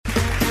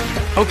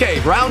Okay,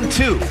 round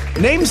two.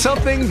 Name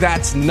something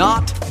that's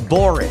not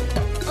boring.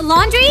 A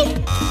laundry?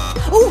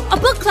 Ooh, a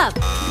book club.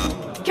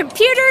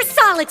 Computer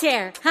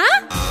solitaire,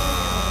 huh?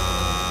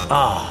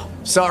 Ah,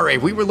 sorry,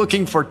 we were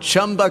looking for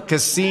Chumba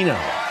Casino.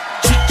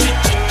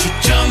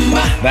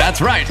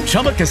 That's right,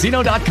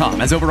 ChumbaCasino.com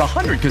has over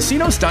 100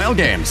 casino-style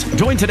games.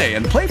 Join today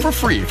and play for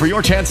free for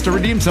your chance to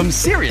redeem some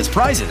serious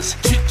prizes.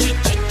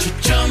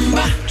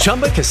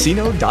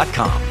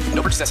 ChumbaCasino.com.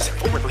 No purchase necessary.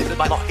 Void where prohibited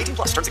by law. 18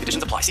 plus terms and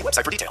conditions apply. See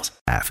website for details.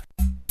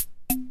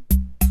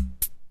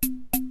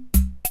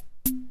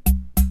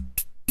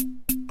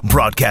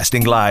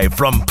 Broadcasting live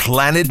from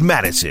Planet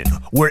Madison,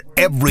 where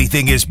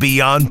everything is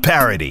beyond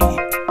parody.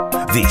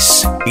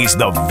 This is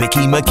the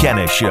Vicki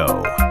McKenna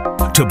Show.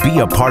 To be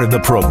a part of the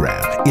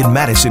program, in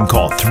Madison,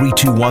 call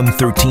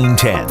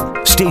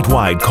 321-1310.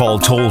 Statewide, call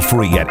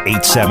toll-free at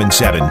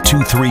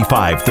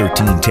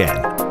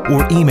 877-235-1310.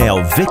 Or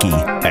email Vicki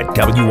at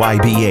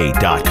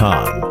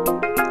WIBA.com.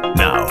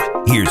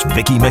 Now, here's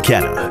Vicki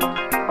McKenna.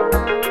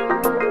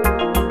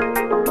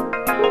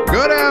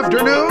 Good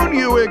afternoon,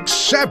 you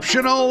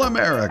exceptional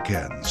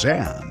Americans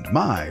and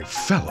my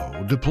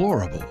fellow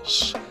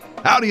deplorables.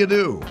 How do you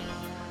do?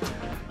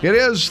 It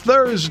is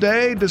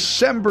Thursday,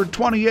 December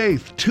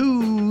 28th,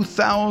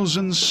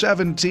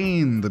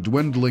 2017, the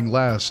dwindling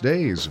last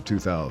days of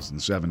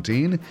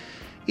 2017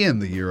 in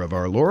the year of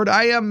our Lord.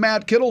 I am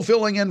Matt Kittle,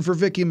 filling in for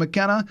Vicki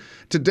McKenna.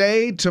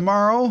 Today,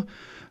 tomorrow,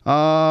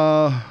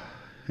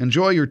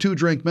 enjoy your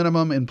 2-drink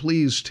minimum, and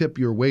please tip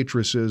your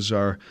waitresses.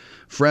 Our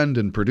friend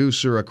and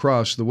producer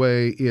across the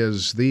way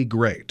is the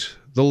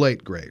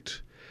late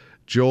great,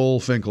 Joel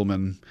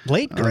Finkelman.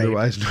 Late great.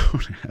 Otherwise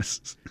known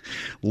as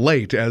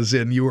late, as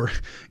in you were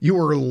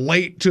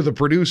late to the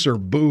producer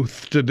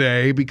booth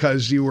today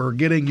because you were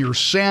getting your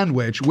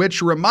sandwich,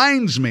 which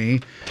remind me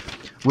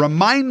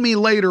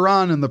later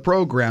on in the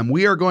program,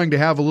 we are going to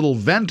have a little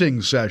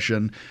venting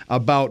session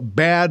about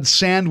bad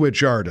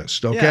sandwich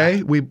artists, okay?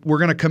 Yeah. We're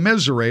going to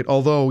commiserate,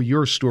 although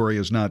your story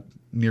is not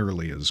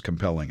nearly as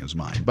compelling as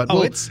mine. But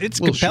it's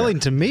compelling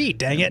to me,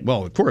 dang it.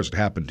 Well, of course, it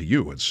happened to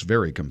you. It's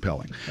very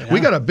compelling. Yeah. We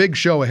got a big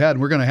show ahead, and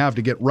we're going to have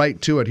to get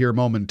right to it here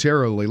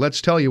momentarily.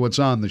 Let's tell you what's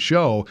on the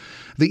show.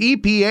 The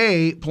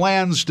EPA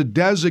plans to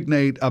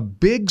designate a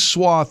big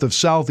swath of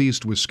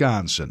southeast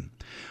Wisconsin,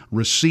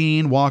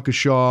 Racine,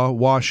 Waukesha,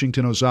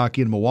 Washington,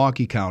 Ozaukee, and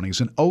Milwaukee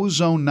counties, an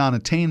ozone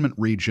non-attainment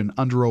region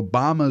under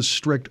Obama's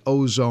strict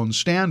ozone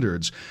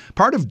standards.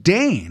 Part of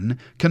Dane,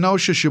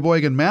 Kenosha,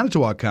 Sheboygan,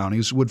 Manitowoc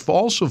counties would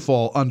also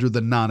fall under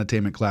the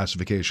non-attainment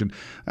classification.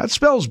 That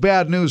spells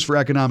bad news for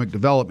economic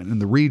development in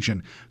the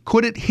region.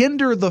 Could it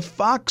hinder the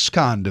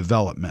Foxconn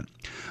development?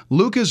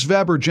 Lucas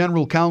Vebber,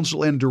 General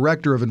Counsel and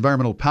Director of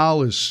Environmental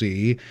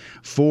Policy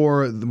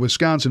for the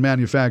Wisconsin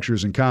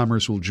Manufacturers and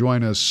Commerce, will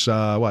join us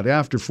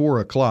after 4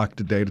 o'clock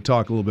today to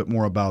talk a little bit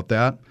more about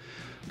that.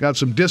 Got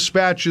some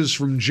dispatches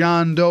from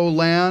John Doe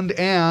land,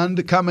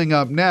 and coming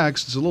up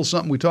next, it's a little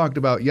something we talked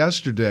about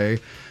yesterday,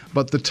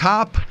 but the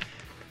top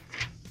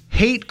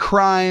hate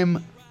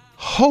crime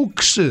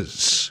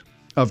hoaxes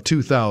of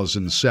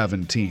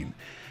 2017.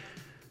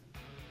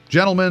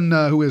 Gentleman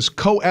who is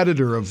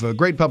co-editor of a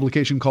great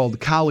publication called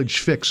College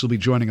Fix will be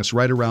joining us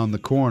right around the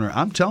corner.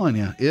 I'm telling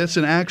you, it's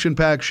an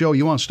action-packed show.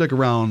 You want to stick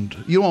around.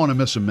 You don't want to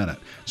miss a minute.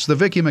 It's the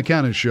Vicki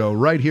McKenna Show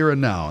right here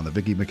and now on the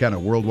Vicki McKenna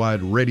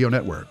Worldwide Radio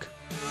Network.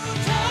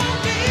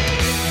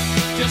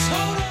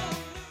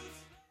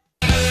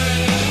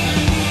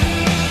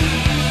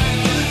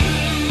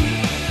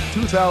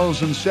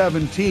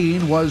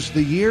 2017 was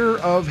the year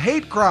of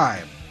hate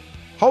crime,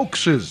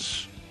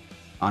 hoaxes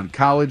on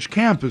college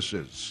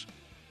campuses.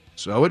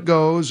 So it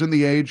goes in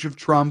the age of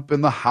Trump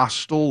and the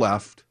hostile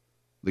left,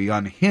 the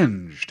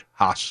unhinged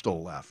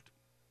hostile left.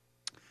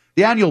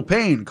 Daniel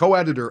Payne,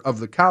 co-editor of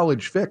the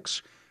College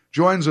Fix,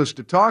 joins us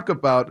to talk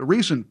about a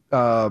recent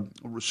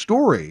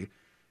story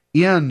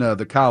in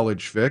the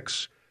College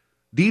Fix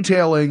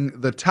detailing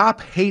the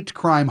top hate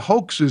crime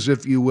hoaxes,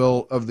 if you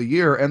will, of the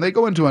year. And they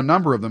go into a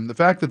number of them. The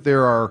fact that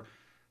there are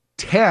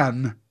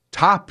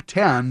top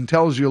 10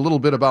 tells you a little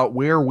bit about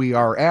where we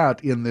are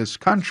at in this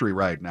country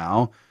right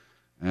now.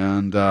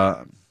 And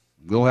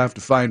we'll have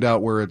to find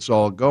out where it's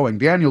all going.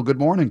 Daniel, good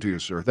morning to you,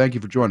 sir. Thank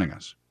you for joining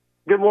us.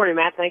 Good morning,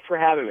 Matt. Thanks for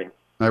having me.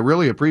 I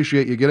really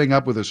appreciate you getting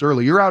up with us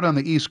early. You're out on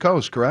the East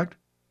Coast, correct?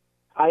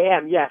 I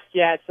am, yes.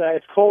 Yeah,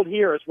 it's cold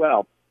here as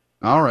well.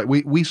 All right.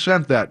 We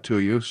sent that to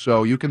you,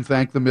 so you can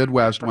thank the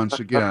Midwest once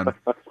again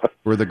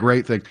for the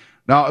great thing.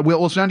 Now,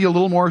 we'll send you a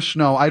little more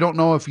snow. I don't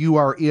know if you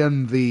are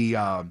in the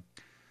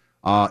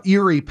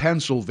Erie,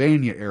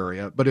 Pennsylvania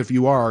area, but if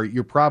you are,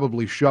 you're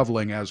probably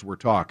shoveling as we're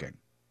talking.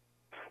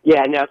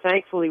 Yeah, no,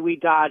 thankfully we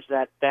dodged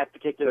that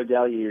particular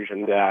deluge,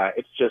 and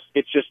it's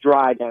just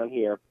dry down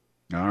here.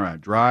 All right,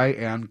 dry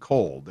and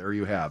cold. There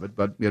you have it,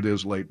 but it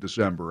is late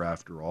December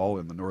after all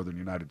in the northern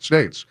United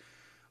States.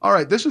 All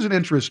right, this is an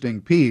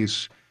interesting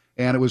piece,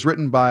 and it was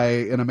written by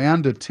an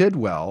Amanda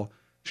Tidwell.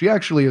 She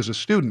actually is a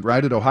student,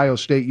 right, at Ohio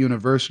State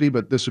University,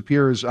 but this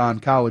appears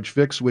on College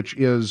Fix, which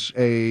is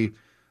a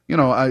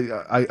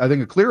I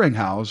think a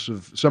clearinghouse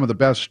of some of the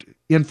best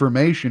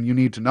information you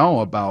need to know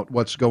about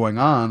what's going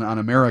on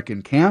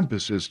American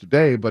campuses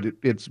today, but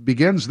it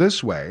begins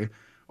this way.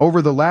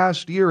 Over the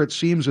last year, it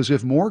seems as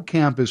if more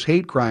campus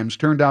hate crimes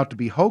turned out to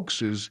be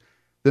hoaxes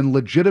than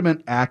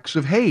legitimate acts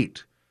of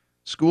hate.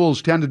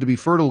 Schools tended to be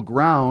fertile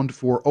ground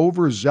for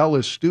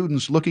overzealous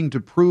students looking to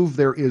prove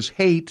there is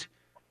hate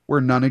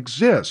where none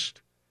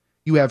exist.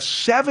 You have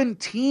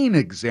 17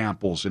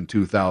 examples in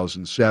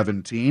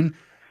 2017.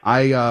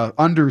 I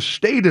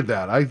understated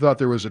that. I thought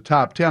there was a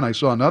top 10. I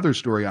saw another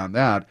story on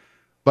that.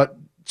 But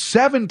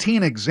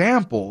 17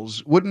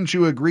 examples, wouldn't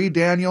you agree,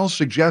 Daniel,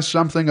 suggest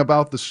something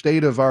about the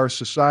state of our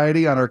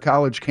society on our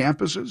college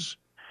campuses?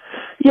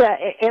 Yeah,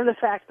 and the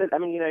fact that,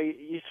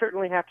 you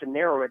certainly have to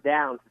narrow it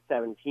down to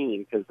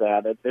 17 because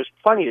there's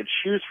plenty to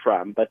choose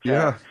from. But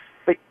yeah,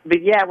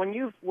 when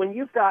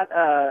you've got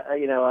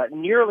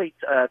nearly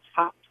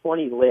top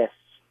 20 lists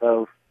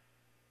of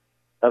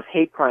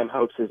hate crime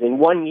hoaxes in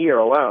 1 year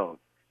alone,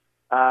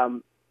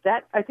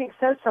 that I think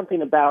says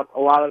something about a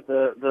lot of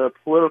the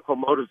political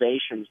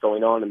motivations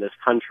going on in this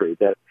country.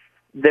 That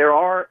there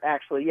are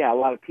actually, a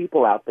lot of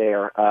people out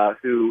there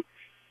who,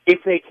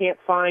 if they can't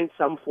find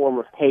some form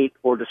of hate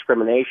or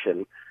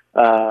discrimination,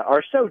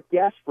 are so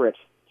desperate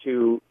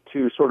to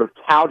sort of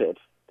tout it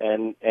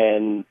and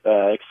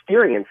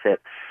experience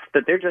it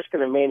that they're just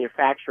going to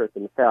manufacture it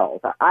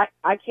themselves.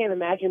 I can't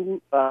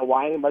imagine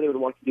why anybody would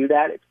want to do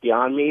that. It's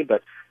beyond me,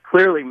 but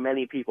clearly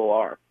many people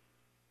are.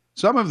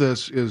 Some of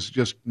this is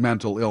just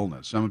mental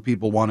illness. Some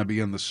people want to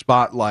be in the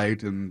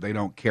spotlight and they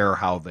don't care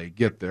how they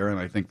get there, and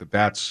I think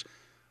that's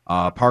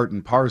part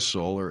and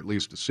parcel, or at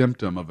least a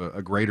symptom of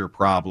a greater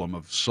problem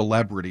of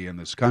celebrity in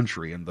this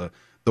country and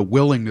the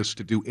willingness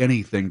to do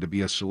anything to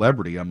be a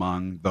celebrity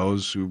among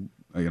those who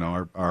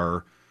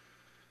are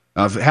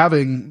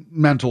having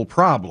mental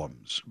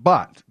problems.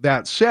 But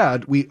that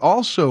said, we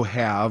also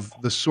have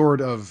the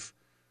sort of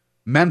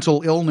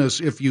mental illness,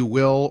 if you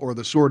will, or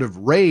the sort of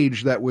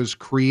rage that was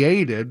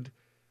created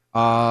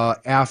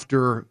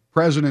after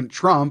President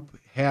Trump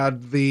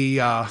had the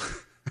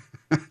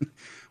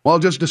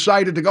just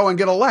decided to go and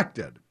get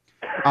elected.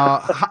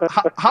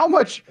 How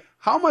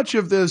much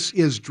of this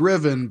is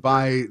driven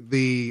by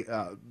the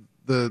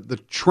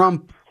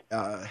Trump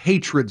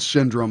hatred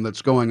syndrome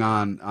that's going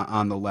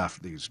on the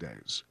left these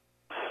days?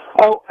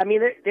 Oh,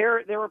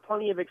 there are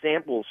plenty of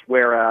examples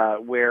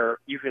where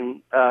you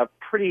can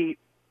pretty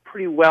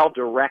well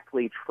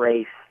directly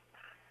trace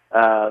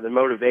the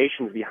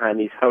motivations behind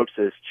these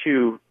hoaxes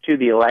to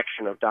the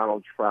election of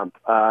Donald Trump.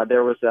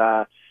 There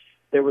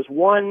was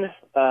one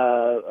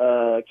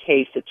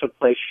case that took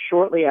place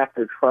shortly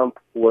after Trump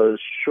was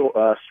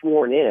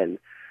sworn in,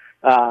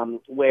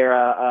 where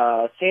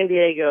a San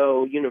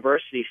Diego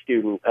University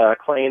student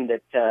claimed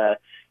that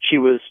she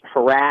was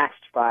harassed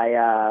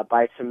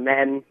by some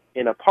men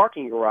in a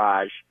parking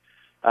garage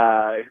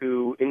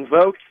who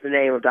invoked the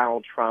name of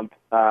Donald Trump,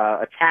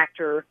 attacked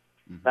her,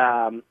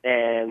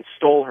 and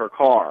stole her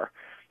car.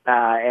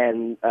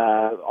 And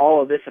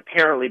all of this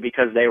apparently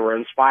because they were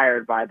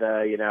inspired by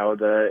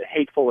the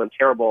hateful and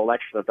terrible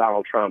election of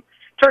Donald Trump.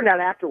 Turned out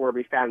afterward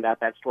we found out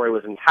that story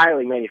was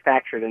entirely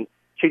manufactured, and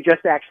she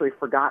just actually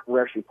forgot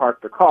where she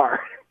parked the car.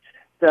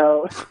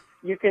 So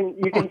you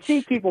can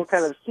see people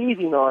kind of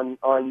seizing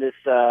on this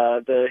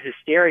the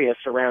hysteria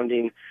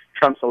surrounding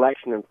Trump's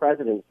election and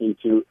presidency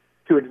to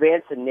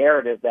advance a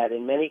narrative that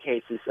in many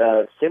cases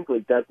simply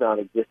does not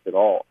exist at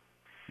all.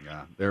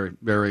 Yeah, very,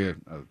 very.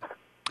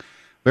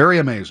 Very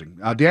amazing.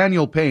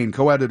 Daniel Payne,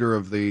 co-editor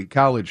of the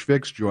College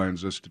Fix,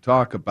 joins us to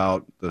talk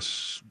about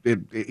this.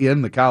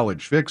 In the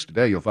College Fix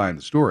today, you'll find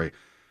the story.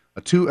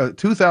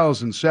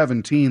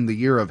 2017, the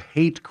year of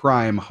hate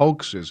crime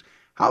hoaxes.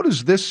 How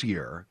does this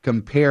year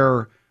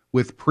compare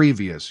with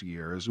previous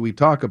years? We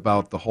talk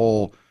about the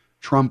whole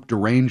Trump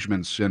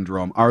derangement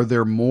syndrome. Are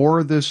there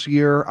more this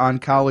year on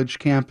college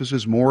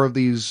campuses, more of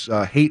these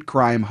hate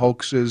crime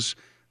hoaxes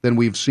than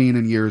we've seen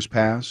in years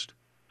past?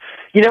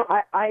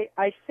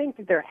 I think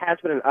that there has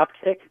been an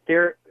uptick.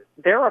 There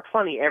are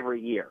plenty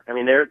every year.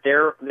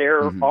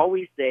 They're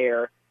always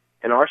there,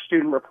 and our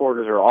student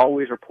reporters are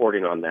always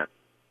reporting on them.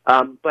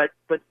 But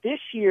this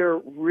year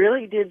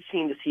really did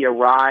seem to see a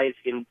rise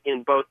in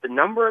both the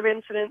number of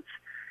incidents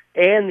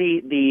and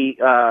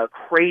the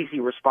crazy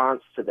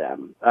response to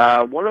them.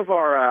 One of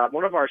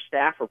our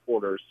staff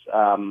reporters,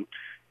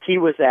 he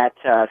was at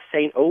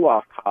St.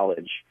 Olaf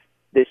College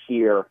this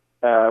year.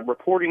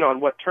 Reporting on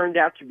what turned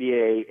out to be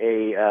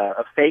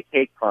a fake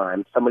hate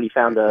crime. Somebody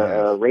found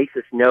a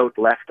racist note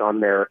left on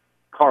their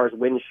car's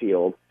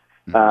windshield,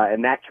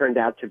 and that turned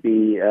out to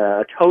be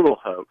a total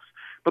hoax.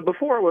 But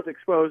before it was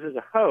exposed as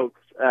a hoax,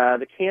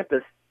 the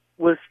campus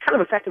was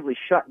kind of effectively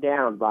shut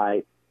down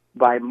by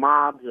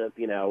mobs of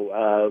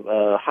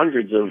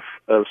hundreds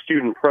of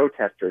student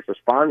protesters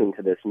responding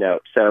to this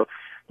note. So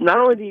not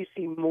only do you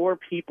see more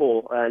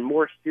people and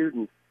more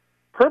students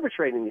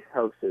perpetrating these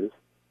hoaxes,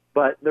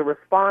 but the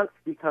response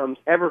becomes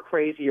ever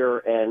crazier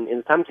and,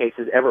 in some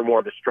cases, ever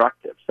more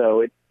destructive.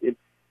 So it's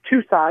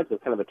two sides of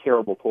kind of a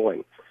terrible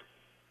coin.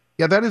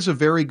 Yeah, that is a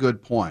very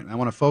good point. I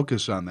want to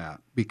focus on that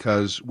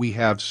because we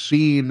have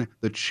seen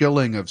the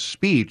chilling of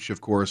speech,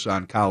 of course,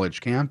 on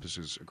college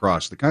campuses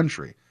across the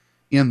country.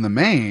 In the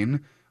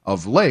main,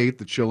 of late,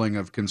 the chilling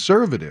of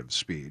conservative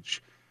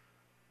speech.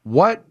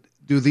 What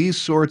do these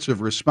sorts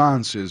of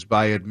responses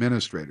by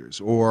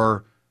administrators,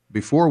 or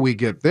before we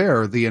get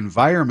there, the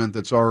environment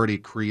that's already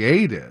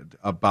created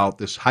about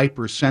this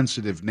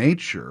hypersensitive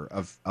nature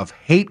of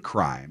hate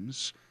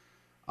crimes,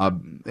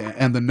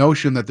 and the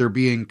notion that they're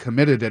being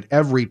committed at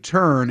every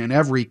turn, in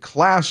every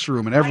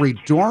classroom, in every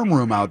dorm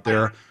room out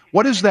there,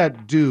 what does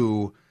that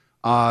do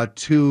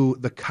to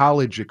the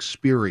college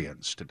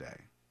experience today?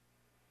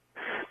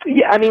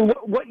 Yeah, I mean,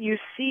 what you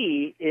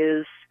see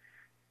is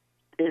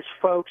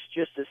folks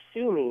just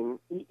assuming,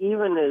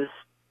 even as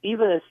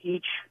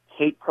each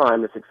hate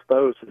crime is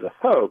exposed to the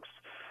hoax,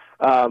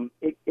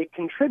 it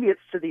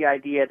contributes to the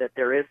idea that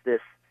there is this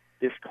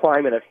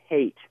climate of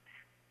hate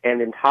and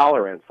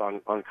intolerance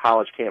on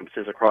college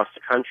campuses across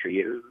the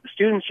country.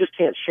 Students just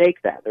can't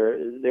shake that.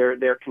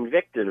 They're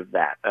convicted of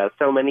that.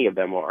 So many of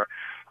them are.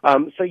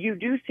 So you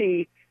do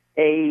see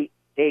a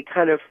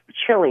kind of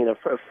chilling, a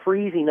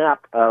freezing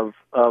up of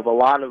a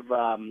lot of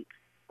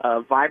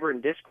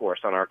vibrant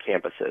discourse on our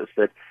campuses.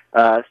 That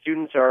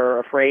students are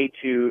afraid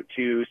to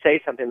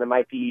say something that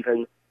might be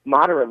even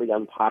moderately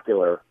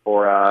unpopular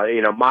or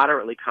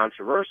moderately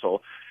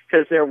controversial,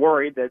 because they're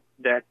worried that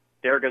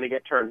they're going to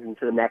get turned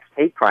into the next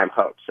hate crime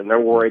hoax, and they're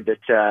worried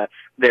that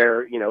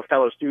their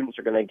fellow students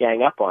are going to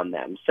gang up on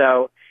them.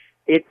 So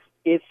it's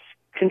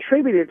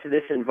contributed to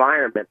this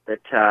environment that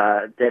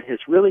has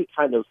really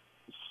kind of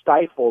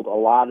stifled a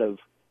lot of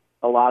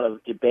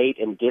debate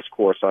and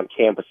discourse on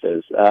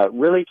campuses,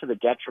 really to the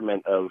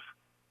detriment of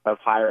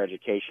higher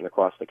education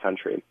across the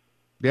country.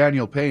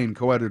 Daniel Payne,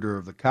 co-editor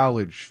of the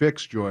College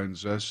Fix,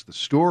 joins us. The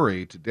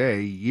story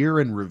today, Year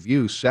in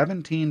Review,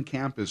 17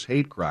 campus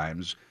hate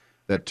crimes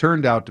that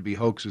turned out to be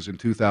hoaxes in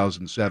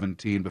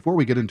 2017. Before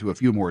we get into a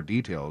few more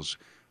details,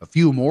 a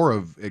few more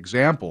of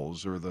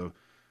examples, or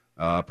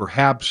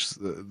perhaps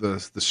the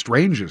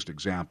strangest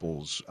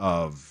examples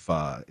of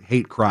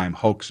hate crime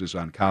hoaxes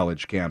on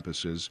college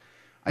campuses,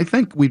 I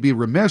think we'd be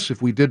remiss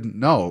if we didn't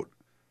note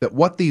that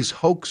what these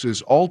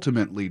hoaxes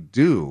ultimately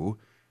do,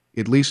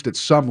 at least at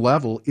some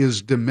level,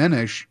 is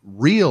diminish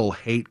real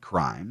hate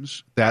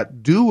crimes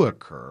that do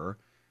occur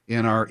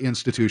in our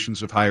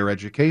institutions of higher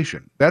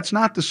education. It's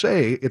not to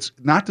say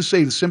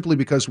simply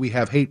because we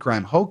have hate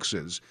crime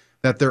hoaxes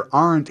that there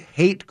aren't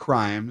hate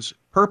crimes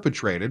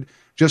perpetrated,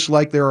 just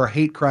like there are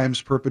hate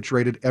crimes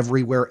perpetrated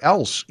everywhere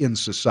else in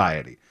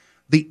society.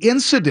 The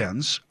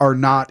incidents are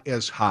not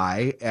as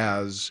high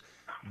as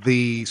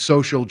the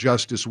social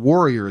justice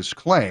warriors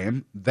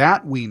claim,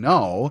 that we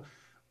know,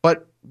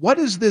 but what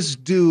does this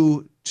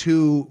do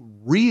to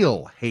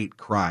real hate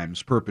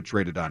crimes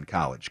perpetrated on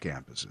college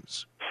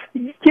campuses?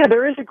 Yeah,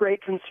 there is a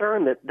great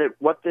concern that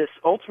what this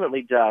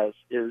ultimately does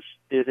is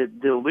it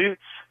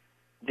dilutes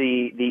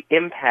the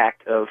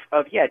impact of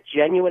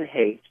genuine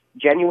hate,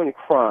 genuine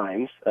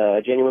crimes,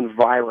 genuine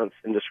violence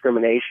and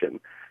discrimination,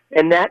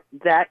 and that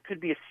could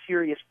be a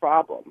serious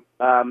problem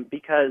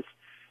because.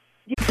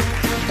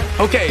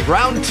 Okay,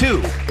 round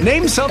two.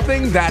 Name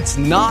something that's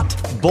not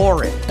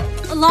boring.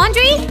 A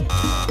laundry?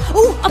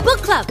 Ooh, a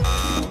book club.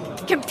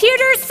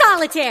 Computer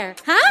solitaire,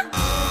 huh?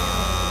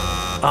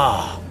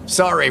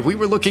 Sorry, we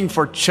were looking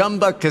for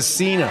Chumba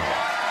Casino.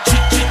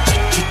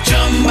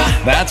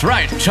 That's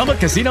right.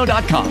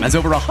 ChumbaCasino.com has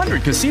over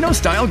 100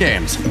 casino-style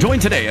games. Join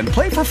today and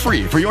play for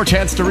free for your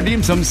chance to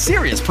redeem some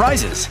serious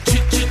prizes.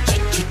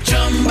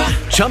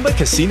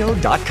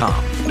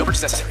 ChumbaCasino.com. No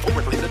purchase necessary. Void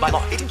where prohibited by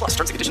law. 18+ terms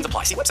and conditions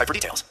apply. See website for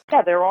details.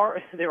 Yeah, there are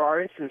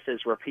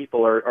instances where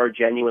people are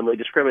genuinely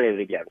discriminated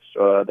against.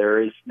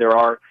 There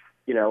are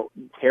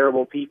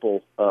terrible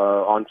people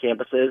on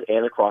campuses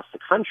and across the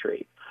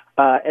country.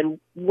 And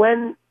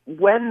when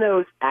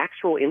those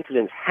actual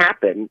incidents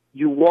happen,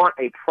 you want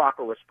a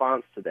proper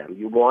response to them.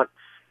 You want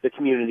the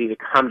community to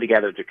come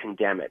together to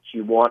condemn it.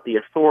 You want the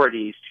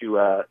authorities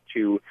to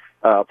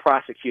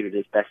prosecute it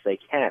as best they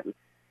can.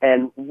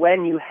 And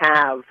when you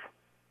have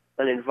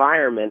an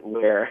environment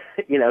where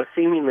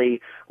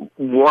seemingly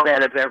 1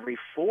 out of every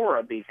 4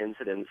 of these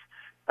incidents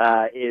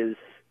is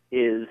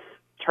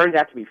turns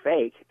out to be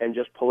fake and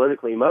just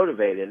politically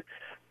motivated,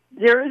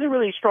 there is a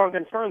really strong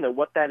concern that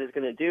what that is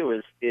going to do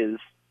is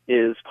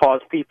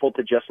cause people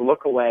to just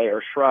look away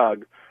or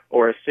shrug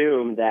or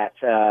assume that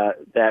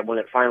when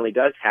it finally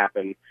does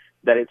happen,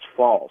 that it's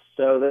false.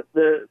 So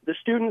the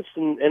students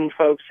and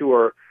folks who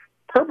are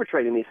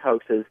perpetrating these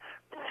hoaxes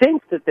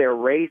think that they're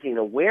raising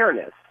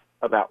awareness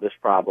about this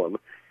problem.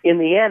 In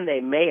the end, they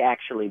may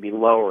actually be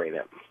lowering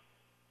it.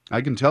 I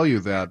can tell you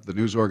that the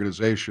news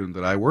organization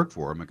that I work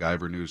for,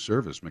 MacIver News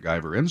Service,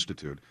 MacIver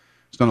Institute,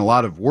 has done a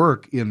lot of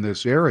work in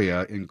this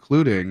area,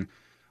 including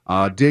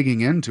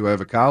digging into. I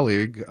have a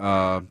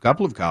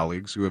couple of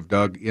colleagues who have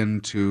dug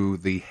into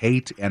the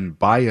hate and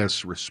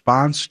bias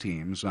response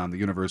teams on the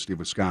University of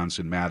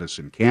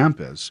Wisconsin-Madison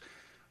campus.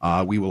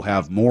 We will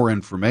have more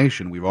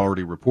information. We've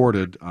already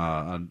reported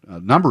a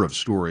number of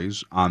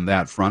stories on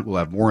that front. We'll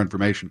have more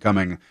information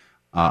coming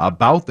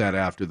about that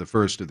after the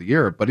first of the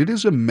year. But it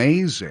is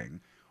amazing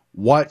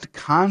what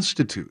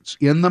constitutes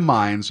in the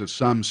minds of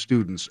some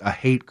students a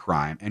hate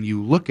crime. And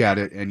you look at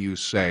it and you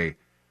say,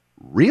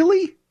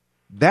 really?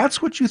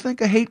 That's what you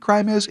think a hate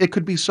crime is? It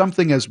could be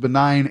something as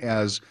benign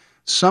as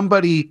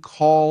somebody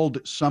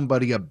called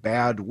somebody a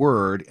bad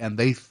word and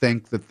they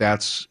think that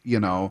that's,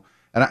 and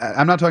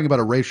I'm not talking about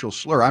a racial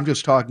slur. I'm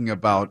just talking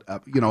about,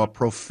 a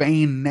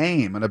profane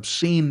name, an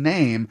obscene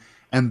name,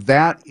 and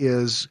that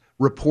is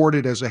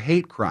reported as a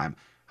hate crime.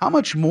 How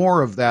much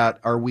more of that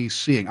are we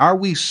seeing? Are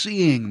we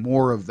seeing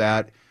more of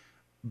that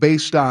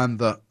based on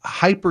the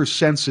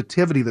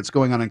hypersensitivity that's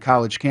going on in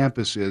college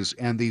campuses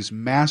and these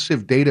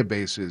massive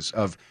databases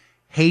of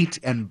hate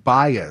and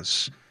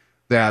bias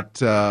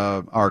that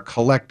are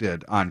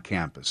collected on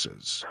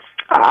campuses?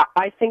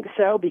 I think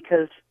so,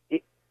 because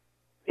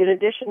in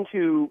addition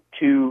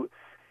to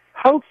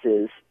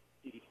hoaxes,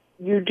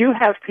 you do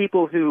have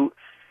people who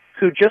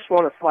just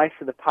want a slice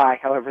of the pie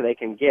however they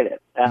can get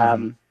it.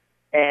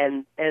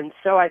 And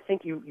so I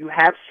think you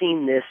have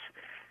seen this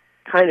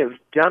kind of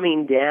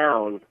dumbing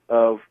down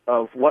of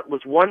what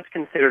was once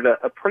considered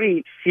a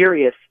pretty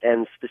serious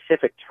and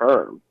specific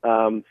term.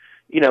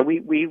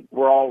 We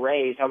were all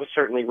raised, I was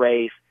certainly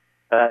raised,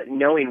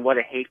 knowing what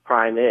a hate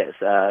crime is.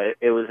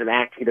 It was an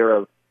act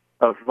either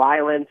of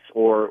violence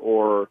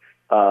or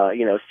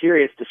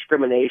serious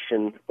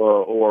discrimination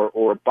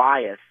or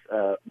bias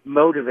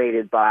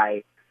motivated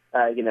by,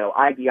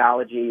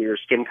 ideology or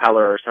skin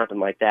color or something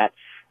like that.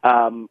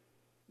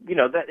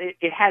 That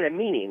it had a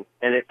meaning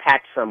and it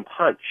packed some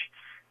punch.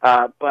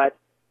 But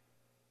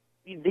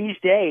these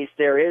days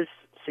there is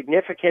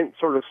significant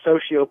sort of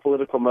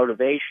socio-political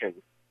motivation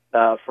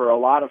for a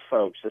lot of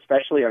folks,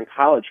 especially on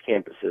college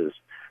campuses,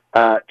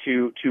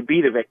 to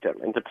be the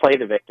victim and to play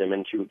the victim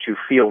and to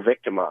feel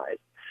victimized.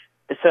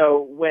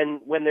 So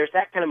when there's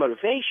that kind of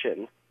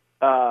motivation,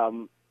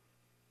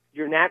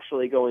 you're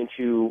naturally going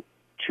to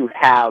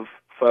have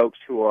folks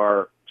who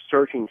are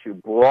searching to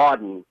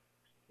broaden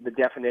the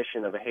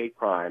definition of a hate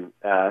crime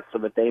so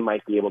that they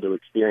might be able to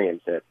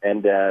experience it.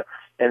 And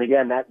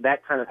again,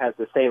 that kind of has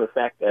the same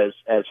effect as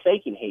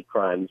faking hate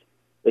crimes.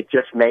 It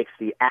just makes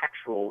the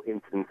actual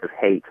incidence of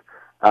hate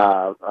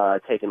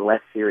taken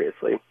less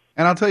seriously.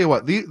 And I'll tell you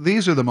what,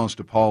 these are the most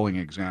appalling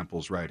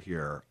examples right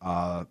here.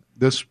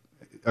 This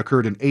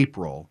occurred in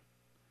April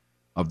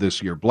of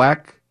this year.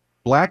 Black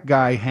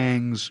guy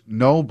hangs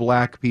 "No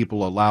Black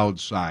People Allowed"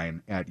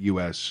 sign at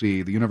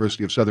USC. The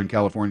University of Southern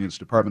California's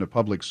Department of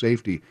Public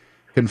Safety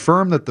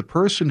confirmed that the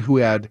person who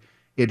had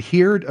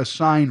adhered a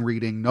sign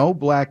reading "No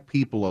Black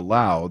People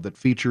Allowed" that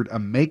featured a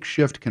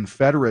makeshift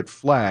Confederate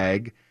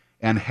flag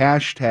and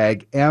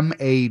hashtag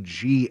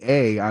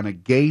MAGA on a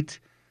gate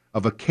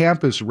of a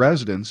campus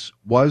residence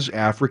was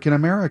African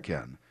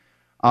American.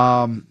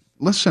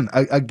 Listen,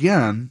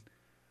 again,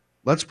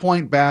 let's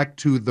point back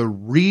to the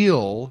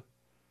real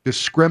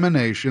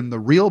discrimination, the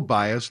real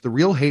bias, the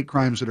real hate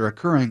crimes that are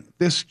occurring.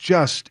 This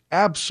just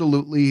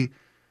absolutely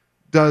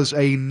does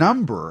a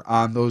number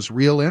on those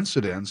real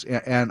incidents,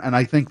 and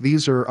I think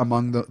these are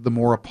among the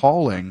more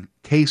appalling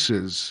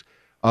cases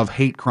of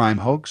hate crime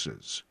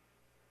hoaxes.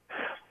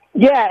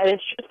 Yeah, and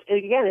it's just,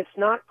 again, it's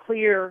not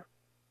clear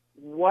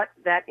what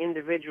that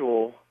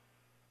individual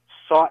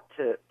sought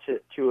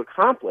to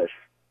accomplish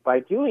by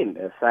doing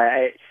this.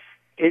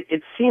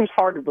 It seems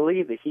hard to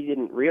believe that he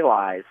didn't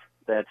realize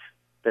that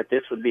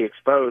this would be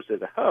exposed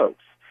as a hoax.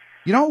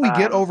 You know what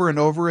we get over and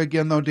over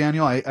again, though,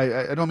 Daniel?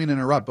 I don't mean to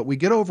interrupt, but we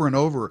get over and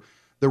over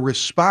the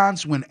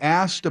response when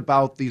asked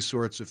about these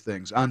sorts of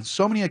things. On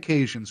so many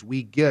occasions,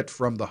 we get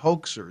from the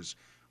hoaxers,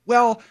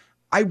 well,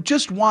 I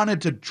just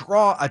wanted to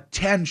draw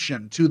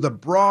attention to the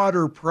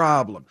broader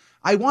problem.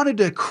 I wanted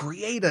to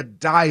create a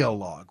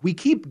dialogue. We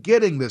keep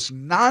getting this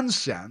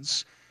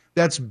nonsense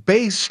that's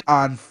based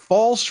on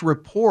false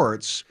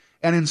reports,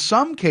 and in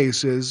some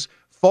cases,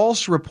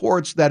 false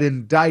reports that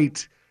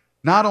indict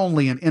not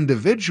only an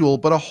individual,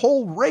 but a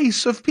whole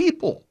race of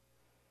people.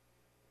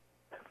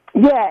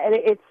 Yeah, and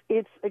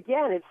it's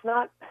again, it's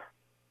not,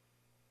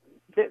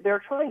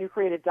 they're trying to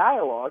create a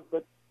dialogue,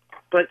 but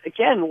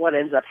again, what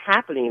ends up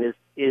happening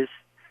is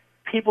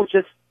people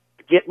just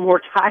get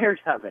more tired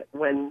of it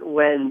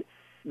when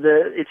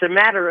it's a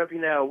matter of,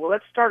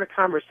 let's start a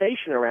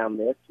conversation around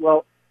this.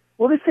 Well,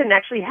 this didn't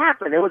actually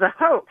happen. It was a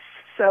hoax.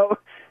 So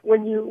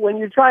when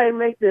you try and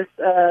make this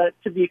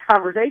to be a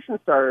conversation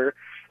starter,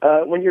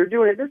 when you're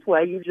doing it this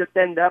way, you just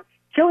end up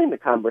killing the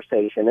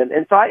conversation.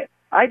 And so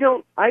I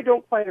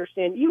don't quite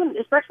understand, even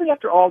especially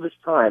after all this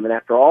time and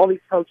after all these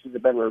hoaxes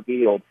have been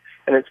revealed,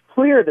 and it's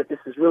clear that this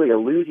is really a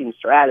losing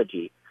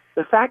strategy.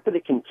 The fact that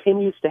it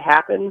continues to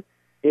happen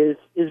is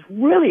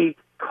really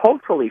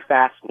culturally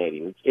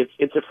fascinating.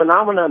 It's a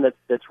phenomenon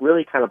that's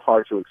really kind of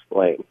hard to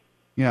explain.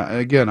 Yeah,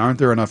 again, aren't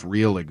there enough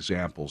real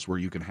examples where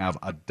you can have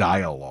a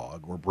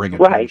dialogue or bring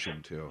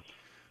attention to?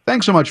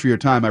 Thanks so much for your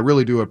time. I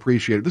really do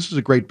appreciate it. This is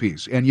a great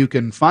piece, and you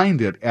can find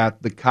it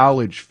at The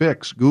College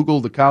Fix. Google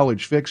The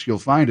College Fix, you'll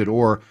find it,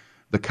 or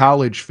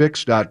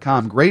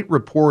thecollegefix.com. Great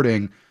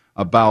reporting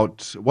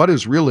about what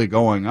is really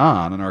going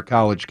on in our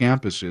college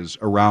campuses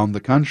around the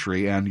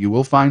country. And you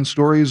will find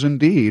stories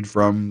indeed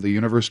from the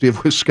University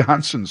of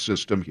Wisconsin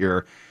system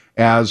here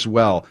as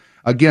well.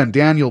 Again,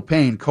 Daniel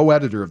Payne,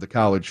 co-editor of the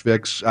College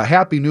Fix.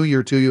 Happy New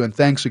Year to you, and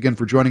thanks again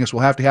for joining us.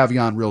 We'll have to have you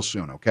on real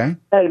soon, okay?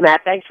 Hey,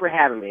 Matt, thanks for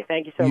having me.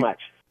 Thank you so much.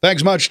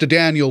 Thanks much to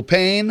Daniel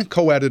Payne,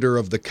 co-editor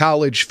of the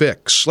College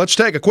Fix. Let's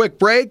take a quick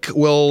break.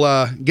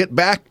 We'll get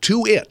back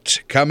to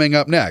it coming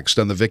up next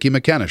on the Vicki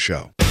McKenna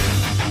Show.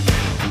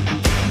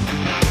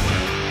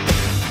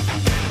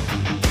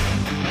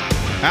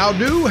 How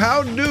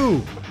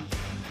do?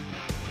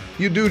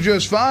 You do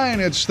just fine.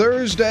 It's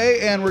Thursday,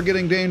 and we're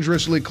getting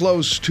dangerously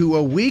close to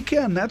a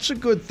weekend. That's a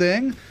good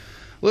thing.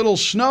 Little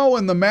snow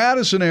in the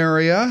Madison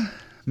area,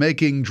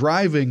 making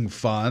driving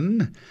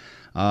fun.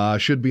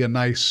 Should be a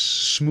nice,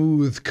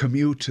 smooth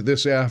commute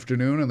this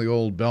afternoon on the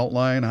old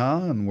Beltline,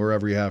 and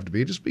wherever you have to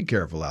be. Just be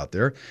careful out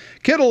there.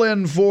 Kittle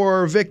in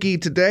for Vicki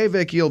today.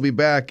 Vicki will be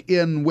back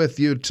in with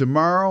you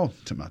tomorrow.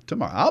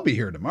 Tomorrow. I'll be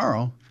here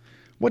tomorrow.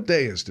 What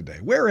day is today?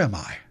 Where am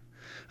I?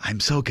 I'm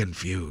so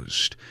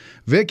confused.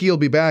 Vicki will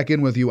be back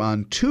in with you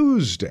on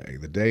Tuesday,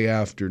 the day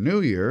after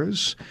New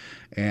Year's,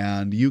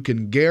 and you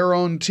can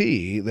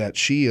guarantee that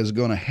she is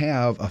going to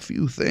have a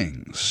few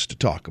things to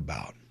talk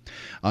about.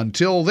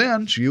 Until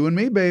then, it's you and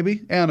me,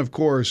 baby. And, of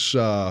course,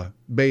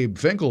 Babe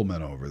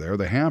Finkelman over there,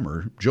 the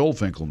hammer, Joel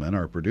Finkelman,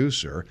 our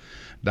producer.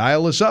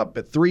 Dial us up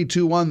at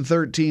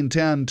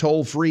 321-1310,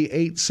 toll-free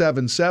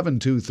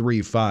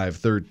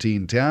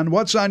 877-235-1310.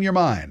 What's on your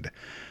mind?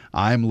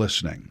 I'm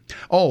listening.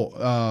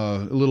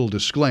 A little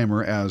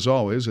disclaimer, as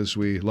always, as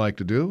we like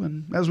to do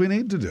and as we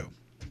need to do.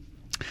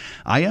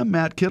 I am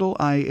Matt Kittle.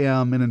 I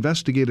am an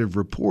investigative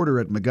reporter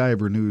at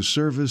MacGyver News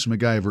Service,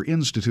 MacGyver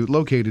Institute,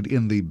 located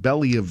in the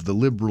belly of the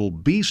liberal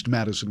beast,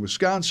 Madison,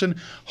 Wisconsin,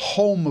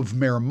 home of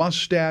Mayor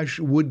Mustache,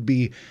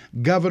 would-be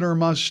Governor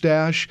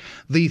Mustache.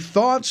 The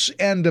thoughts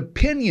and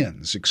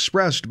opinions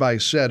expressed by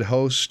said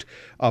host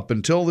up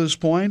until this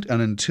point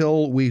and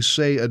until we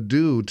say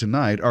adieu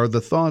tonight are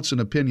the thoughts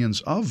and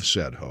opinions of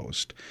said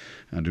host,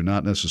 and do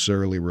not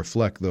necessarily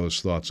reflect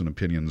those thoughts and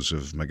opinions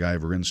of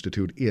MacGyver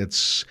Institute,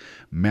 its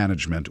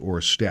management,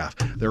 or staff.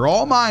 They're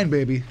all mine,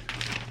 baby,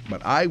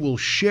 but I will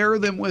share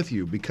them with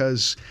you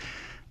because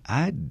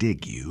I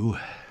dig you.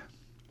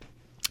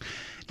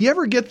 Do you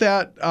ever get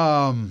that?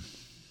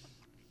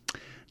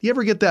 You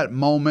ever get that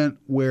moment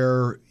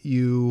where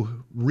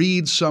you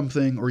read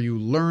something or you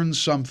learn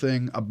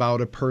something about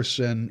a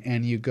person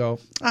and you go,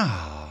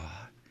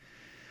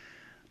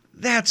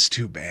 that's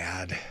too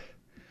bad.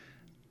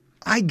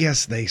 I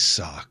guess they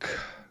suck.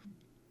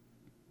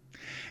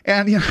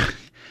 And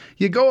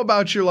you go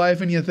about your life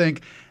and you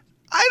think,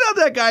 I thought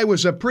that guy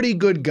was a pretty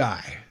good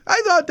guy.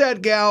 I thought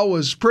that gal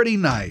was pretty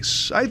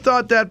nice. I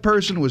thought that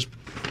person was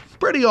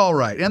pretty all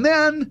right. And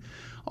then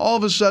all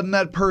of a sudden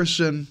that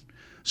person,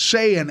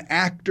 say an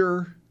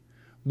actor,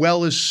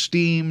 well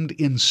esteemed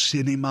in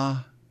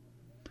cinema,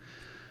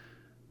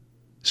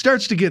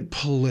 starts to get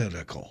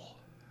political.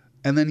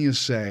 And then you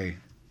say,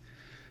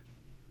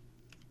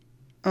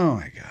 oh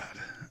my God.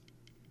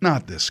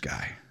 Not this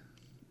guy.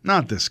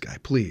 Not this guy,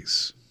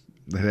 please.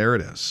 There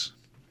it is.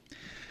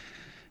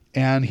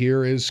 And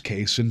here is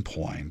case in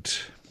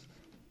point.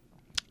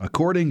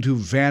 According to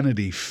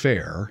Vanity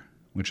Fair,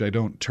 which I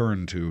don't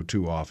turn to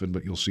too often,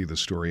 but you'll see the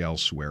story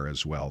elsewhere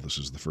as well. This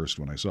is the first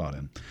one I saw it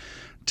in.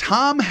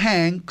 Tom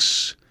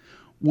Hanks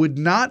would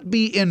not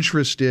be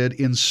interested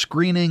in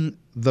screening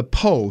The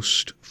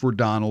Post for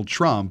Donald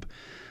Trump.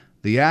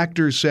 The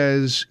actor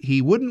says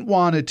he wouldn't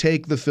want to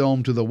take the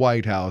film to the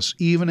White House,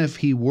 even if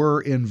he were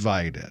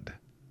invited.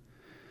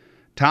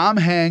 Tom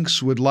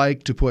Hanks would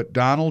like to put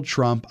Donald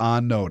Trump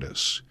on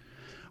notice.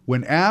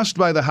 When asked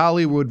by The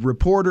Hollywood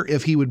Reporter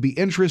if he would be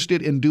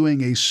interested in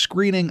doing a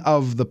screening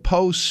of The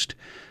Post,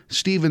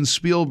 Steven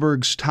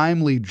Spielberg's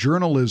timely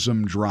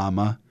journalism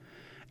drama,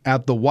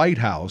 at the White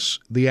House,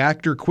 the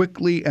actor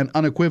quickly and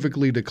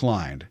unequivocally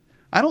declined.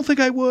 I don't think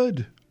I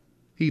would,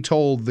 he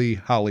told The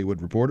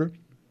Hollywood Reporter.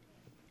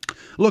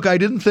 Look, I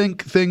didn't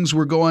think things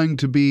were going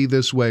to be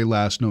this way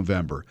last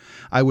November.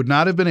 I would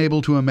not have been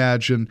able to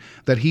imagine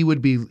that we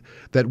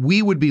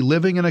would be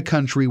living in a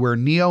country where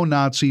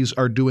neo-Nazis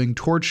are doing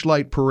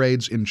torchlight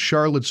parades in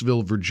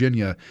Charlottesville,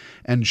 Virginia,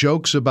 and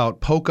jokes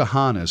about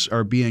Pocahontas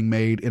are being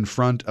made in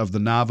front of the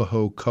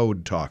Navajo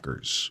code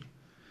talkers.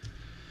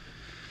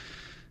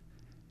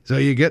 So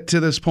you get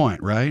to this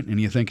point, right? And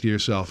you think to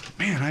yourself,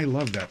 man, I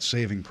love that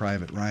Saving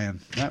Private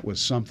Ryan. That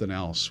was something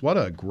else. What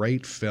a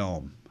great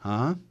film,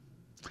 huh?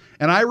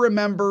 And I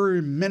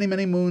remember many,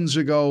 many moons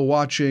ago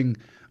watching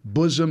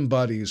Bosom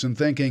Buddies and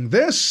thinking,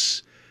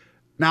 this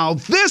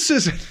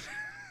isn't...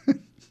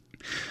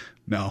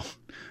 No,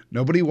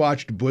 nobody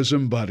watched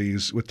Bosom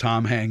Buddies with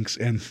Tom Hanks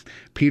and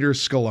Peter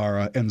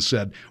Scolari and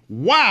said,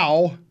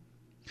 wow,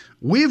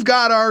 we've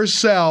got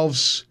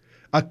ourselves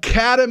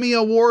Academy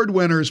Award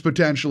winners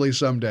potentially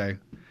someday.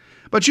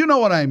 But you know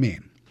what I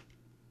mean.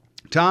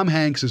 Tom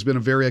Hanks has been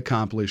a very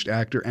accomplished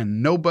actor,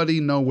 and nobody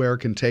nowhere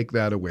can take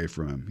that away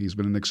from him. He's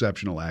been an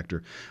exceptional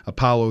actor.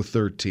 Apollo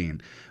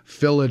 13,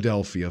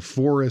 Philadelphia,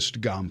 Forrest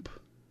Gump,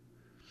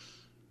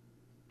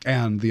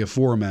 and the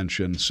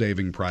aforementioned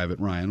Saving Private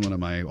Ryan, one of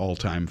my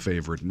all-time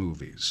favorite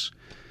movies.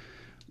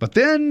 But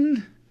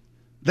then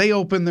they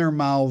open their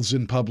mouths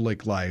in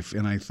public life,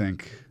 and I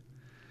think,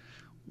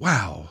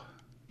 wow,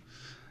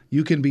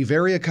 you can be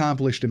very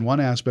accomplished in one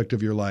aspect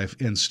of your life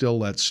and still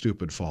let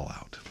stupid fall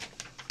out.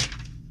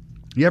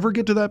 You ever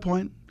get to that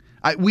point?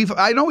 I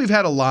know we've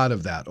had a lot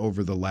of that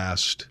over the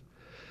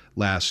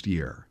last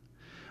year.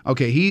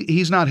 Okay,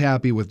 he's not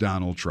happy with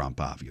Donald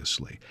Trump,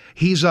 obviously.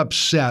 He's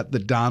upset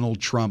that Donald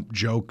Trump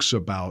jokes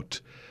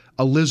about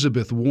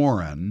Elizabeth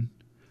Warren,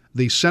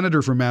 the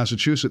senator from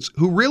Massachusetts,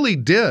 who really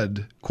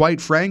did,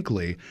 quite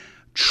frankly,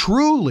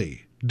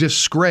 truly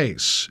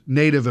disgrace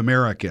Native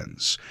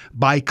Americans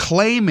by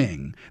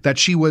claiming that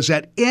she was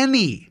at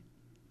any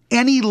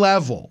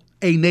level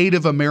a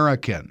Native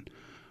American.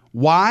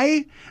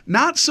 Why?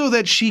 Not so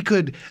that she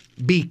could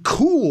be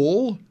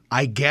cool,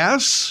 I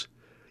guess,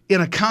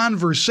 in a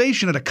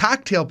conversation at a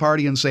cocktail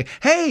party and say,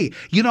 hey,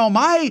 you know,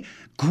 my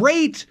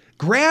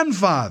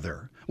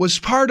great-grandfather was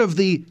part of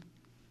the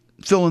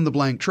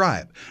fill-in-the-blank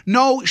tribe.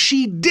 No,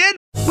 she did.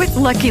 With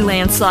Lucky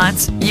Land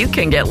Slots, you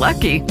can get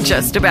lucky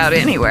just about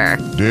anywhere.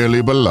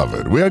 Dearly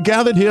beloved, we are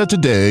gathered here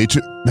today to...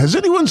 Has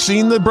anyone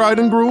seen the bride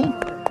and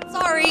groom?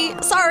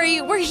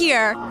 Sorry, we're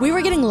here. We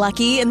were getting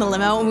lucky in the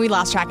limo and we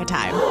lost track of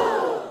time.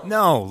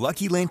 No,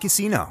 Lucky Land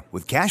Casino,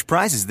 with cash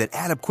prizes that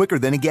add up quicker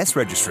than a guest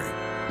registry.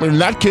 In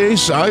that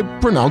case, I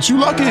pronounce you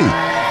lucky.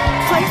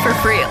 Play for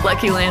free at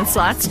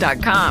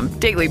LuckyLandSlots.com.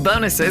 Daily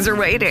bonuses are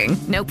waiting.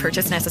 No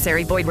purchase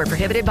necessary. Void where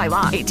prohibited by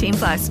law.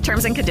 18+.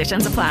 Terms and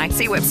conditions apply.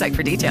 See website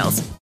for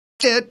details.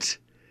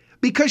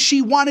 Because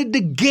she wanted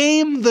to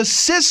game the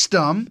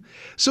system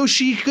so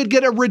she could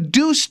get a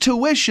reduced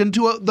tuition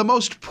to the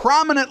most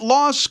prominent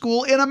law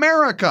school in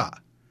America.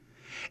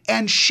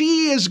 And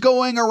she is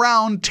going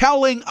around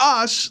telling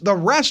us, the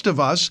rest of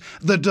us,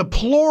 the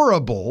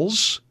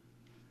deplorables,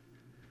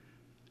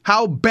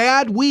 how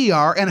bad we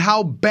are and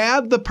how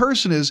bad the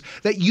person is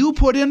that you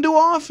put into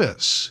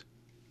office.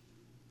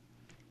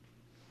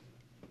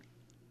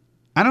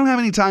 I don't have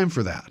any time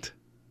for that.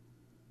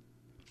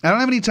 I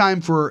don't have any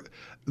time for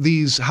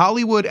these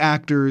Hollywood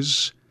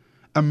actors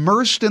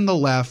immersed in the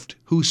left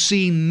who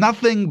see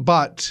nothing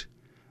but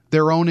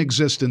their own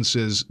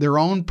existences, their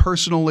own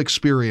personal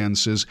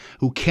experiences,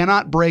 who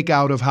cannot break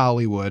out of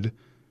Hollywood,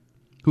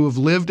 who have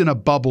lived in a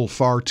bubble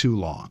far too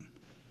long.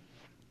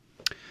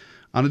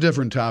 On a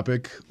different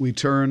topic, we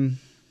turn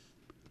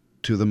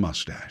to the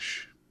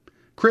mustache.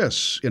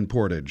 Chris in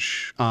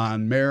Portage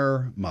on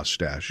Mayor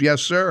Mustache.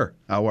 Yes, sir.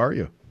 How are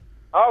you?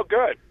 Oh,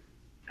 good.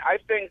 I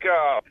think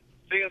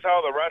seeing as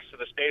how the rest of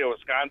the state of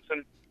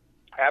Wisconsin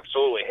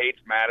absolutely hates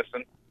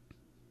Madison,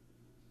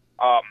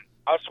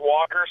 us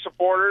Walker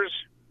supporters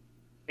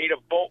need a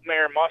vote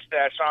Mayor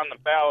Mustache on the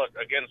ballot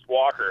against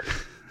Walker.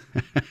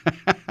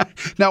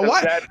 Now,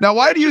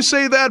 why do you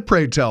say that,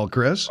 pray tell,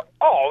 Chris?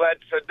 Oh,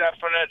 that's a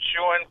definite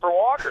shoo-in for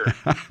Walker.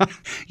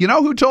 You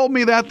know who told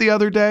me that the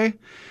other day?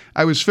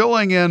 I was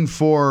filling in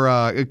for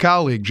a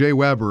colleague, Jay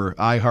Webber,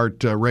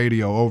 iHeart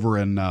Radio over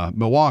in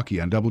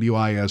Milwaukee on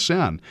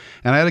WISN.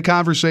 And I had a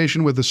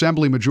conversation with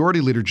Assembly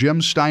Majority Leader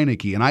Jim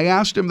Steinecke, and I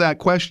asked him that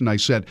question. I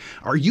said,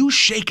 are you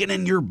shaking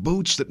in your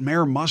boots that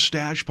Mayor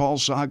Mustache, Paul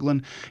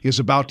Soglin, is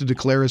about to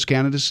declare his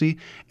candidacy?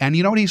 And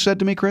you know what he said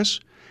to me,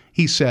 Chris?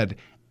 He said,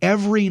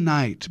 every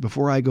night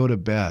before I go to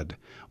bed,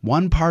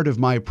 one part of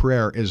my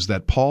prayer is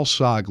that Paul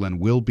Soglin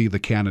will be the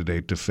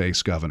candidate to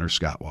face Governor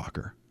Scott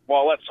Walker.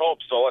 Well, let's hope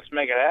so. Let's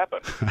make it happen.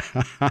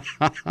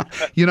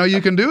 You know,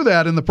 you can do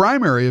that in the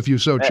primary if you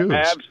so choose.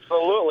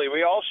 Absolutely.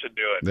 We all should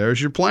do it.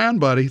 There's your plan,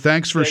 buddy.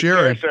 Thanks for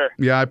sharing. Take care, sir.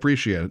 Yeah, I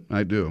appreciate it.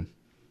 I do.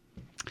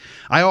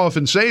 I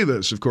often say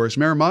this, of course,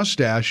 Mayor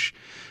Mustache,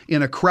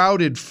 in a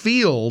crowded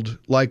field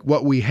like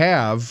what we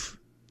have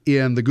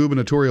in the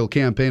gubernatorial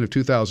campaign of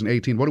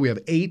 2018. What do we have?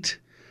 8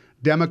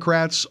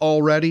 Democrats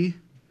already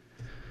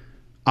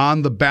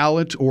on the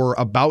ballot or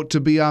about to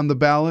be on the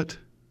ballot?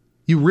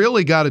 You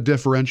really got to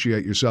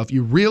differentiate yourself.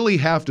 You really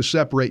have to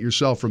separate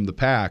yourself from the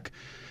pack.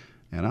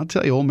 And I'll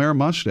tell you, old Mayor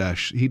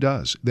Mustache, he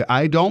does.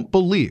 I don't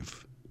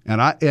believe,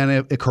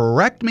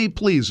 correct me,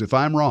 please, if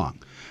I'm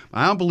wrong,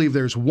 I don't believe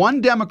there's one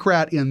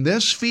Democrat in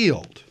this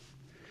field,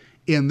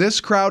 in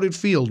this crowded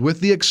field, with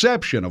the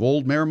exception of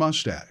old Mayor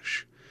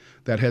Mustache,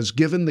 that has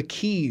given the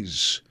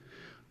keys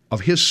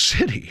of his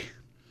city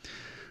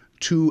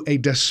to a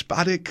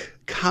despotic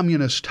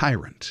communist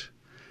tyrant,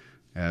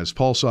 as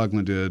Paul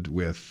Soglin did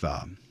with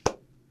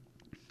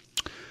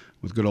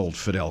good old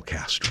Fidel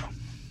Castro.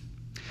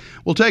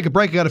 We'll take a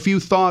break. I got a few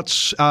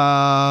thoughts,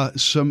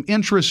 some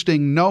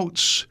interesting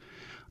notes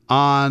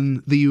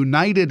on the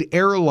United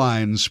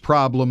Airlines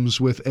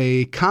problems with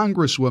a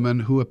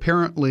congresswoman who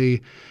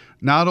apparently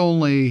not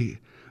only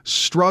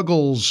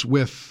struggles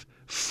with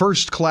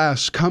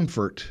first-class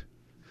comfort,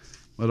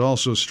 but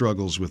also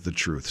struggles with the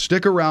truth.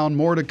 Stick around.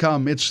 More to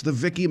come. It's the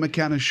Vicki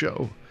McKenna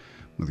Show.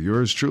 with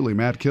yours truly,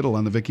 Matt Kittle,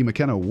 on the Vicki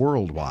McKenna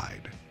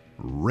Worldwide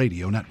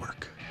Radio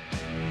Network.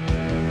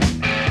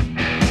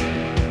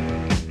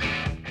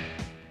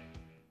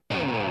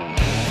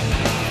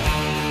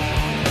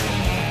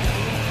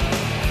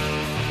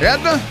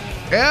 Edna,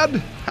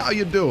 Ed, how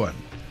you doing?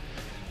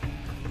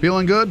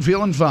 Feeling good?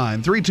 Feeling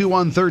fine.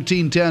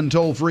 321-1310,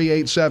 toll free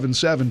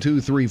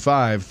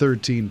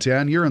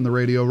 877-235-1310. You're in the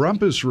Radio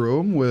Rumpus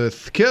Room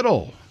with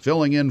Kittle,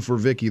 filling in for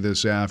Vicki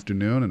this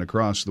afternoon. And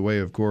across the way,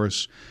 of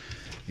course,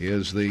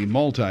 is the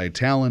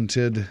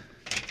multi-talented,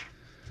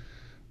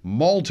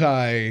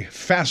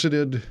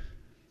 multi-faceted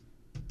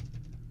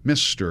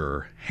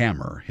Mr.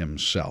 Hammer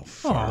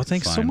himself. Oh,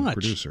 thanks so much.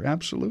 Producer.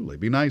 Absolutely.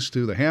 Be nice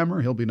to the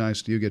Hammer. He'll be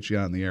nice to you, get you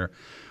on the air,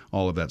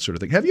 all of that sort of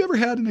thing. Have you ever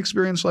had an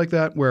experience like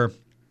that where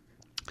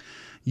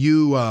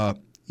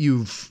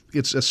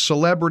it's a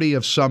celebrity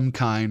of some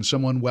kind,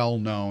 someone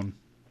well-known,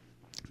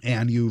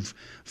 and you've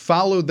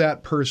followed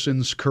that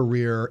person's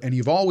career and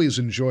you've always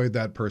enjoyed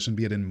that person,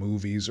 be it in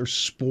movies or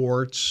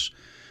sports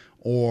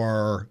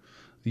or,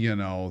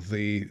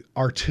 the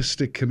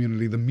artistic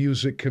community, the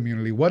music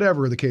community,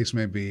 whatever the case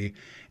may be,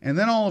 and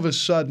then all of a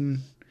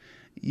sudden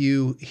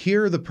you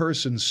hear the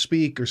person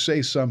speak or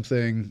say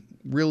something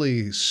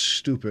really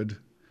stupid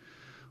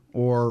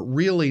or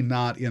really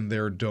not in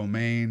their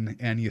domain,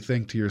 and you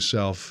think to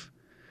yourself,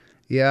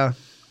 yeah,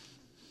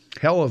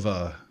 hell of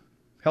a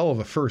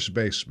first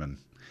baseman,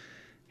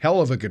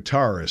 hell of a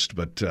guitarist,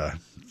 but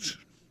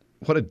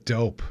what a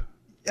dope.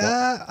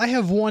 I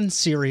have one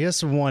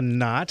serious, one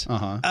not.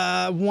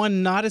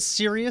 One not as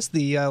serious,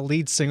 the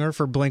lead singer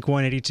for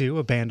Blink-182,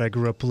 a band I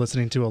grew up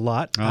listening to a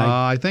lot.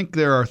 I think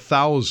there are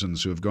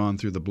thousands who have gone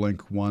through the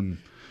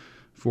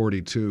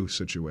Blink-142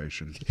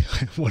 situation.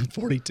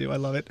 142, I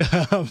love it.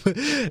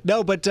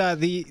 No, but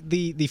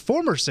the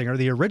former singer,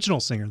 the original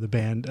singer of the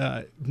band,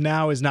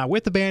 now is not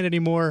with the band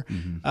anymore,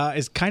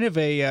 is kind of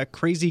a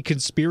crazy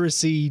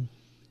conspiracy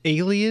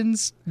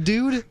aliens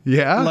dude.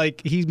 Yeah,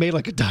 like he made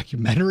like a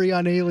documentary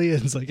on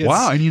aliens. Like,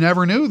 wow, and you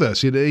never knew this.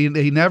 He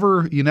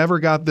never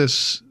got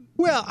this.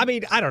 Well, I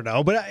mean, I don't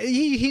know, but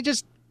he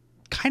just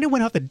kind of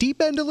went off the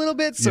deep end a little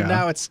bit. So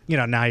now it's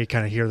now you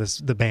kind of hear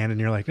the band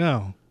and you're like,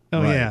 oh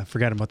right. Yeah,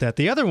 forgot about that.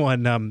 The other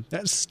one,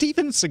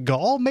 Steven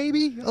Seagal,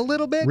 maybe a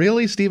little bit.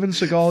 Really, Steven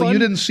Seagal? Fun. You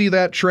didn't see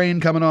that train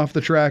coming off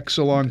the tracks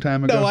a long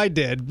time ago? No, I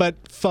did. But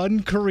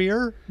fun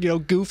career,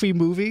 goofy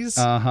movies,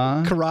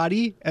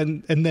 karate,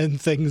 and then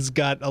things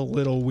got a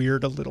little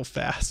weird, a little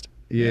fast.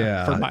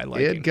 Yeah, for my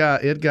liking.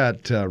 It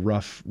got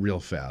rough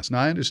real fast. Now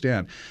I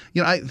understand.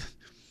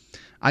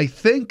 I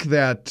think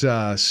that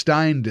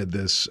Stein did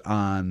this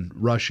on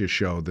Rush's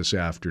show this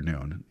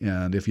afternoon,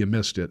 and if you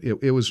missed it,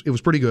 it was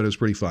pretty good. It was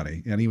pretty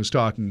funny, and he was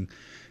talking.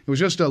 It was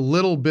just a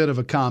little bit of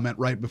a comment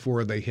right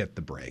before they hit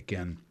the break,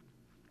 and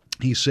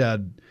he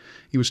said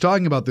he was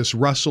talking about this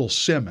Russell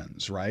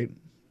Simmons, right?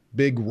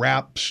 Big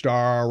rap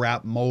star,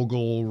 rap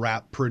mogul,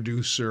 rap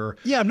producer.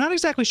 Yeah, I'm not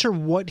exactly sure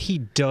what he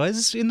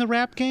does in the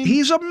rap game.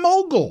 He's a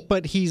mogul.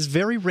 But he's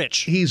very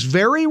rich. He's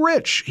very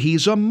rich.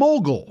 He's a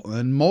mogul.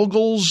 And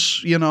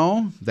moguls,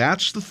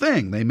 that's the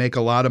thing. They make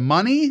a lot of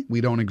money.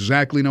 We don't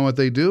exactly know what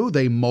they do.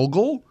 They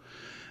mogul.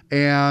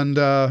 And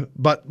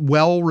but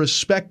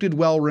well-respected,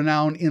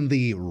 well-renowned in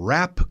the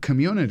rap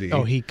community.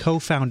 Oh, he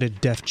co-founded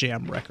Def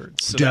Jam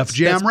Records. So Def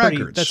Jam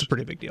Records. That's a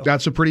pretty big deal.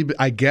 That's a pretty,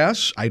 I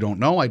guess. I don't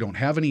know. I don't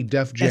have any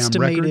Def Jam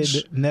Records.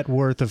 Estimated net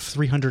worth of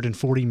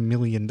 $340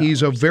 million.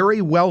 He's a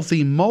very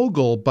wealthy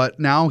mogul, but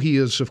now he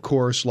is, of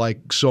course,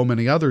 like so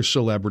many other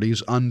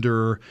celebrities,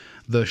 under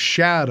the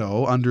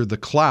shadow, under the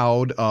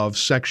cloud of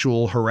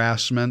sexual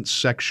harassment,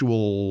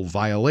 sexual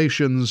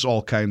violations,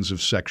 all kinds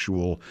of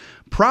sexual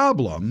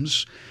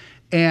problems.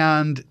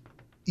 And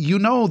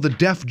the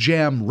Def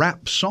Jam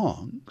rap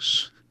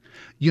songs,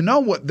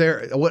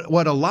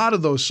 what a lot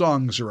of those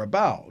songs are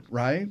about,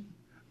 right?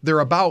 They're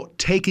about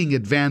taking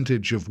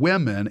advantage of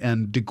women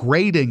and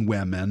degrading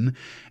women.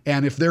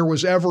 And if there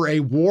was ever a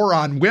war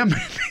on women,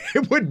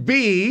 it would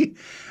be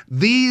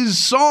these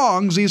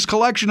songs, these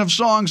collection of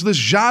songs, this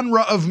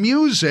genre of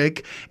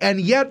music.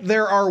 And yet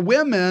there are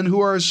women who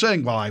are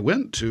saying, well, I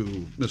went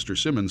to Mr.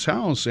 Simmons'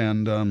 house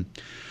and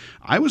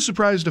I was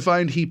surprised to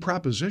find he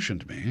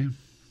propositioned me.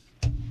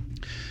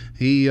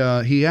 He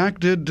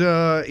acted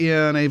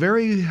in a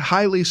very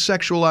highly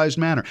sexualized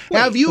manner.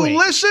 Have you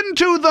listened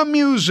to the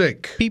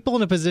music? People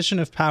in a position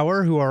of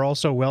power who are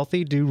also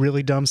wealthy do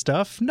really dumb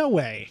stuff? No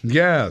way.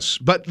 Yes,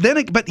 but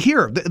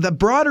here, the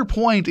broader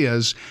point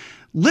is,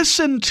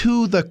 listen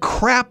to the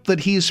crap that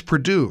he's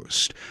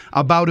produced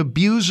about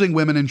abusing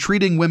women and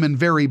treating women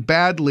very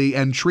badly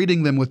and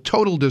treating them with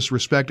total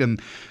disrespect and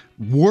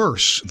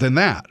worse than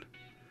that.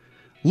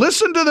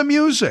 Listen to the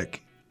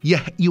music.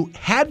 You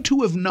had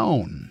to have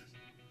known.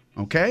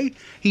 Okay?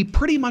 He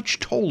pretty much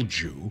told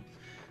you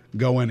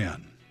going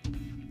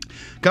in.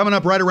 Coming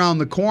up right around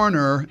the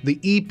corner, the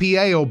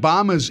EPA,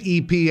 Obama's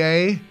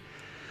EPA,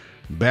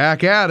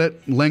 back at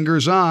it,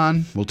 lingers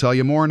on. We'll tell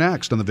you more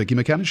next on the Vicki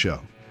McKenna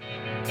Show.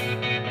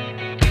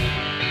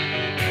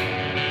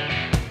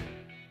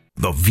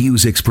 The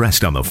views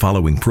expressed on the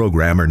following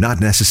program are not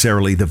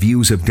necessarily the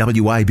views of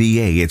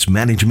WIBA, its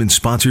management,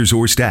 sponsors,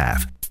 or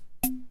staff.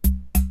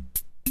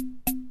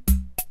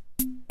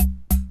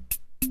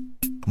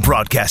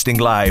 Broadcasting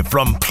live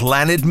from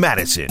Planet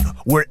Madison,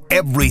 where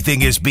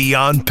everything is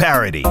beyond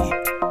parody.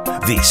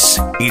 This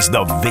is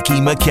the Vicki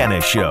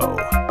McKenna Show.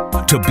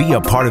 To be a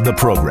part of the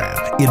program,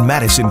 in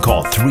Madison,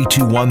 call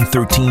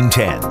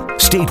 321-1310.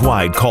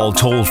 Statewide, call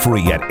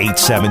toll-free at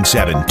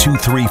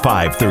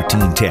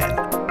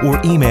 877-235-1310. Or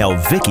email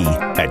Vicki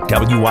at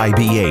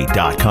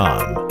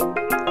WIBA.com.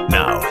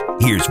 Now,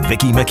 here's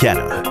Vicki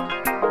McKenna.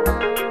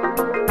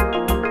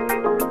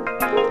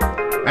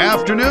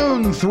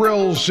 Afternoon,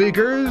 thrill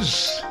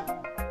seekers.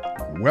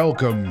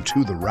 Welcome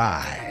to the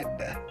ride.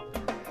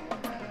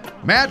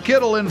 Matt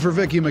Kittle in for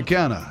Vicki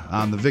McKenna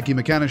on the Vicki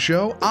McKenna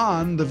Show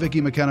on the Vicki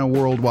McKenna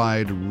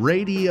Worldwide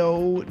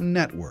Radio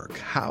Network.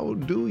 How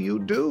do you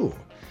do?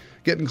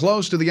 Getting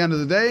close to the end of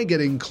the day,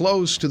 getting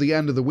close to the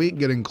end of the week,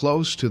 getting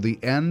close to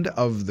the end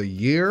of the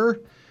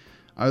year.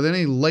 Are there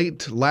any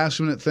late,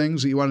 last-minute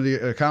things that you wanted to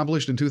get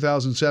accomplished in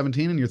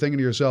 2017 and you're thinking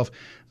to yourself,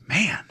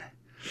 man,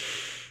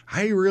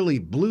 I really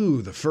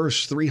blew the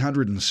first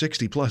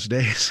 360-plus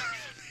days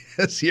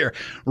this year.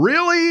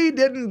 Really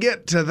didn't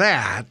get to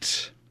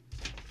that.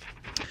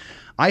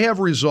 I have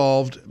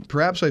resolved,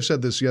 perhaps I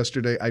said this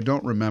yesterday, I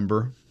don't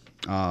remember,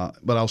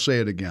 but I'll say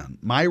it again.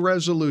 My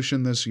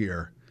resolution this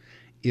year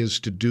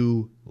is to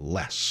do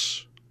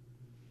less.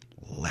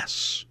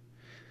 Less.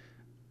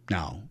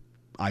 Now,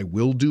 I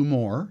will do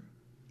more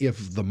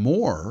if the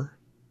more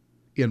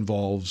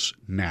involves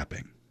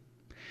napping.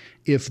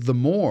 If the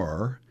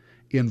more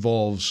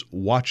involves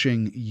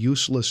watching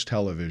useless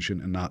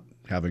television and not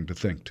having to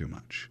think too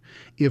much.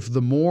 If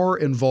the more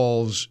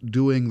involves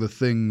doing the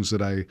things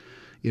that I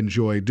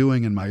enjoy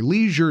doing in my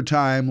leisure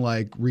time,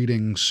 like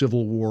reading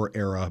Civil War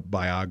era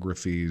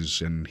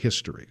biographies and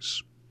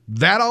histories.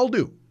 That I'll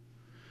do.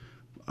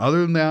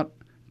 Other than that,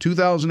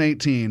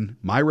 2018,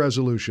 my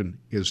resolution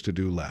is to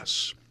do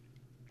less.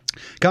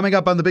 Coming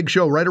up on the big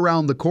show right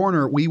around the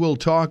corner, we will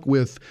talk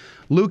with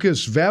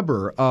Lucas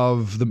Vebber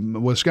of the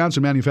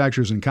Wisconsin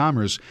Manufacturers and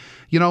Commerce.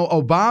 You know,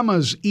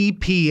 Obama's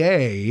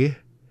EPA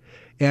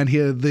and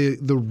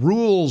the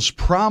rules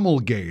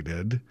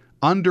promulgated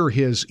under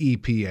his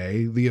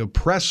EPA, the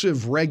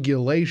oppressive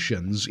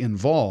regulations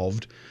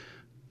involved,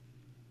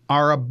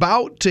 are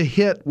about to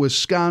hit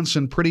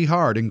Wisconsin pretty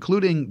hard,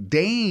 including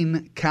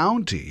Dane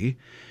County,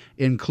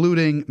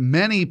 including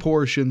many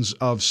portions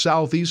of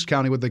Southeast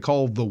County, what they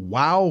call the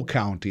WOW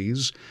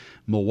counties,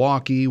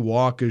 Milwaukee,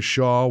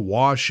 Waukesha,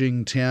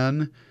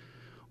 Washington,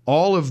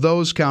 all of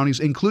those counties,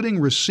 including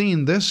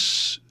Racine.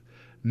 This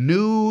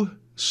new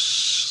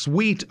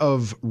suite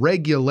of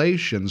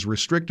regulations,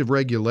 restrictive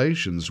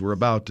regulations we're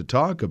about to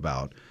talk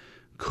about,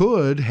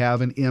 could have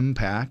an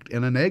impact,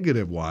 and a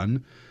negative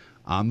one,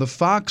 on the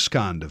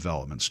Foxconn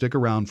development. Stick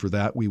around for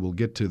that. We will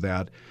get to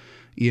that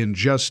in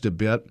just a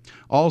bit.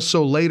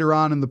 Also, later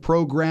on in the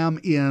program,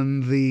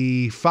 in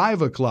the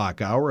 5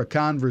 o'clock hour, a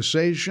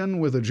conversation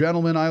with a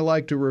gentleman I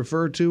like to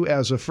refer to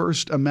as a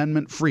First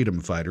Amendment freedom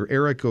fighter,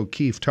 Eric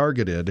O'Keefe,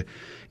 targeted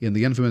in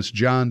the infamous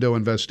John Doe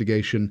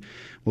investigation,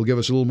 will give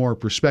us a little more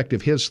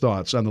perspective, his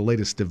thoughts on the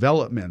latest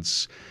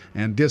developments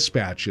and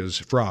dispatches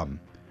from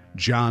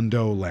John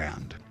Doe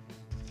land.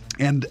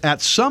 And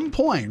at some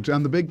point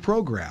on the big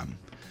program,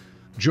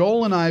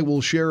 Joel and I will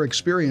share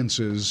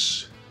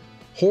experiences,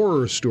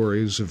 horror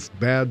stories of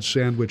bad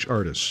sandwich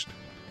artists.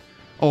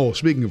 Oh,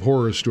 speaking of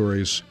horror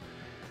stories,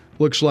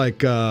 looks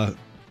like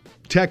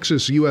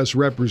Texas U.S.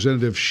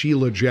 Representative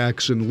Sheila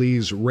Jackson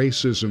Lee's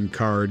racism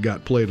card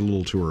got played a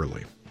little too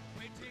early.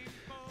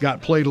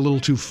 Got played a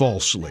little too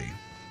falsely.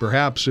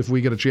 Perhaps if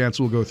we get a chance,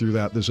 we'll go through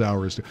that this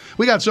hour.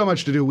 We got so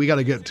much to do, we got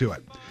to get to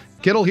it.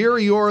 Kittle here,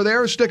 you are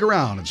there. Stick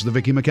around. It's the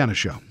Vicki McKenna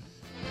Show.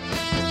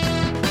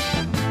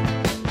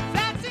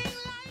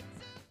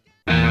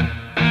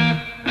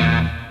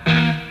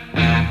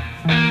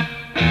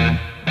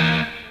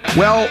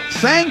 Well,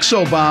 thanks,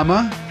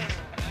 Obama.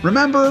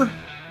 Remember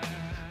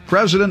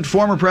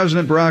former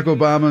President Barack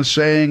Obama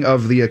saying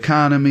of the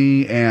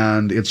economy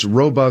and its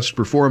robust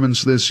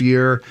performance this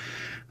year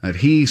that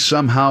he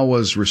somehow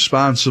was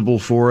responsible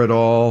for it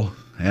all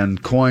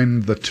and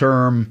coined the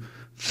term,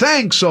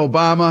 thanks,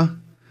 Obama.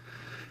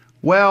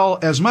 Well,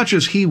 as much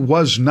as he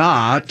was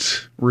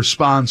not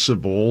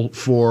responsible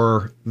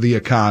for the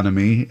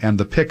economy and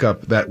the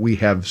pickup that we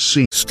have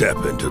seen.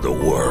 Step into the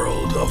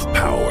world of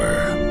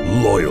power,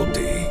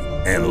 loyalty,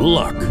 and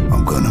luck.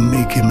 I'm gonna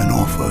make him an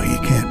offer he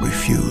can't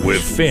refuse.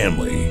 With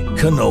family,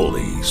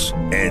 cannolis,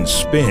 and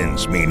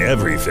spins mean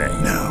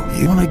everything. Now,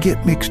 you wanna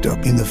get mixed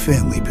up in the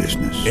family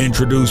business.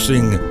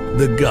 Introducing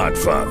The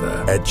Godfather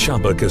at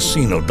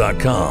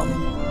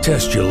ChumbaCasino.com.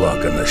 Test your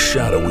luck in the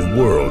shadowy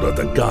world of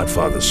The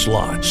Godfather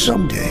slot.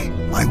 Someday,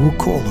 I will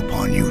call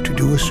upon you to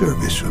do a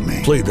service for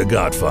me. Play The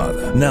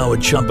Godfather, now at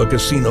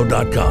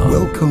ChumbaCasino.com.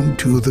 Welcome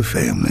to the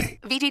family.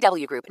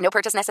 VGW Group. No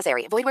purchase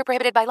necessary. Void where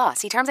prohibited by law.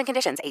 See terms and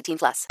conditions.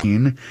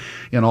 18+.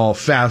 In all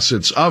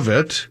facets of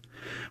it.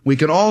 We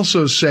can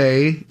also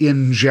say,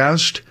 in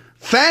jest,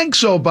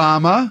 Thanks,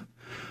 Obama,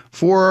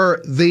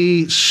 for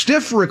the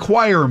stiff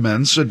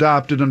requirements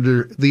adopted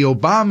under the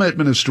Obama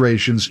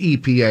administration's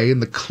EPA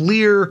and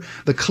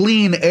the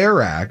Clean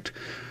Air Act,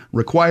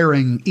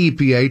 requiring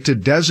EPA to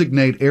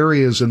designate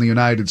areas in the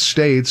United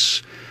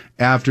States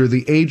after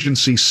the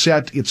agency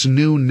set its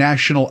new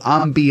National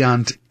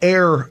Ambient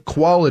Air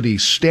Quality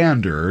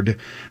Standard,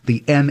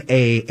 the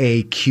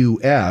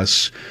NAAQS,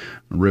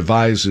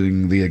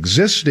 revising the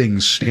existing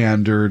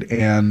standard,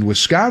 and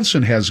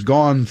Wisconsin has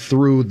gone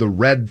through the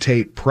red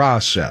tape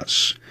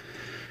process.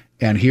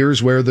 And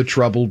here's where the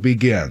trouble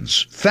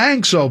begins.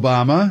 Thanks,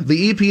 Obama.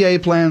 The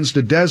EPA plans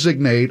to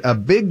designate a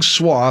big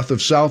swath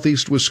of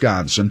southeast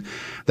Wisconsin.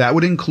 That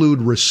would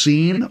include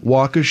Racine,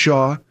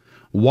 Waukesha,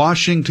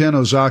 Washington,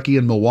 Ozaukee,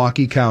 and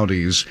Milwaukee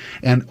counties,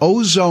 an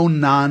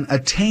ozone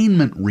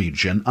non-attainment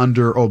region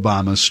under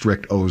Obama's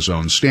strict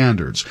ozone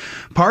standards.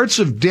 Parts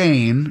of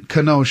Dane,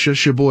 Kenosha,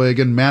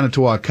 Sheboygan, and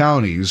Manitowoc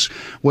counties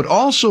would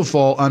also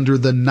fall under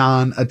the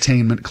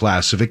non-attainment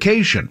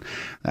classification.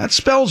 That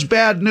spells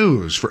bad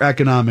news for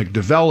economic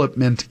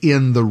development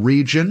in the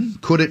region.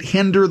 Could it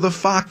hinder the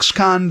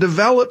Foxconn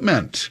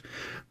development?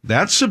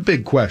 That's a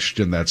big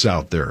question that's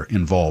out there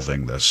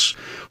involving this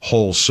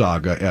whole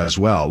saga as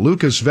well.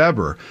 Lucas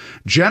Vebber,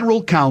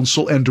 General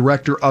Counsel and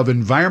Director of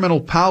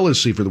Environmental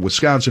Policy for the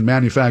Wisconsin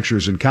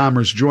Manufacturers and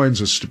Commerce,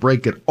 joins us to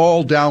break it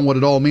all down, what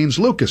it all means.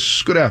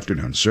 Lucas, good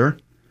afternoon, sir.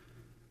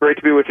 Great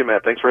to be with you,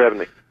 Matt. Thanks for having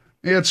me.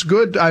 It's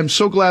good. I'm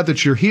so glad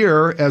that you're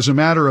here. As a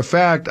matter of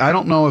fact, I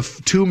don't know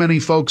if too many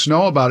folks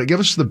know about it. Give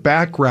us the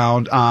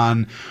background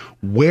on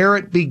where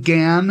it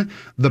began,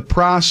 the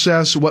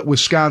process, what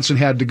Wisconsin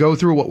had to go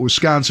through, what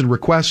Wisconsin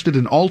requested,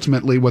 and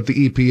ultimately what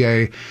the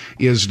EPA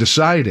is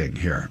deciding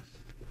here.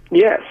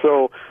 Yeah,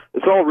 so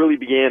this all really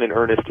began in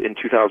earnest in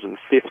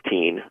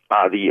 2015.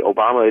 The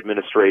Obama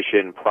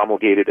administration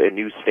promulgated a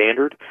new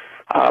standard,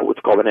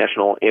 what's called the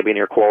National Ambient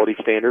Air Quality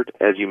Standard,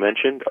 as you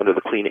mentioned, under the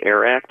Clean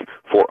Air Act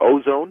for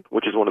ozone,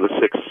 which is one of the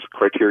 6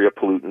 criteria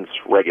pollutants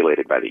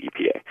regulated by the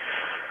EPA.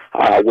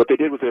 What they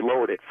did was they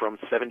lowered it from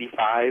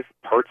 75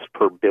 parts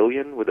per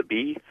billion with a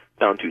B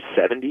down to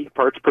 70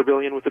 parts per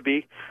billion with a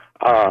B.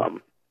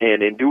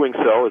 And in doing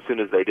so, as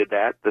soon as they did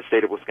that, the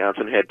state of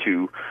Wisconsin had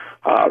to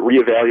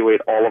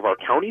reevaluate all of our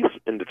counties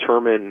and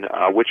determine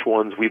which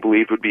ones we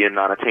believed would be in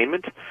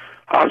non-attainment.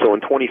 So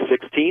in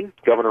 2016,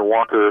 Governor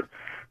Walker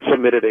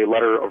submitted a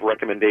letter of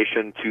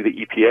recommendation to the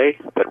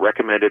EPA that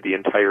recommended the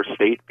entire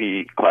state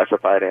be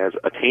classified as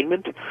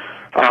attainment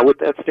with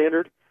that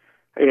standard.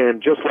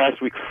 And just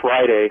last week,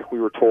 Friday, we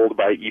were told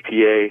by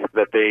EPA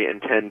that they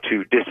intend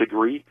to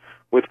disagree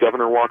with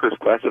Governor Walker's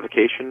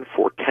classification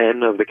for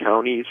 10 of the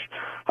counties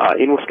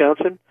in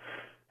Wisconsin.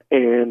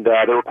 And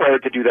they're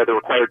required to do that. They're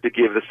required to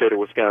give the state of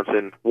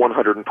Wisconsin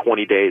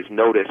 120 days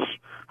notice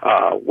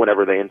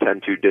whenever they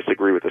intend to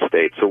disagree with the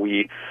state. So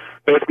we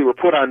basically were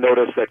put on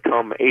notice that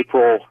come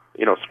April,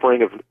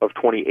 spring of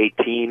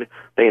 2018,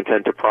 they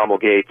intend to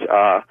promulgate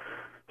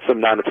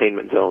some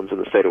non-attainment zones in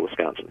the state of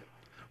Wisconsin.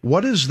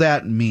 What does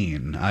that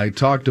mean? I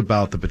talked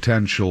about the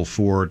potential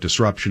for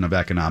disruption of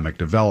economic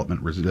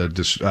development,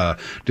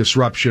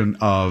 disruption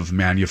of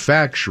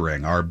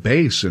manufacturing, our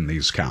base in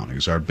these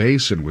counties, our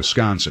base in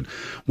Wisconsin.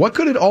 What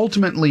could it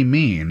ultimately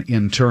mean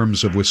in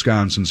terms of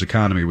Wisconsin's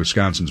economy,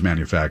 Wisconsin's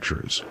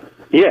manufacturers?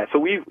 Yeah, so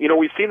we've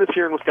seen this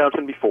here in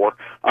Wisconsin before.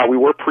 We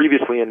were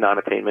previously in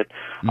non-attainment.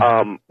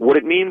 What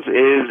it means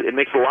is it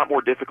makes it a lot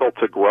more difficult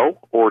to grow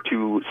or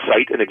to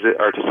site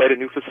a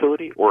new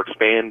facility or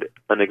expand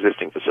an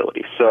existing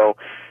facility. So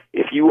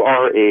if you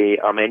are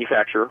a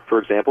manufacturer, for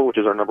example, which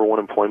is our number one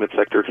employment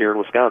sector here in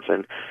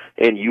Wisconsin,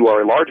 and you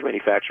are a large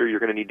manufacturer,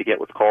 you're going to need to get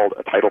what's called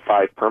a Title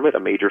V permit,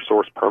 a major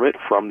source permit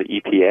from the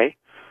EPA.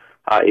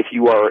 If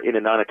you are in a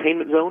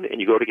non-attainment zone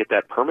and you go to get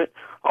that permit,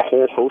 a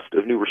whole host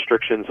of new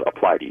restrictions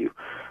apply to you.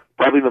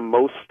 Probably the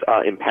most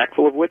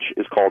impactful of which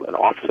is called an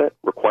offset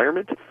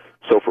requirement.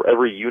 So for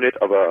every unit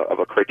of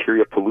a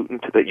criteria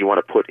pollutant that you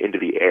want to put into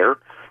the air,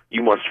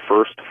 you must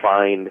first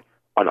find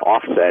an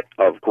offset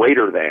of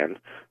greater than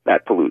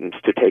that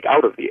pollutant to take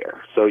out of the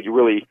air. So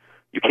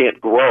you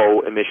can't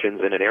grow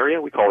emissions in an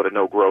area. We call it a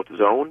no-growth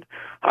zone.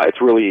 It's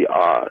really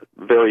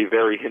very,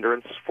 very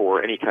hindrance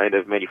for any kind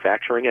of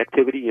manufacturing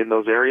activity in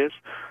those areas.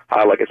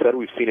 Like I said,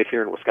 we've seen it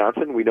here in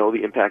Wisconsin. We know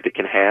the impact it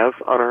can have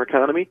on our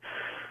economy,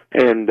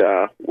 and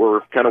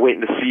we're kind of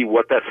waiting to see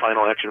what that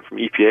final action from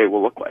EPA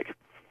will look like.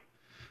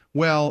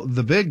 Well,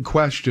 the big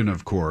question,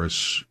 of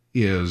course,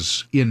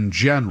 is in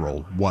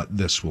general what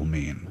this will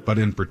mean, but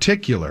in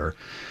particular,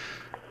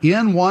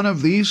 in one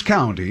of these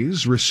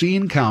counties,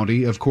 Racine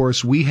County, of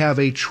course, we have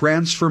a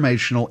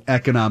transformational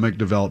economic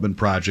development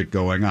project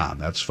going on.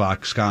 That's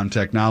Foxconn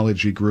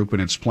Technology Group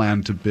and its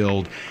plan to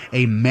build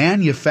a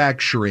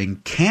manufacturing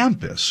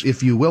campus,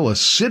 if you will, a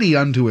city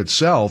unto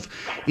itself,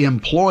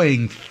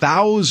 employing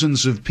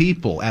thousands of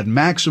people at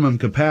maximum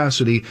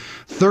capacity,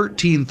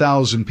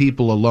 13,000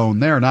 people alone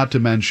there, not to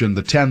mention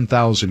the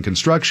 10,000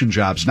 construction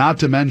jobs, not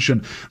to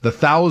mention the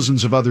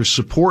thousands of other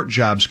support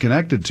jobs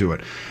connected to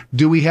it.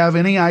 Do we have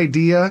any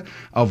idea idea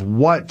of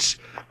what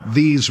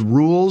these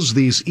rules,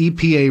 these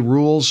EPA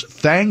rules,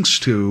 thanks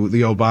to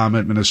the Obama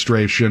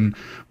administration,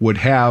 would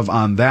have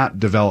on that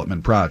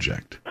development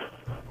project?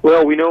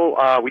 Well, we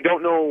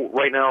don't know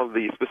right now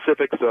the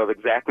specifics of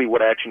exactly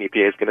what action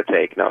EPA is going to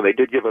take. Now, they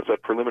did give us a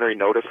preliminary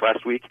notice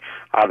last week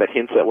that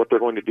hints at what they're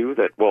going to do,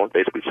 it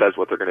basically says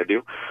what they're going to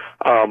do.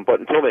 But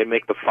until they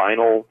make the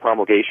final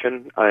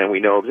promulgation, and we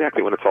know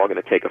exactly when it's all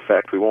going to take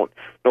effect, we won't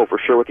know for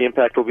sure what the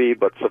impact will be,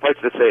 but suffice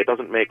to say, it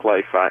doesn't make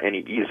life any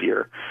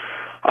easier.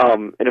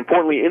 And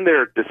importantly, in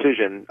their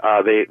decision,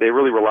 they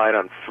really relied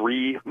on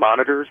 3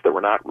 monitors that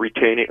were not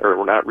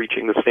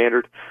reaching the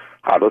standard.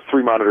 Those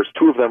 3 monitors,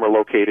 2 of them are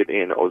located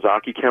in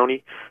Ozaukee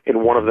County,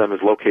 and 1 of them is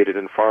located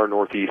in far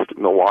northeast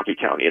Milwaukee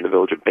County in the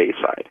village of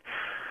Bayside.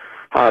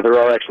 There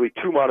are actually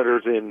 2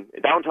 monitors in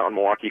downtown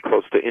Milwaukee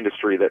close to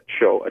industry that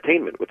show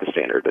attainment with the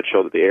standard, that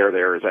show that the air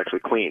there is actually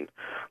clean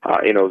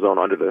in ozone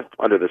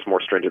under this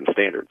more stringent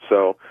standard.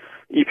 So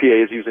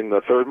EPA is using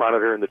the 3rd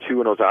monitor and the 2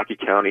 in Ozaukee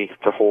County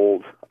to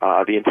hold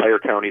the entire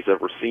counties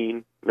of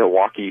Racine,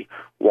 Milwaukee,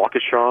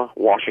 Waukesha,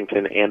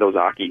 Washington, and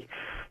Ozaukee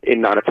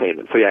in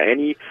non-attainment. So yeah,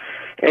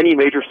 any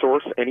major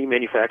source, any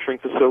manufacturing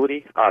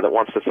facility that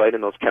wants to site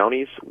in those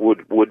counties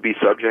would be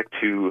subject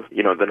to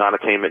the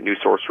non-attainment new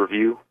source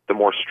review, the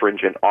more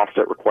stringent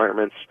offset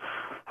requirements,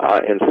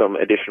 and some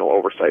additional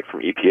oversight from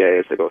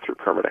EPA as they go through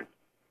permitting.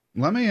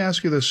 Let me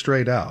ask you this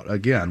straight out.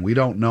 Again, we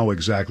don't know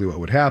exactly what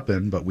would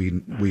happen, but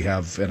we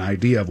have an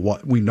idea of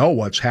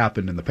what's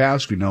happened in the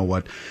past. We know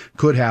what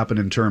could happen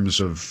in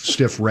terms of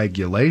stiff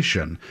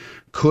regulation.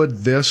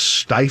 Could this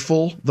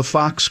stifle the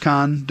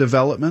Foxconn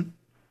development?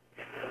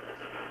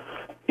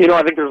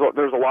 I think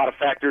there's a lot of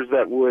factors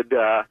that would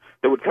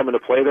come into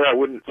play there. I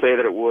wouldn't say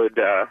that it would.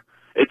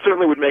 It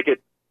certainly would make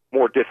it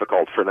more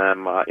difficult for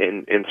them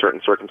in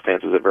certain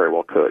circumstances. It very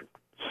well could.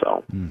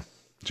 So.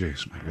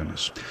 Jeez, my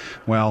goodness.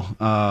 Well,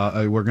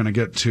 we're going to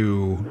get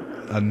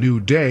to a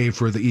new day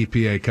for the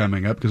EPA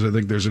coming up, because I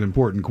think there's an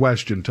important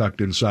question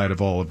tucked inside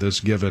of all of this,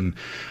 given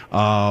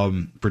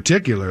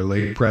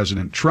particularly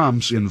President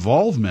Trump's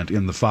involvement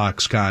in the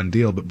Foxconn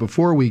deal. But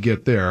before we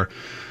get there,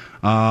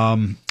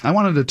 I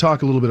wanted to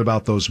talk a little bit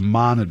about those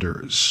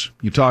monitors.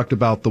 You talked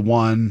about the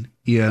one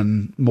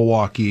in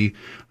Milwaukee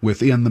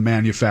within the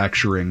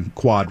manufacturing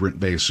quadrant,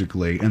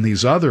 basically, and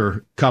these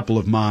other couple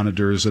of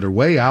monitors that are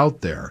way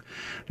out there.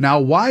 Now,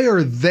 why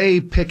are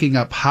they picking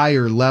up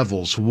higher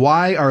levels?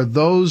 Why are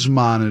those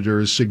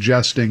monitors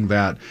suggesting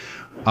that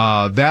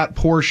that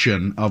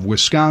portion of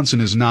Wisconsin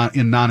is not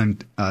in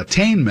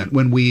non-attainment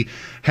when we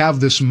have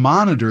this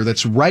monitor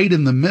that's right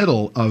in the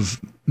middle of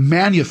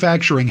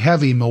manufacturing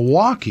heavy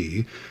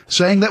Milwaukee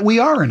saying that we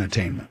are in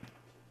attainment?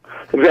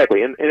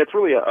 Exactly, and it's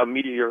really a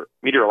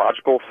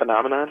meteorological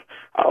phenomenon.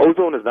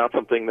 Ozone is not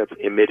something that's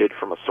emitted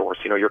from a source.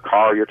 Your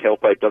car, your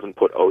tailpipe doesn't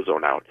put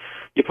ozone out.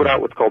 You put out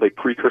what's called a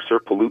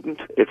precursor pollutant.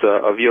 It's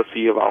a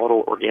VOC, a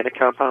volatile organic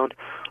compound,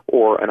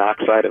 or an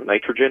oxide of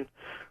nitrogen.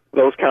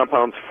 Those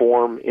compounds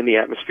form in the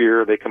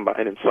atmosphere, they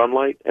combine in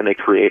sunlight, and they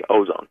create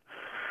ozone.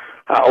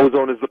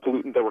 Ozone is the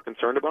pollutant that we're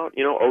concerned about.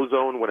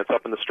 Ozone, when it's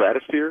up in the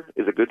stratosphere,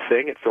 is a good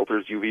thing. It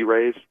filters UV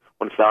rays.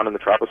 When it's down in the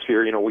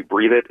troposphere, we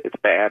breathe it. It's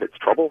bad. It's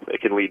trouble. It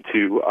can lead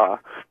to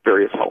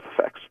various health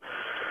effects.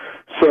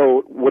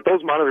 So what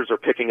those monitors are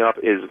picking up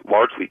is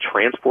largely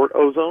transport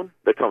ozone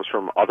that comes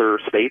from other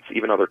states,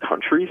 even other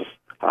countries.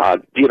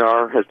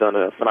 DNR has done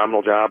a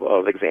phenomenal job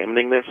of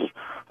examining this,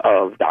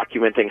 of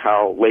documenting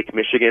how Lake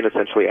Michigan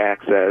essentially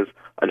acts as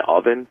an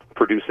oven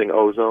producing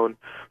ozone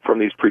from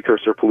these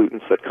precursor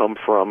pollutants that come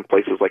from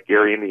places like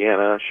Gary,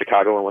 Indiana,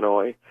 Chicago,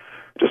 Illinois.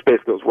 Just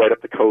basically goes right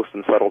up the coast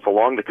and settles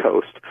along the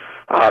coast.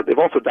 They've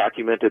also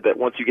documented that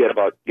once you get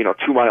about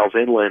 2 miles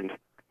inland,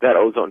 that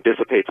ozone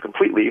dissipates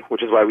completely,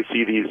 which is why we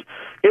see these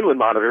inland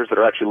monitors that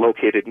are actually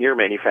located near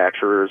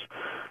manufacturers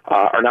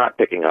are not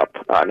picking up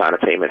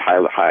non-attainment,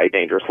 high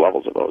dangerous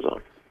levels of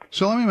ozone.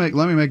 So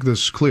let me make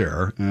this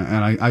clear,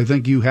 and I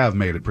think you have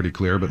made it pretty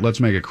clear, but let's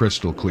make it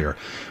crystal clear.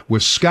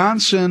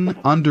 Wisconsin,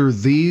 under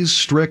these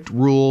strict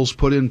rules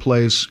put in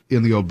place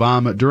during the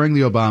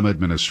Obama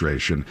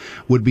administration,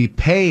 would be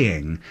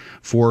paying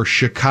for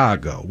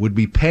Chicago, would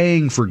be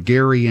paying for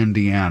Gary,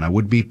 Indiana,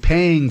 would be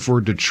paying for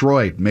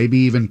Detroit, maybe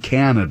even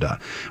Canada.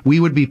 We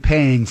would be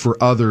paying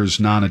for others'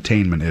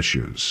 non-attainment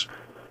issues.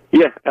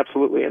 Yeah,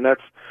 absolutely, and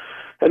that's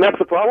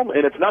the problem,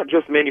 and it's not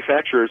just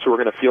manufacturers who are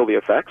going to feel the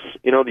effects.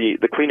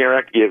 The Clean Air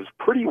Act gives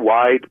pretty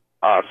wide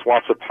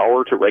swaths of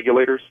power to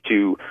regulators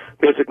to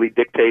basically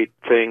dictate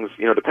things,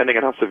 depending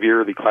on how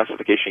severe the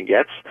classification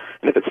gets,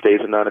 and if it stays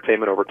in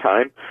non-attainment over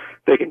time.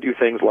 They can do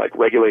things like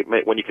regulate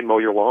when you can mow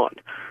your lawn.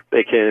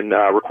 They can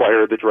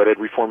require the dreaded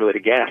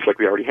reformulated gas like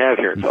we already have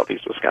here in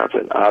southeast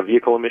Wisconsin.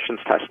 Vehicle emissions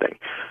testing.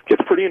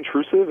 Gets pretty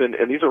intrusive, and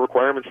these are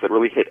requirements that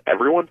really hit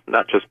everyone,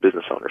 not just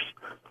business owners.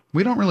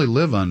 We don't really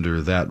live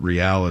under that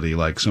reality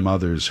like some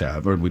others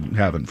have, or we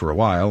haven't for a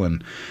while,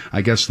 and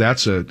I guess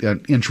that's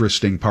an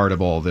interesting part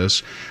of all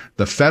this.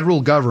 The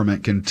federal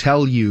government can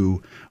tell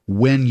you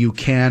when you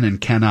can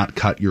and cannot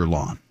cut your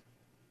lawn.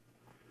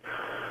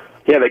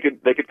 Yeah,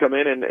 they could come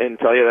in and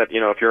tell you that,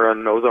 if you're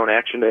on No Zone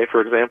Action Day, for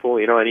example,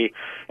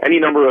 any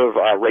number of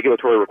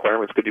regulatory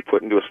requirements could be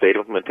put into a state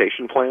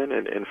implementation plan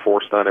and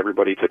forced on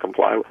everybody to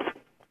comply with.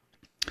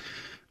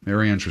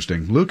 Very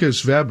interesting.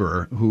 Lucas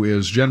Vebber, who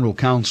is General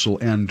Counsel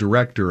and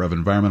Director of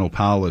Environmental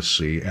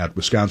Policy at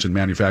Wisconsin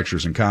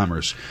Manufacturers and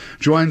Commerce,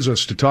 joins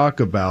us to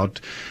talk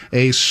about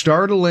a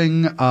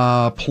startling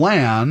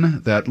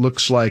plan that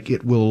looks like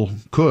it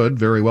could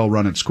very well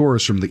run its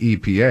course from the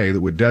EPA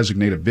that would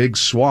designate a big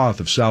swath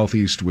of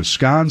southeast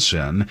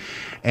Wisconsin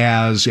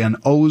as an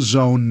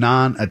ozone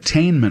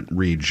non-attainment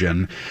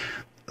region.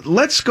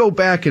 Let's go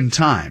back in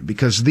time,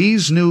 because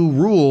these new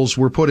rules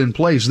were put in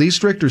place. These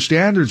stricter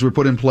standards were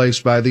put in place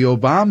by the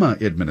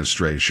Obama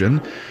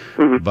administration.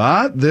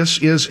 But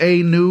this is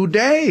a new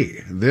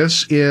day.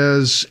 This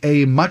is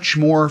a much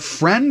more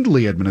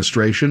friendly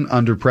administration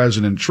under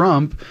President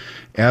Trump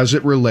as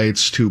it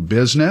relates to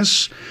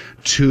business,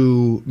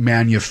 to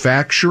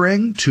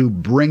manufacturing, to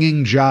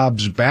bringing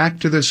jobs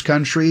back to this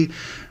country,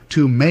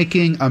 to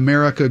making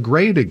America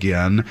great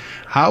again.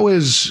 How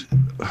is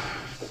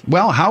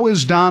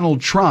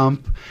Donald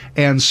Trump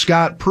and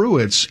Scott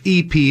Pruitt's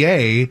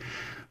EPA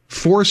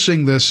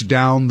forcing this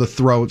down the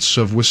throats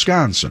of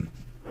Wisconsin?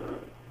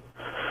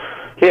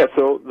 Yeah,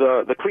 so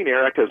the Clean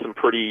Air Act has some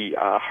pretty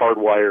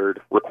hardwired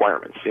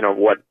requirements.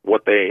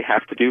 What they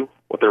have to do,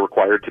 what they're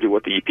required to do,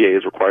 what the EPA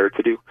is required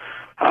to do.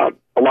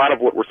 A lot of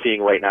what we're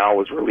seeing right now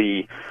is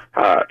really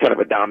kind of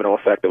a domino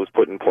effect that was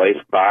put in place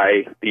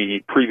by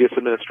the previous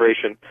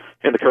administration,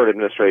 and the current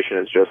administration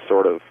is just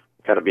sort of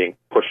kind of being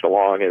pushed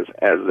along as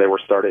they were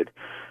started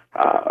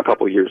a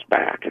couple of years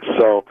back.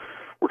 So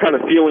we're kind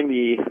of feeling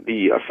the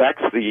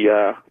effects.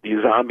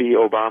 The zombie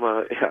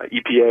Obama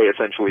EPA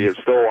essentially is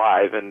still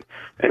alive and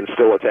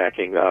still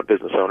attacking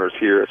business owners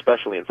here,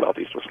 especially in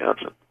southeast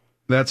Wisconsin.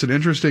 That's an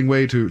interesting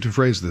way to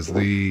phrase this.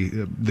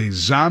 The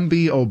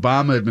zombie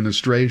Obama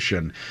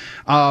administration.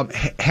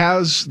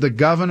 Has the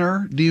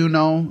governor,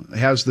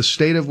 has the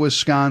state of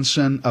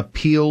Wisconsin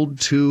appealed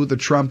to the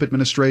Trump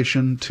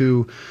administration,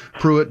 to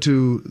Pruitt,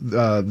 to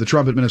the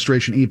Trump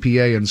administration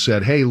EPA and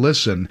said, hey,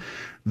 listen,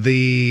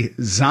 the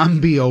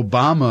zombie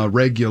Obama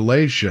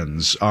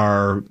regulations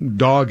are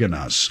dogging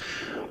us?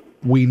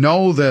 We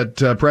know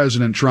that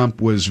President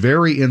Trump was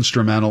very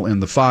instrumental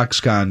in the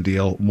Foxconn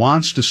deal,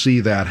 wants to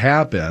see that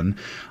happen.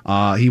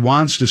 He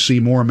wants to see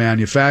more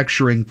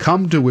manufacturing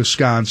come to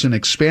Wisconsin,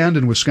 expand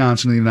in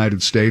Wisconsin and the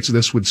United States.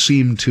 This would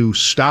seem to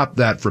stop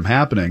that from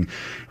happening.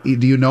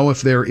 Do you know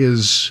if there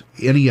is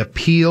any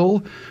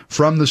appeal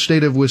from the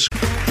state of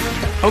Wisconsin?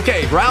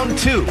 Okay, round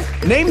two.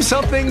 Name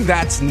something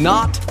that's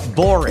not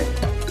boring.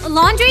 A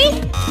laundry?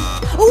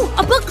 Ooh,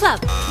 a book club.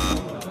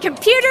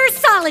 Computer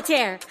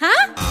solitaire,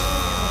 huh?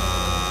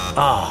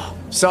 Ah,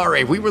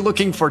 sorry, we were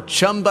looking for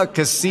Chumba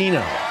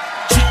Casino.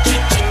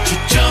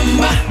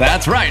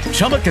 That's right,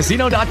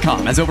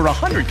 ChumbaCasino.com has over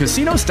 100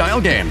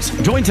 casino-style games.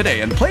 Join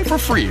today and play for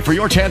free for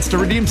your chance to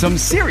redeem some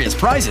serious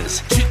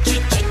prizes.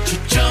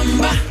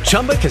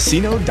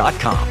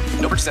 ChumbaCasino.com.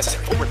 No purchase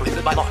necessary. Void where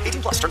prohibited by law.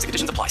 18+. Terms and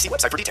conditions apply. See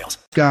website for details.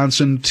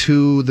 Wisconsin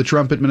to the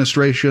Trump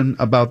administration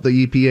about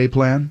the EPA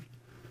plan?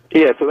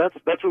 Yeah, so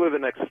that's really the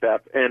next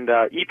step. And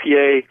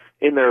EPA,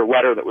 in their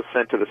letter that was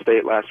sent to the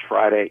state last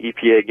Friday,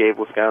 EPA gave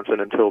Wisconsin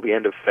until the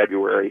end of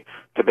February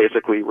to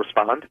basically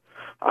respond,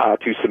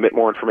 to submit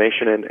more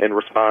information and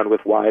respond with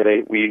why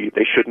they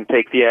shouldn't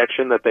take the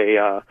action that they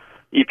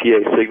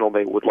EPA signaled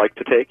they would like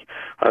to take.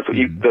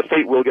 The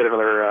state will get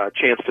another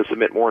chance to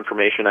submit more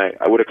information.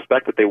 I would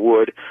expect that they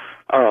would.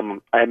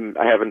 I'm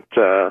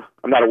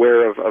not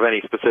aware of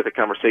any specific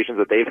conversations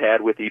that they've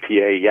had with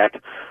EPA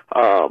yet.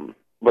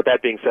 But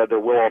that being said, there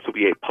will also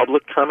be a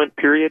public comment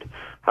period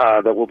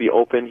that will be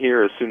open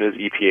here as soon as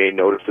EPA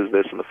notices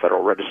this in the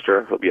Federal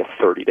Register. There'll be a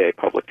 30-day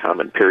public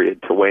comment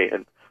period to weigh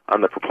in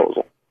on the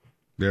proposal.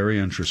 Very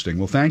interesting.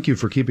 Well, thank you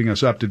for keeping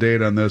us up to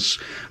date on this.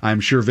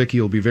 I'm sure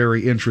Vicki will be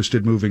very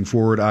interested moving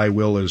forward. I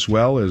will as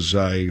well, as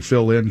I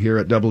fill in here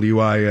at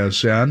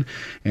WISN,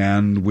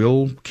 and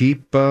we'll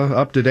keep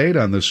up to date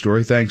on this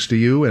story. Thanks to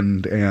you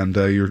and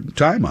your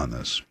time on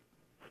this.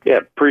 Yeah,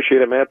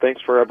 appreciate it, Matt.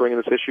 Thanks for bringing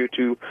this issue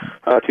to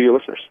your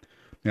listeners.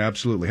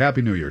 Absolutely.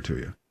 Happy New Year to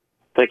you.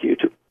 Thank you,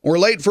 too. We're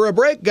late for a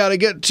break. Got to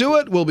get to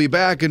it. We'll be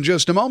back in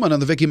just a moment on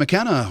the Vicki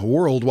McKenna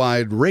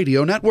Worldwide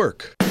Radio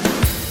Network.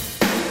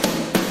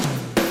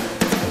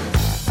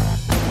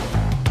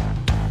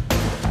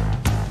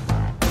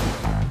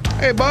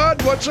 Hey,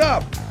 bud, what's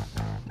up?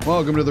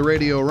 Welcome to the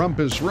Radio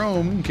Rumpus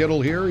Room.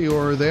 Kittle here,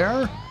 you're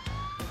there.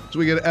 As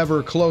we get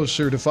ever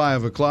closer to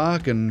 5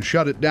 o'clock and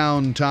shut it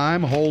down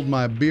time, hold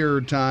my beer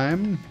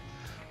time.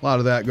 A lot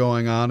of that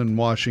going on in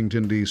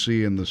Washington,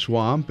 D.C. in the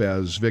swamp,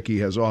 as Vicki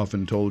has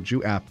often told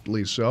you,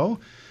 aptly so.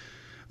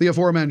 The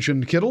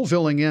aforementioned Kittle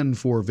filling in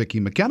for Vicki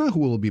McKenna,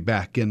 who will be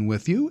back in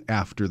with you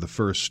after the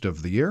first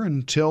of the year.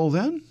 Until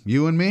then,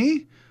 you and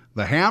me,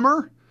 the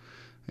Hammer,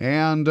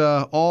 and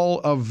all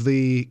of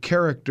the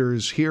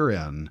characters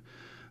herein,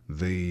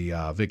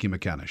 the Vicki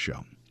McKenna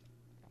Show.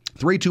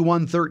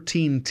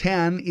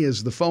 321-1310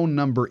 is the phone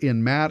number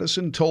in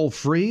Madison, toll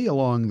free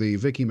along the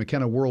Vicki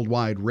McKenna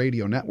Worldwide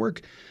Radio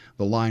Network.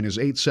 The line is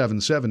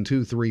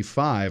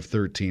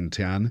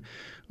 877-235-1310.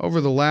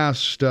 Over the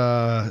last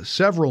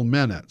several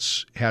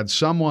minutes, had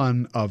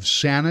someone of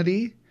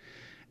sanity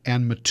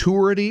and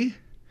maturity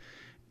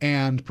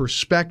and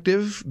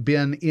perspective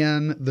been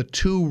in the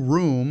two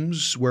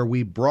rooms where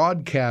we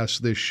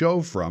broadcast this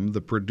show from,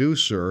 the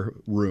producer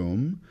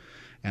room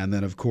and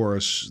then, of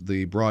course,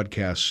 the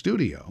broadcast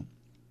studio,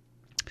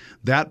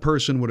 that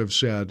person would have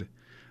said,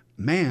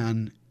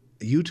 man,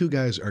 you two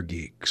guys are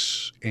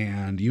geeks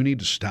and you need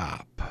to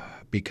stop,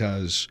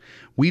 because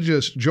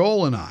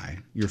Joel and I,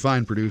 your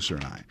fine producer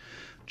and I,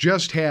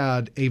 just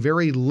had a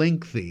very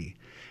lengthy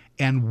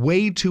and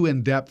way too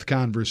in-depth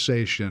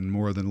conversation,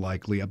 more than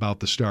likely, about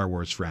the Star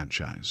Wars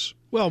franchise.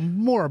 Well,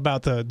 more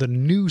about the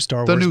new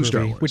Star Wars movie,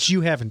 Star Wars, which you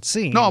haven't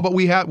seen. No, but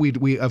we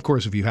of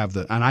course, if you have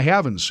and I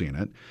haven't seen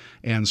it,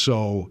 and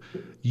so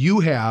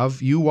you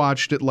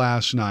watched it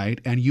last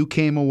night, and you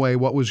came away.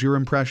 What was your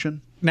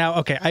impression? Now,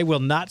 okay, I will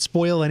not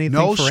spoil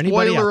anything for anybody out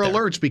there. No spoiler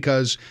alerts,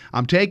 because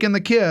I'm taking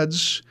the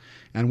kids,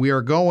 and we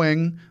are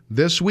going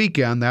this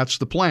weekend. That's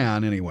the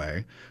plan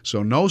anyway.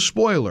 So no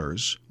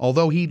spoilers,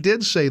 although he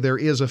did say there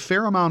is a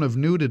fair amount of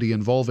nudity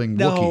involving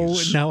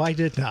Wookiees. No, I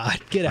did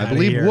not. Get out of here. I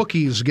believe here.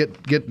 Wookiees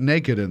get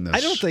naked in this.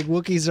 I don't think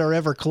Wookiees are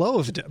ever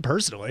clothed,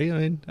 personally. I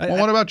mean,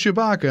 what about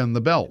Chewbacca and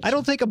the belt? I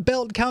don't think a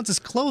belt counts as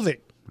clothing.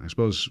 I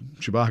suppose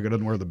Chewbacca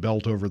doesn't wear the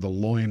belt over the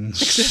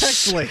loins.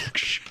 Exactly.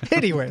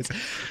 Anyways,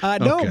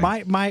 no,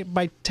 my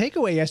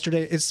takeaway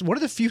yesterday is one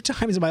of the few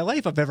times in my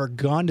life I've ever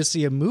gone to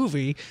see a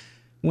movie.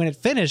 When it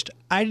finished,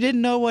 I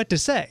didn't know what to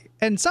say.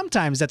 And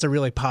sometimes that's a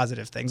really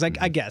positive thing,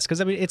 I guess, because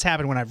I mean, it's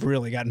happened when I've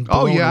really gotten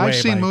blown away.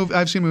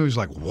 I've seen movies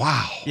like,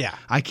 wow, yeah,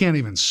 I can't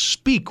even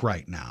speak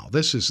right now.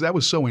 That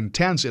was so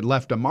intense. It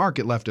left a mark.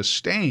 It left a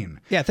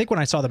stain. Yeah, I think when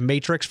I saw The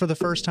Matrix for the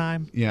first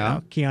time,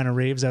 Keanu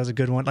Reeves, that was a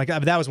good one. Like,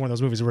 that was one of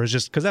those movies where it was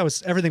just,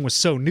 because everything was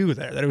so new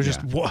there that it was just,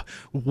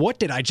 what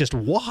did I just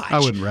watch? I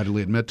wouldn't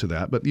readily admit to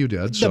that, but you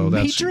did. The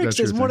Matrix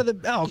is one of the.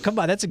 Oh, come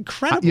on, that's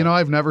incredible.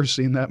 I've never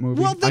seen that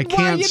movie. Well, then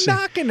why are you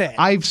knocking it?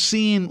 I've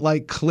seen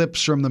like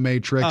clips from The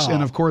Matrix,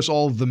 and of course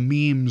all the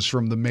memes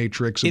from The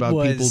Matrix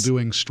about people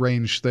doing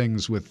strange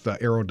things with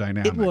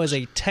aerodynamics. It was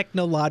a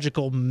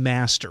technological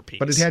masterpiece.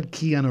 But it had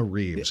Keanu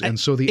Reeves, and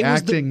so the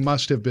acting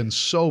must have been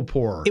so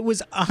poor. It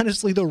was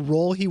honestly the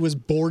role he was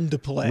born to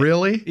play.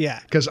 Really? Yeah.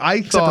 Because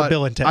I thought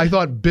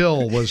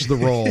Bill was the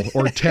role,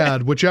 or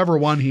Ted, whichever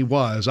one he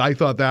was. I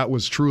thought that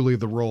was truly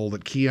the role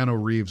that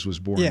Keanu Reeves was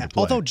born to play.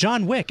 Although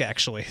John Wick,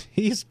 actually,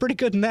 he's pretty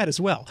good in that as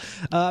well.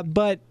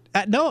 But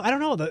no, I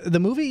don't know. The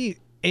movie,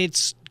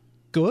 it's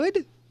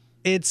good.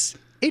 It's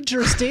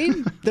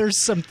interesting. There's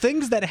some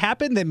things that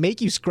happen that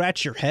make you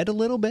scratch your head a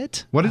little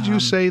bit. What did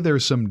you say?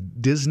 There's some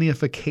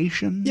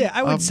Disneyification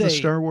I would say, the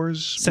Star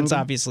Wars since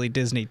movie? Obviously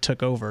Disney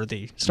took over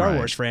the Star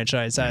Wars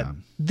franchise.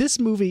 This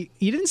movie,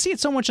 you didn't see it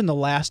so much in the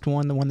last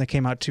one, the one that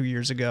came out 2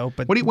 years ago.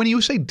 But when you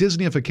say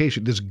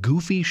Disneyification, does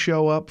Goofy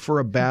show up for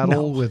a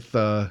battle with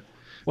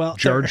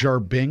Jar Jar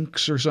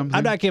Binks or something?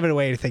 I'm not giving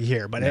away anything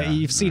here, but if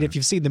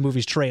you've seen the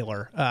movie's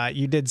trailer,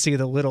 you did see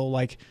the little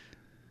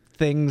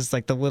things,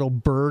 like the little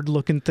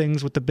bird-looking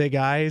things with the big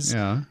eyes.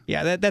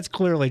 Yeah. That's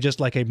clearly just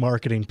like a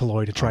marketing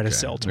ploy to try to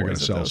sell toys. They're going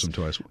to sell some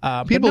toys.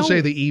 People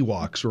say the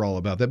Ewoks are all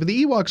about that, but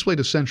the Ewoks played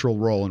a central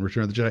role in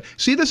Return of the Jedi.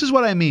 See, this is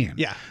what I mean.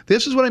 Yeah.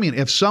 This is what I mean.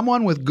 If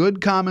someone with good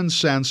common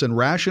sense and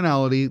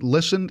rationality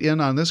listened in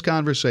on this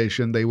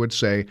conversation, they would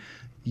say,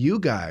 you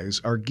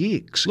guys are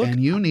geeks, and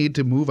you need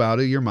to move out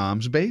of your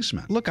mom's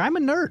basement. Look, I'm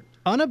a nerd.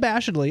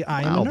 Unabashedly,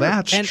 I am a nerd.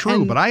 That's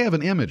true, but I have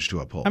an image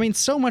to uphold. I mean,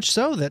 so much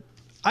so that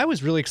I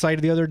was really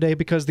excited the other day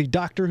because the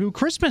Doctor Who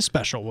Christmas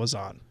special was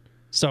on.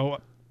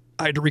 So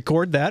I had to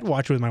record that,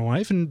 watch with my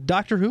wife, and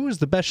Doctor Who is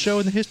the best show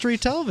in the history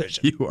of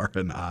television. You are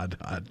an odd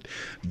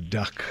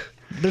duck.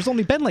 There's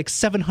only been like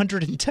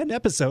 710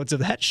 episodes of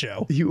that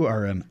show. You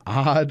are an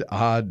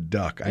odd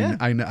duck. Yeah.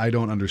 I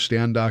don't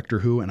understand Doctor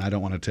Who, and I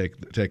don't want to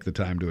take the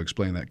time to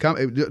explain that.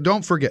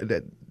 Don't forget,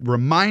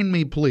 remind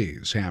me,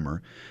 please,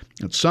 Hammer,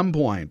 at some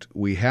point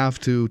we have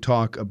to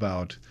talk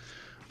about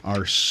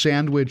our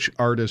sandwich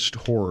artist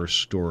horror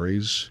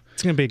stories.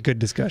 It's going to be a good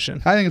discussion.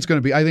 I think it's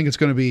going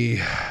to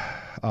be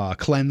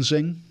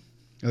cleansing.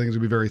 I think it's going to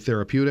be very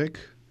therapeutic.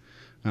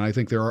 And I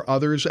think there are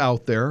others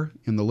out there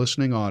in the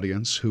listening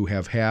audience who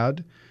have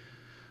had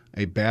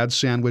a bad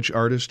sandwich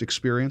artist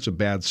experience, a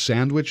bad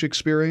sandwich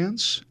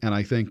experience. And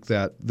I think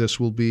that this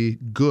will be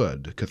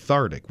good,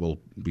 cathartic. We'll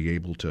be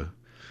able to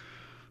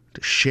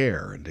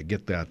share and to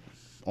get that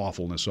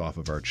awfulness off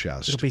of our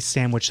chest. It'll be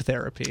sandwich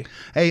therapy.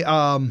 Hey,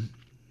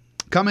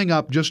 coming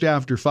up just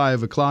after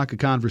 5 o'clock, a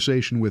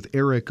conversation with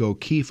Eric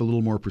O'Keefe, a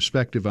little more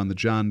perspective on the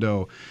John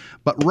Doe.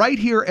 But right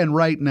here and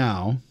right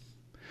now,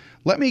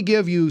 let me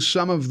give you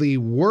some of the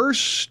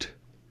worst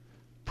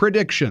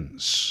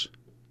predictions,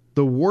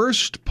 the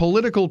worst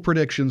political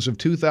predictions of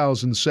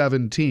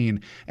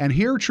 2017. And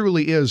here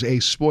truly is a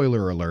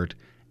spoiler alert.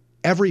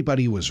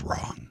 Everybody was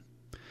wrong.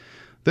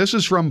 This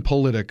is from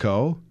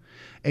Politico.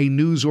 a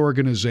news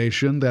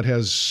organization that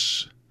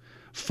has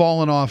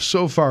fallen off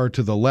so far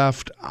to the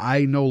left,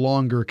 I no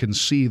longer can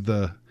see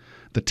the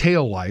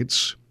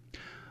taillights.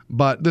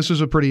 But this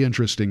is a pretty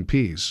interesting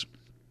piece.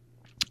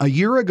 A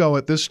year ago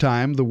at this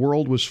time, the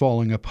world was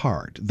falling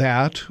apart.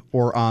 That,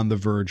 or on the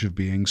verge of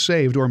being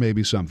saved, or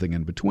maybe something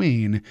in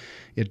between.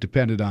 It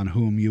depended on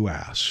whom you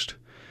asked.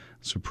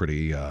 It's a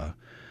pretty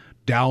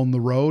down the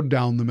road,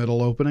 down the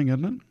middle opening,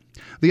 isn't it?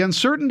 The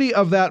uncertainty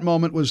of that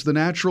moment was the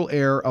natural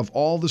heir of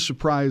all the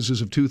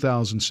surprises of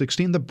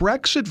 2016. The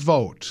Brexit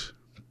vote.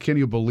 Can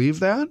you believe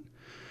that?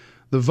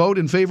 The vote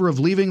in favor of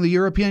leaving the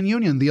European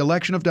Union, the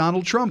election of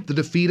Donald Trump, the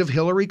defeat of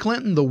Hillary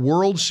Clinton, the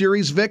World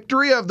Series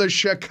victory of the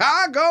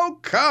Chicago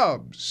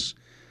Cubs.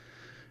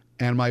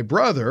 And my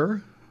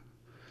brother,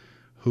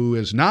 who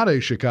is not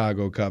a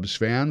Chicago Cubs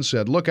fan,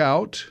 said, look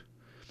out,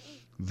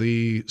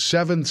 the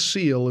seventh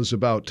seal is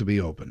about to be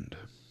opened.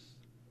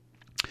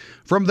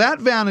 From that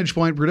vantage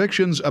point,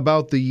 predictions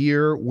about the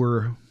year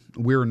we're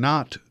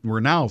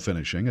now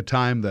finishing, a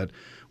time that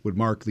would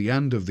mark the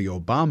end of the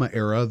Obama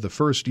era, the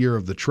first year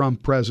of the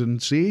Trump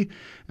presidency,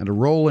 and a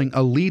rolling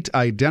elite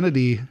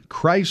identity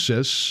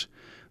crisis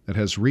that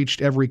has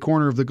reached every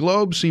corner of the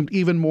globe, seemed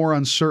even more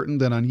uncertain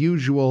than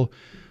unusual.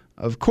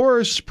 Of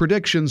course,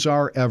 predictions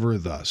are ever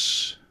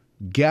thus.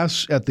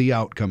 Guess at the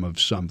outcome of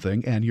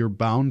something, and you're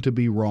bound to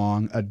be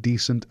wrong a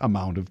decent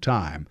amount of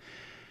time.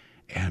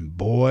 And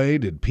boy,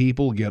 did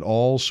people get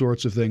all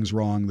sorts of things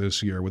wrong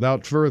this year.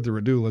 Without further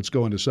ado, let's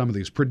go into some of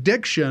these.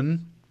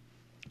 Prediction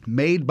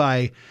made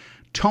by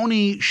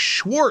Tony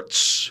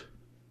Schwartz.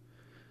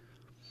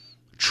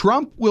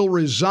 Trump will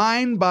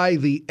resign by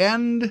the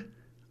end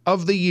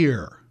of the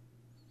year.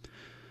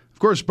 Of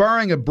course,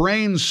 barring a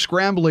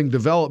brain-scrambling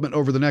development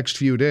over the next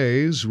few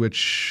days,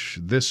 which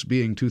this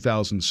being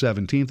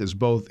 2017 is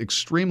both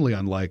extremely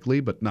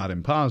unlikely but not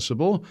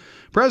impossible,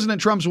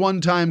 President Trump's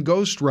one-time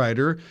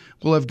ghostwriter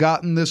will have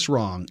gotten this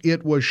wrong.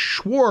 It was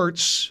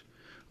Schwartz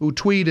who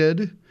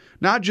tweeted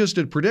not just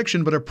a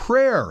prediction, but a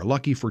prayer.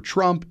 Lucky for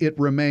Trump, it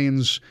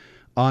remains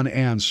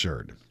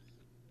unanswered.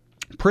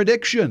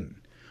 Prediction.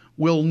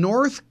 Will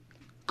North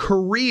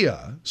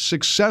Korea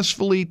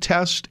successfully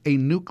test a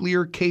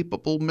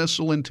nuclear-capable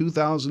missile in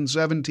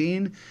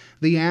 2017?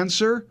 The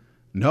answer?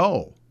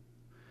 No.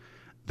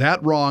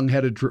 That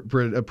wrong-headed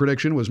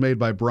prediction was made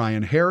by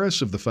Brian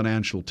Harris of the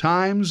Financial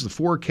Times. The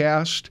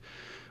forecast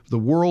of the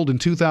world in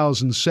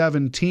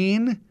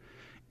 2017,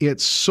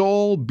 its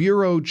sole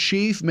bureau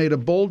chief made a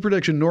bold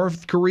prediction.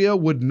 North Korea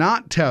would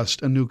not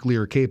test a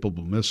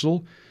nuclear-capable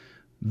missile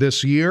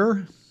this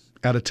year.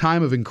 At a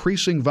time of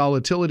increasing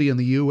volatility in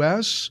the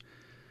U.S.,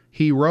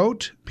 he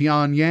wrote,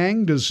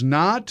 Pyongyang does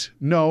not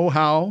know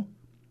how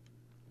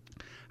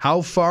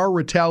far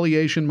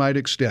retaliation might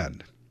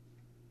extend.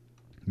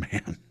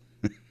 Man,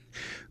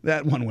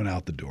 that one went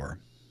out the door.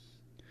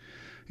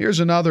 Here's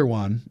another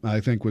one I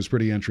think was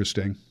pretty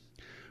interesting.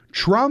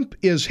 Trump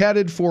is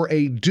headed for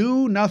a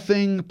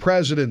do-nothing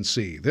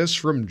presidency. This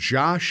from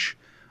Josh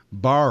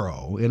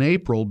Barro. In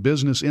April,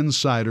 Business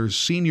Insider's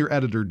senior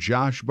editor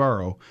Josh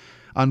Barro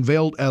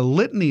unveiled a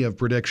litany of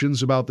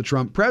predictions about the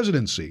Trump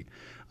presidency,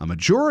 a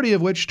majority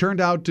of which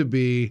turned out to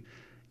be,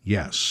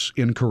 yes,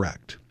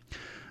 incorrect.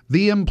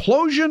 The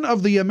implosion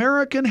of the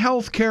American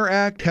Health Care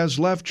Act has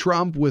left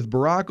Trump with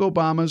Barack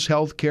Obama's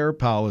health care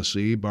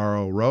policy,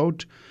 Barro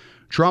wrote.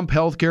 Trump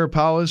health care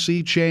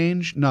policy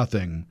change?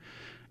 Nothing.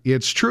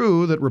 It's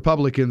true that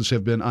Republicans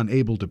have been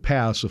unable to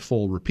pass a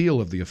full repeal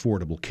of the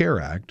Affordable Care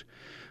Act.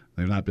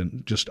 They've not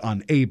been just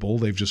unable,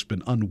 they've just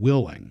been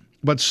unwilling.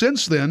 But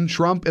since then,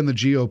 Trump and the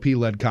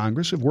GOP-led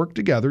Congress have worked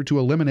together to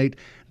eliminate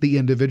the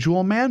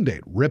individual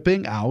mandate,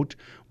 ripping out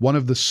one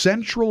of the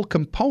central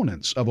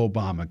components of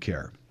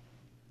Obamacare.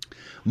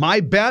 My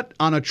bet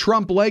on a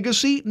Trump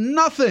legacy?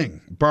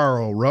 Nothing,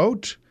 Barro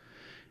wrote.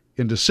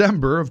 In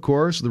December, of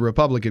course, the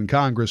Republican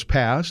Congress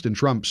passed and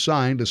Trump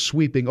signed a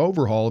sweeping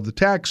overhaul of the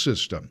tax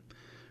system.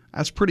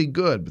 That's pretty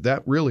good, but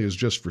that really is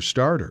just for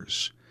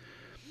starters.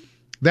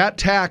 That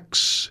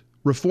tax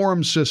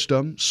reform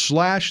system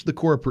slashed the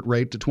corporate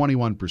rate to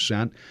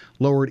 21%,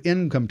 lowered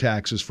income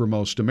taxes for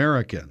most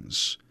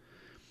Americans.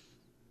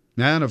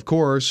 And, of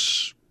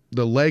course,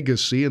 the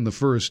legacy in the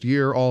first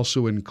year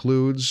also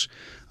includes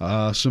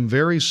some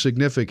very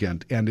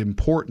significant and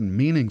important,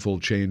 meaningful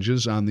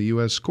changes on the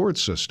U.S. court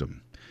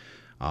system.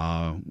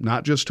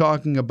 Not just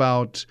talking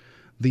about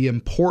the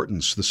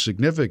importance, the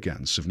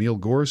significance of Neil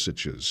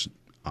Gorsuch's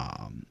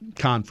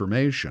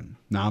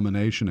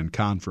nomination and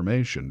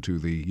confirmation to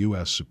the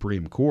U.S.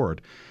 Supreme Court,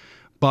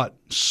 but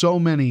so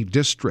many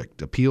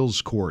district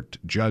appeals court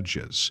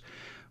judges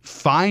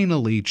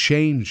finally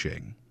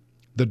changing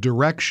the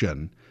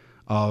direction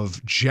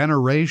of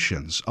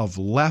generations of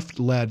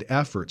left-led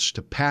efforts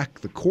to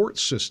pack the court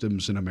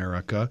systems in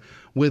America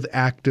with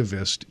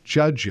activist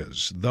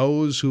judges,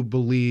 those who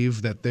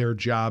believe that their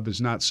job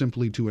is not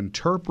simply to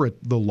interpret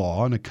the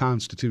law on a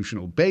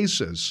constitutional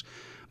basis,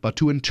 but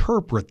to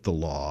interpret the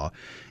law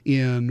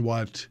in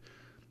what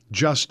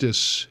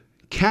Justice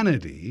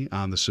Kennedy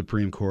on the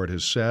Supreme Court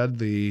has said,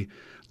 the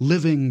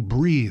living,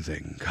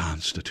 breathing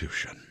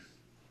Constitution.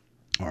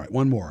 All right,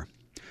 one more.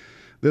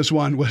 This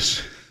one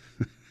was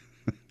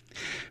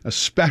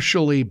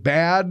especially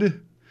bad.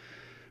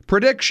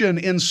 Prediction: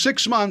 in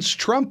 6 months,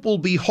 Trump will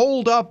be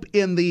holed up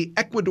in the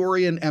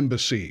Ecuadorian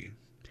embassy.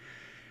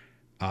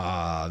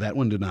 That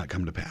one did not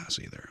come to pass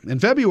either. In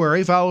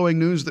February, following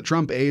news that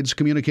Trump aides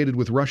communicated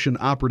with Russian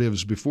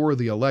operatives before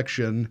the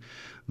election,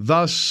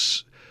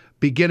 thus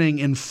beginning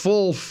in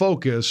full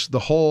focus the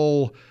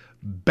whole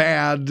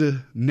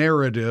bad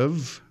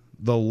narrative,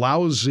 the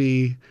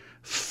lousy,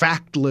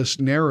 factless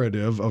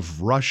narrative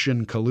of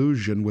Russian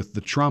collusion with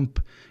the Trump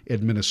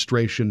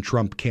administration,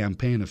 Trump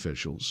campaign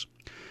officials.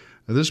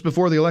 This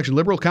before the election.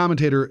 Liberal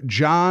commentator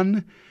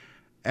John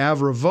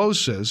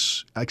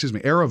Aravosis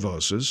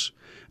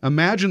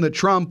imagined that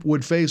Trump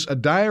would face a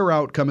dire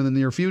outcome in the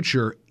near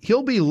future.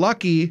 He'll be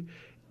lucky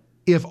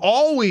if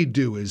all we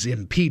do is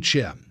impeach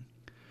him.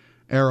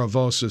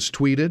 Aravosis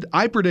tweeted,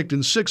 I predict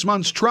in 6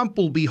 months Trump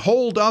will be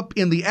holed up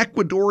in the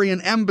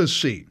Ecuadorian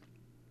embassy.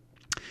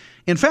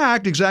 In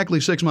fact, exactly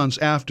 6 months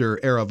after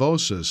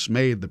Aravosis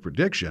made the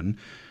prediction,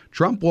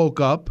 Trump woke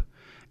up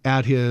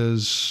at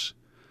his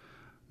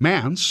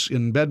manse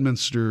in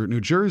Bedminster,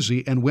 New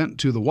Jersey, and went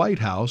to the White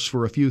House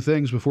for a few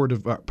things before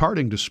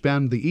departing to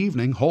spend the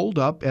evening holed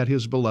up at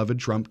his beloved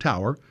Trump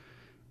Tower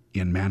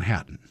in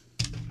Manhattan.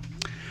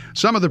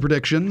 Some of the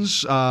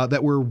predictions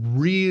that were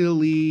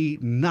really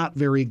not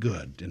very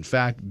good, in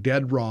fact,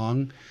 dead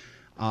wrong.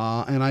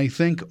 And I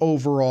think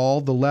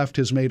overall the left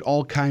has made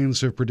all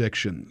kinds of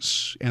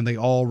predictions, and they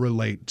all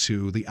relate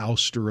to the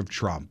ouster of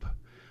Trump.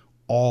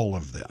 All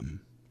of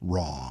them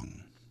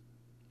wrong.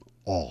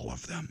 All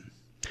of them.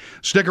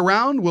 Stick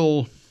around.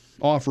 We'll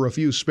offer a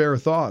few spare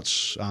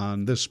thoughts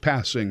on this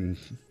passing,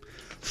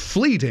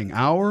 fleeting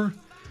hour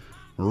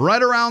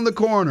right around the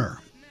corner.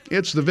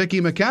 It's the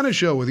Vicki McKenna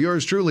Show with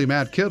yours truly,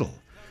 Matt Kittle,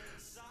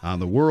 on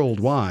the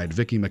worldwide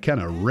Vicki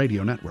McKenna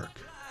Radio Network.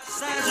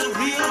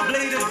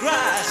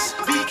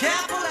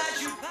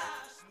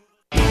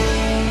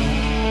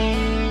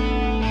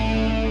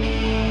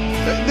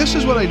 This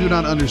is what I do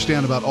not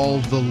understand about all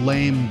the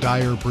lame,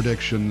 dire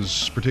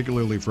predictions,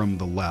 particularly from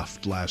the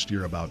left last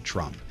year about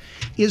Trump.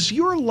 Is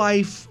your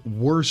life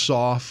worse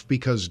off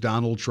because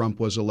Donald Trump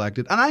was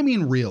elected? And I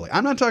mean really.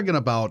 I'm not talking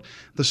about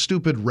the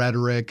stupid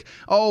rhetoric.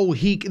 Oh,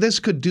 this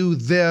could do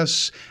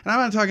this. And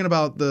I'm not talking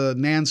about the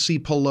Nancy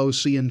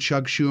Pelosi and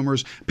Chuck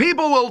Schumer's.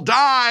 People will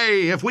die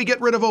if we get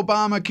rid of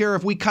Obamacare,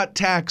 if we cut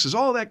taxes,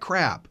 all that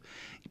crap.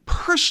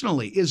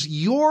 Personally, is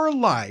your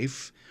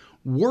life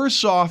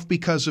worse off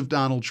because of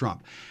Donald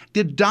Trump?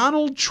 Did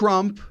Donald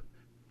Trump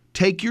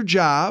take your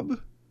job?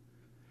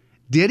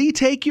 Did he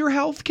take your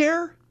health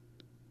care?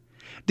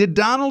 Did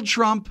Donald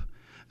Trump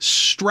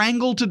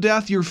strangle to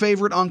death your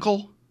favorite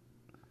uncle?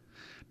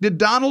 Did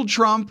Donald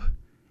Trump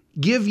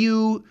give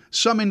you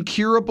some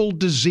incurable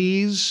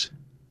disease?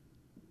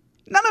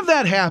 None of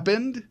that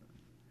happened.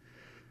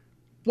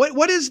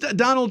 What has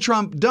Donald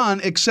Trump done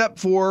except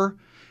for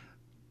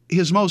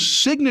his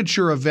most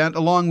signature event,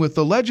 along with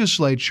the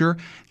legislature,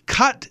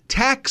 cut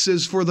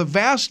taxes for the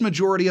vast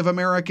majority of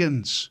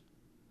Americans?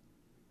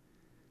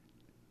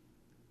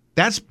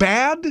 That's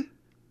bad?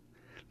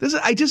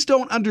 I just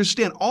don't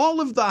understand. All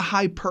of the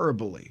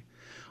hyperbole,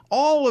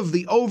 all of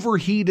the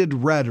overheated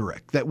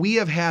rhetoric that we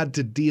have had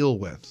to deal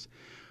with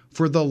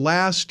for the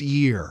last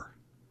year,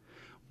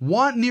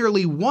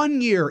 nearly 1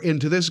 year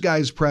into this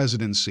guy's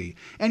presidency,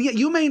 and yet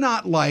you may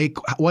not like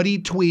what he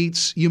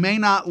tweets. You may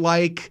not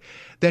like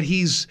that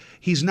he's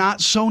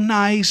not so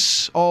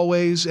nice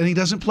always, and he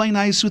doesn't play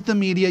nice with the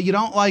media. You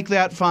don't like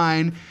that,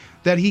 fine.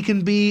 That he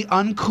can be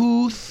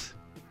uncouth,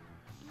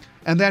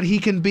 and that he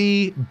can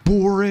be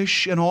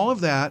boorish and all of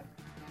that.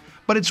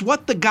 But it's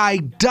what the guy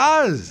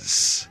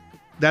does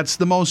that's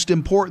the most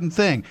important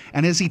thing.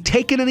 And has he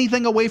taken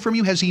anything away from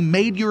you? Has he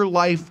made your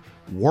life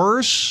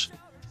worse?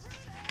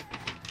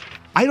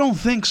 I don't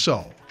think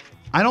so.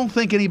 I don't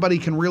think anybody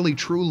can really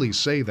truly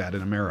say that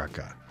in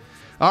America.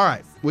 All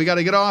right, we got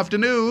to get off to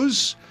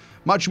news.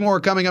 Much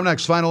more coming up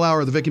next. Final hour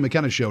of the Vicki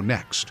McKenna Show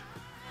next.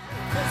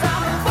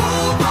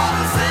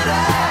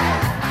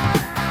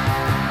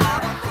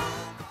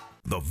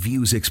 The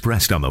views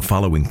expressed on the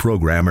following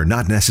program are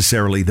not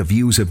necessarily the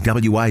views of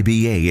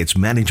WIBA, its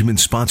management,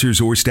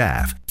 sponsors, or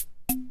staff.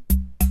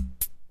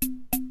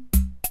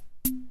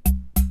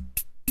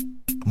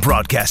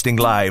 Broadcasting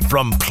live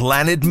from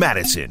Planet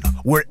Madison,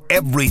 where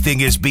everything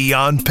is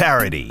beyond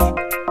parody.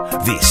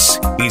 This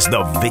is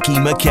the Vicki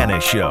McKenna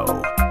Show.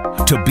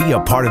 To be a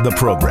part of the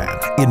program,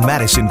 in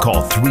Madison,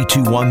 call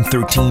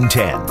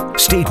 321-1310.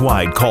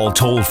 Statewide, call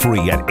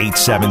toll-free at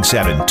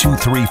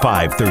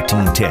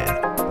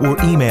 877-235-1310. Or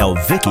email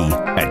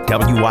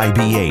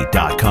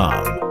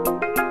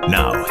Vicki@WIBA.com.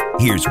 Now,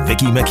 here's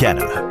Vicki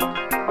McKenna.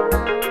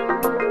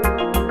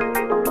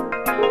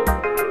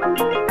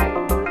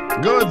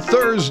 Good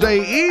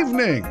Thursday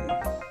evening,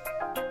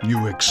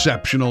 you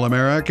exceptional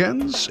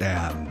Americans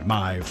and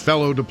my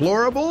fellow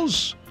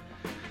deplorables.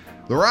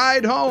 The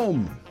ride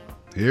home.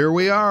 Here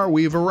we are.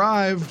 We've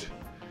arrived.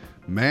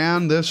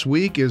 Man, this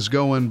week is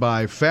going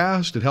by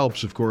fast. It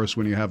helps, of course,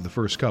 when you have the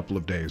first couple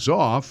of days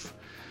off.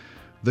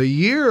 The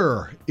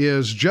year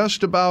is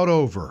just about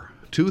over.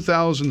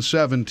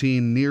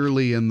 2017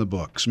 nearly in the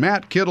books.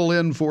 Matt Kittle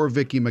in for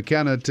Vicki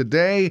McKenna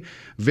today.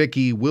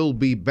 Vicki will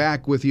be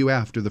back with you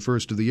after the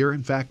first of the year.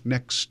 In fact,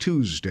 next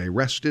Tuesday,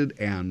 rested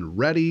and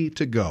ready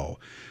to go.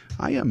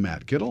 I am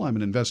Matt Kittle. I'm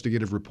an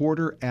investigative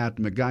reporter at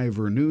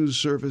MacGyver News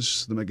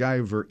Service, the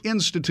MacGyver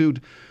Institute,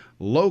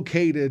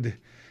 located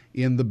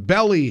in the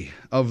belly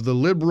of the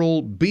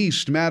liberal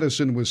beast,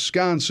 Madison,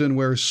 Wisconsin,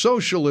 where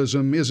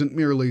socialism isn't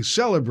merely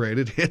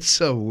celebrated, it's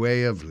a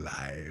way of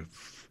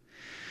life.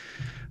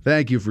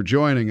 Thank you for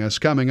joining us.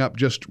 Coming up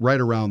just right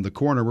around the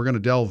corner, we're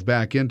going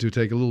to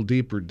take a little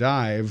deeper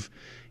dive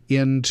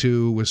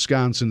into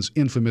Wisconsin's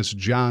infamous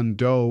John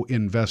Doe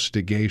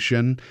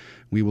investigation.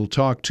 We will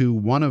talk to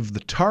one of the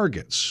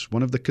targets,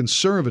 one of the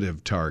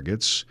conservative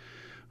targets,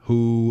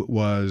 who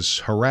was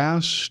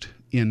harassed,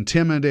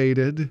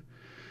 intimidated,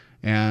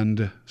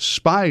 and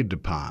spied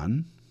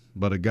upon,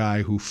 but a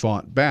guy who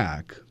fought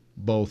back,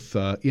 both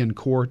in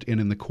court and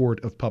in the court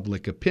of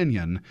public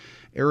opinion.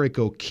 Eric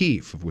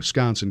O'Keefe of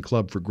Wisconsin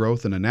Club for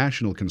Growth and a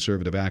national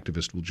conservative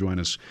activist will join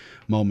us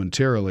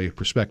momentarily.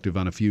 Perspective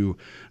on a few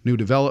new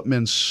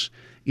developments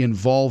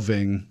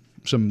involving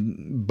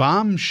some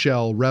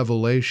bombshell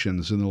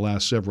revelations in the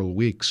last several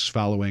weeks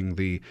following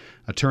the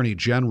Attorney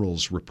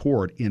General's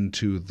report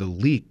into the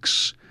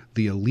leaks,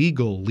 the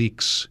illegal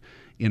leaks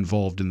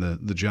involved in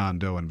the John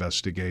Doe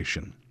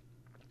investigation.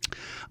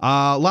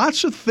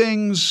 Lots of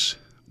things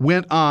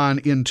went on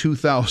in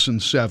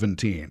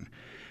 2017.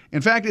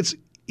 In fact,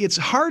 it's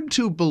hard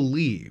to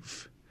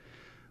believe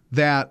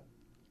that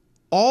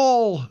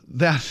all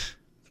that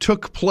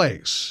took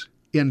place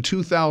in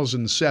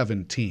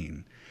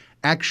 2017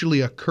 actually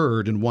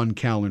occurred in one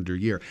calendar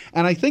year.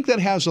 And I think that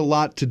has a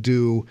lot to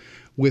do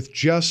with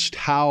just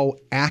how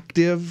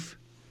active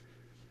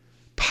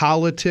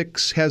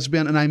politics has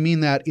been, and I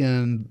mean that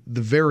in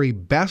the very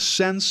best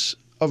sense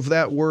of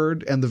that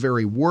word and the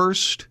very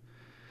worst.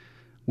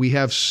 We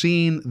have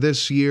seen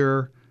this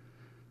year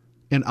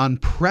an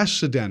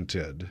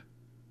unprecedented,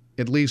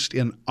 at least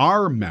in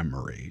our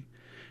memory,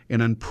 an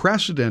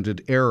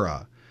unprecedented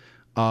era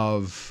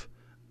of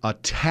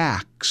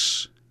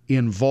attacks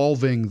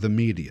involving the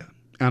media.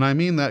 And I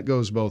mean that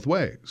goes both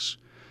ways.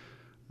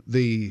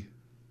 The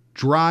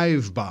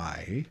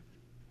drive-by,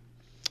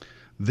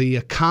 the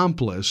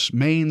accomplice,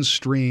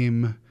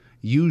 mainstream,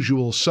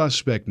 usual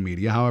suspect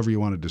media, however you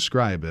want to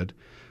describe it,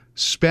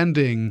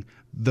 spending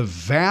the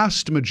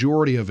vast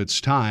majority of its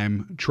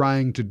time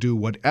trying to do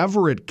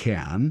whatever it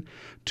can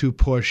to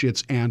push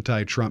its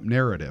anti-Trump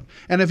narrative.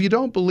 And if you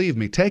don't believe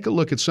me, take a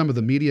look at some of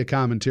the media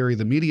commentary,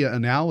 the media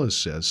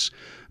analysis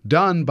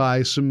done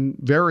by some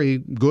very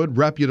good,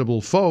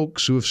 reputable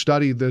folks who have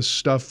studied this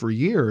stuff for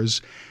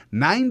years.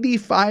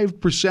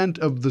 95%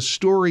 of the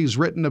stories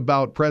written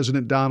about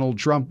President Donald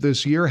Trump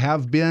this year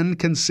have been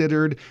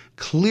considered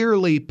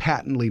clearly,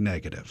 patently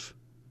negative.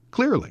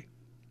 Clearly.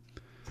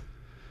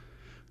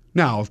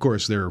 Now, of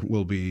course, there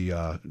will be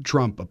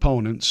Trump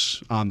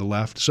opponents on the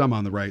left, some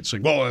on the right,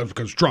 saying, well, that's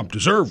because Trump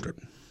deserved it.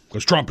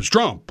 Because Trump is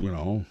Trump, you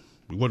know.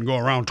 He wouldn't go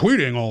around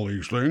tweeting all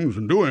these things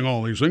and doing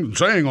all these things and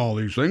saying all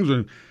these things.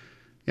 And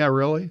yeah,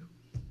 really?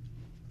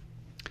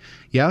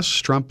 Yes,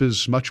 Trump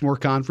is much more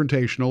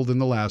confrontational than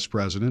the last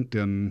president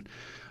and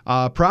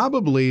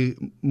probably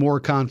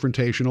more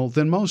confrontational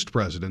than most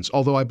presidents,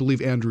 although I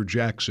believe Andrew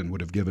Jackson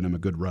would have given him a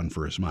good run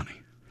for his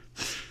money.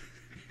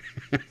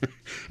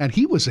 And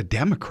he was a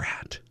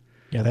Democrat.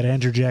 Yeah, that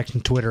Andrew Jackson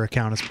Twitter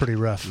account is pretty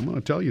rough. I'm going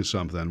to tell you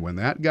something. When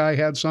that guy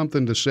had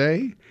something to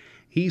say,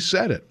 he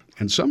said it.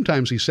 And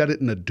sometimes he said it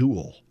in a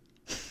duel.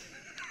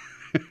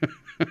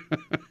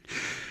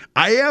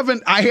 I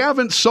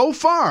haven't so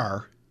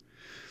far.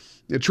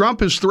 Trump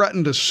has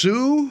threatened to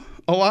sue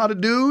a lot of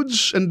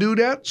dudes and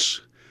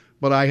dudettes,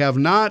 but I have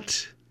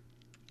not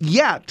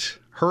yet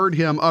heard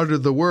him utter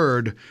the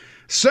word,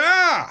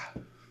 "Sir,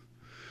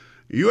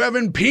 you have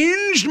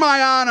impinged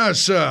my honor,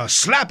 sir."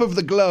 Slap of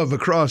the glove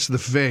across the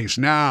face.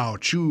 Now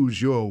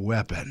choose your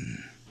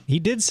weapon. He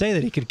did say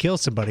that he could kill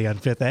somebody on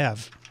Fifth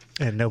Ave,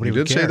 and nobody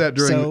would care. He did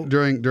say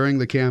that during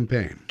the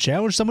campaign.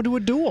 Challenge someone to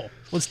a duel.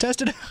 Let's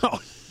test it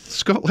out.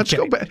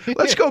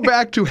 Let's go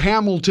back to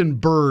Hamilton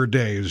Burr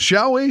days,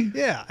 shall we?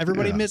 Yeah,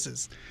 everybody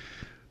misses.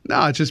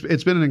 No,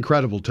 it's been an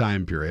incredible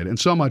time period, and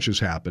so much has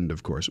happened,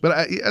 of course.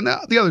 But and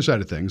the other side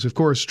of things, of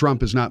course,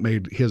 Trump has not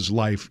made his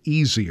life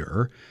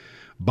easier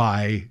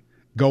by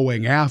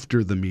going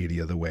after the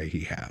media the way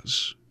he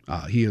has.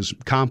 He has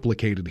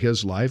complicated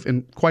his life,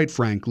 and quite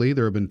frankly,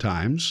 there have been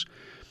times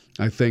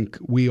I think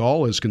we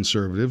all as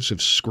conservatives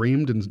have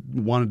screamed and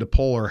wanted to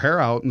pull our hair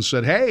out and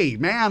said, hey,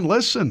 man,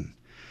 listen.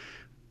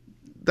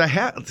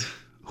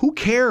 Who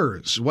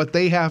cares what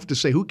they have to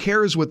say? Who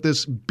cares what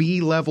this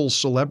B-level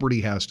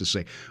celebrity has to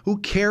say? Who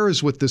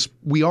cares what this?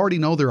 We already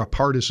know they're a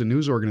partisan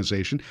news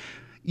organization.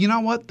 You know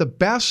what? The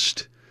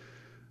best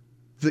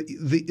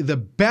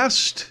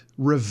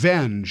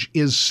revenge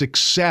is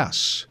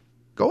success.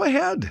 Go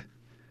ahead.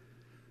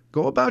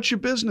 Go about your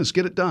business.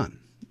 Get it done.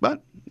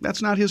 But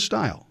that's not his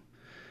style.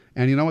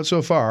 And you know what?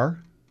 So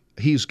far,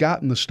 he's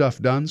gotten the stuff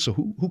done, so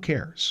who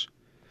cares?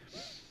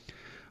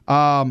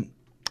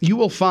 You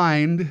will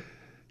find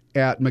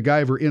at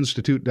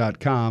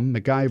MacGyverInstitute.com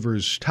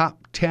MacGyver's Top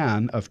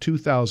 10 of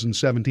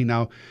 2017.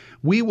 Now,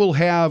 we will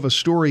have a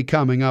story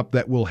coming up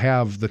that will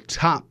have the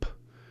top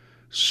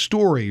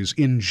stories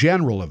in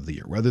general of the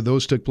year, whether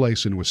those took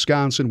place in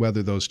Wisconsin,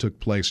 whether those took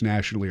place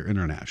nationally or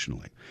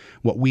internationally,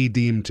 what we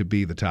deem to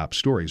be the top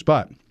stories.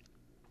 But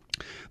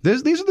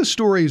these are the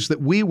stories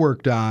that we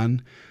worked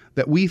on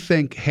that we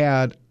think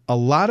had a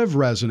lot of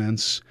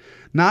resonance.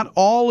 Not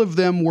all of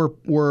them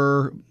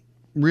were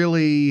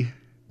really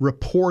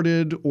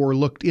reported or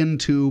looked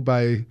into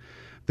by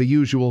the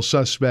usual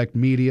suspect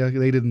media.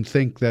 They didn't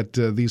think that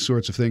these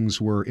sorts of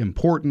things were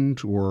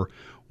important or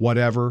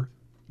whatever.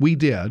 We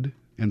did.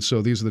 And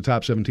so these are the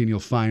top 17. You'll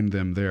find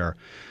them there.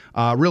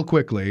 Real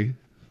quickly,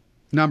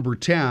 number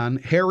 10,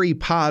 Harry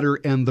Potter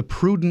and the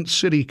Prudent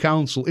City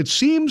Council. It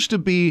seems to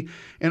be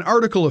an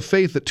article of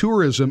faith that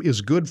tourism is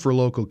good for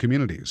local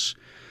communities.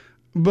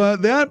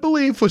 But that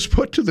belief was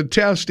put to the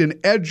test in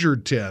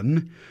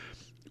Edgerton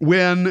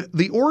when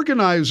the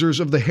organizers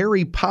of the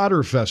Harry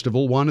Potter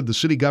Festival wanted the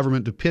city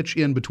government to pitch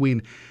in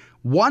between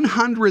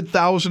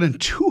 $100,000 and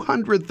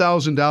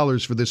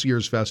 $200,000 for this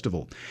year's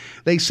festival.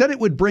 They said it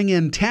would bring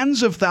in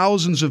tens of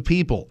thousands of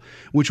people,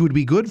 which would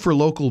be good for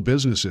local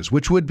businesses,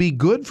 which would be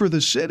good for the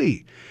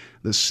city.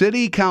 The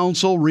city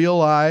council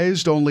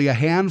realized only a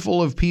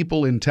handful of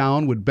people in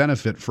town would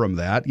benefit from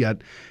that,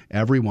 yet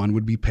everyone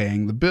would be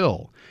paying the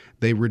bill.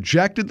 They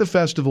rejected the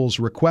festival's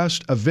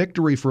request, a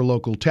victory for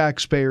local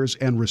taxpayers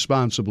and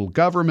responsible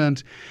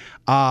government.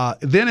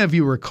 Then, if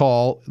you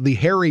recall, the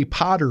Harry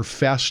Potter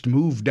Fest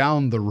moved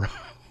down the road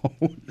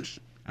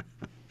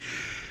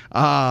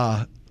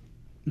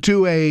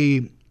to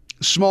a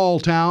small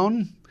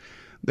town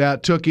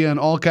that took in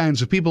all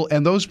kinds of people,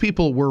 and those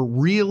people were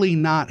really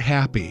not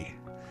happy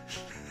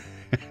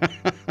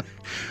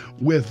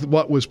with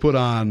what was put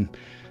on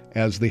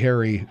as the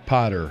Harry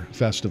Potter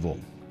Festival.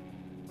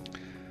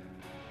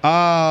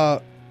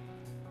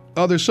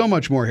 There's so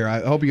much more here.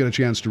 I hope you get a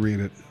chance to read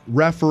it.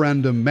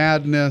 Referendum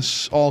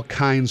madness, all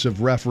kinds of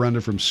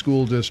referenda from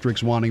school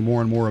districts wanting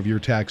more and more of your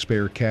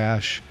taxpayer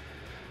cash.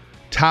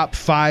 Top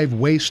 5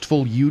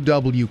 wasteful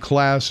UW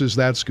classes.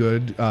 That's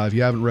good. If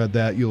you haven't read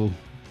that, you'll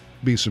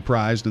be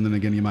surprised, and then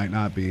again, you might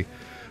not be.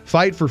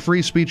 Fight for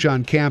free speech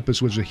on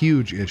campus was a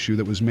huge issue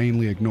that was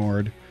mainly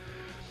ignored.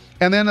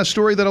 And then a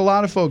story that a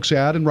lot of folks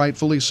had, and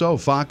rightfully so.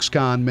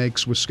 Foxconn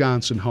makes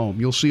Wisconsin home.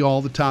 You'll see all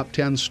the top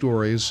 10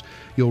 stories.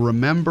 You'll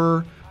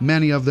remember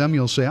many of them.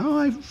 You'll say, oh,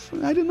 I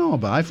didn't know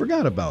about it. I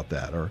forgot about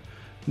that. Or,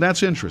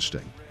 that's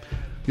interesting.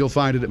 You'll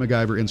find it at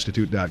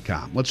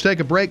MacGyverInstitute.com. Let's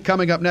take a break.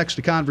 Coming up next,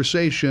 a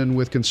conversation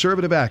with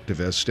conservative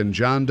activist and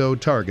John Doe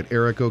target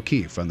Eric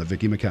O'Keefe on The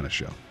Vicki McKenna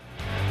Show.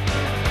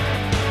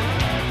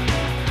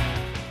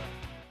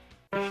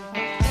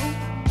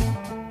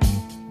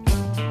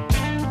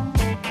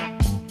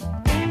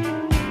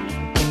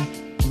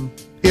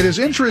 It is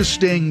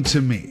interesting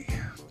to me,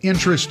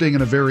 interesting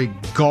in a very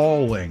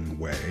galling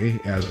way,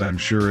 as I'm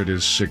sure it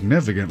is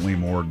significantly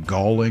more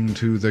galling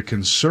to the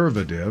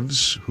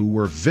conservatives who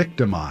were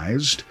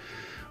victimized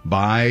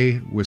by...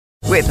 With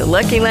the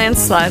Lucky Land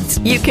Slots,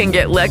 you can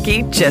get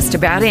lucky just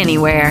about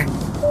anywhere.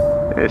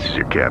 This is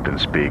your captain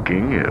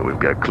speaking. We've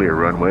got clear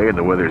runway and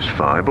the weather's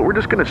fine, but we're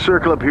just going to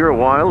circle up here a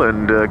while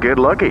and get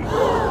lucky.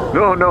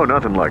 No,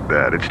 nothing like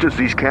that. It's just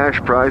these cash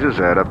prizes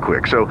add up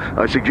quick. So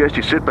I suggest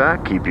you sit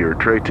back, keep your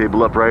tray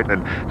table upright,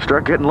 and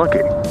start getting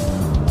lucky.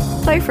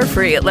 Play for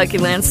free at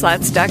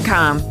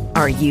LuckyLandSlots.com.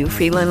 Are you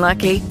feeling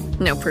lucky?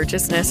 No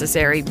purchase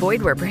necessary.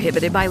 Void where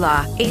prohibited by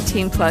law.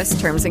 18+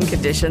 terms and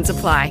conditions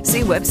apply.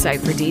 See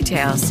website for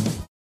details.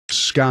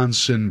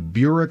 Wisconsin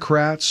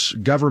bureaucrats,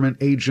 government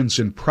agents,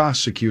 and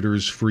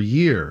prosecutors for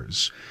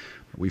years.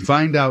 We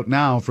find out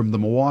now from the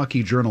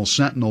Milwaukee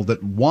Journal-Sentinel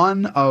that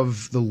one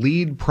of the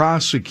lead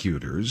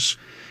prosecutors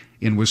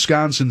in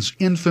Wisconsin's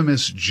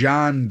infamous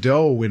John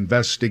Doe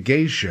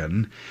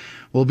investigation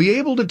will be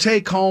able to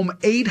take home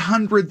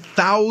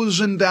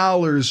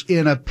 $800,000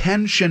 in a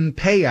pension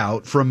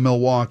payout from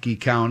Milwaukee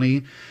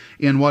County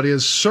in what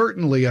is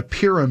certainly a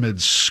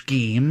pyramid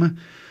scheme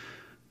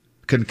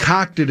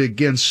concocted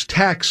against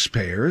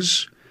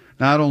taxpayers.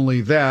 Not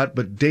only that,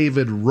 but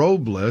David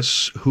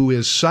Robles, who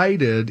is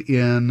cited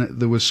in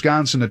the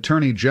Wisconsin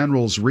Attorney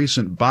General's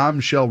recent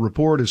bombshell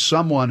report as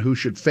someone who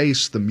should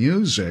face the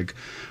music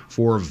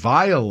for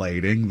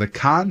violating the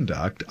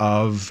conduct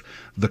of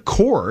the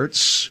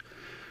courts.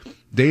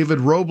 David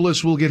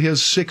Robles will get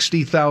his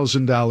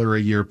 $60,000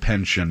 a year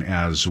pension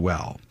as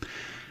well.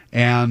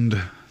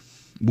 And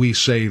we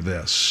say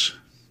this: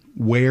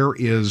 where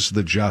is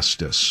the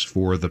justice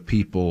for the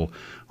people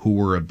who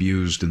were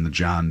abused in the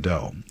John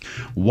Doe.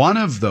 One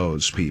of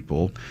those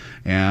people,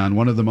 and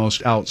one of the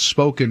most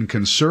outspoken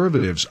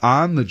conservatives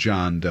on the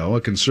John Doe,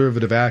 a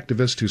conservative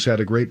activist who's had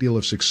a great deal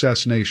of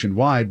success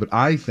nationwide, but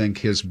I think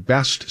his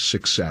best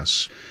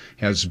success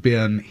has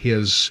been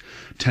his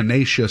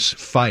tenacious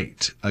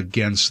fight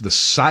against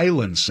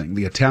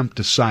the attempt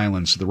to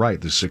silence the right,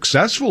 the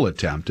successful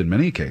attempt in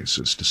many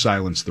cases to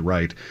silence the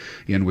right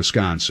in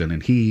Wisconsin,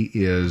 and he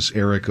is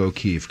Eric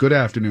O'Keefe. Good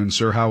afternoon,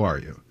 sir. How are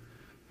you?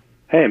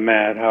 Hey,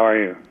 Matt. How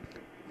are you?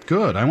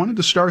 Good. I wanted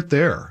to start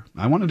there.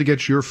 I wanted to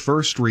get your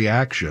first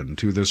reaction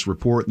to this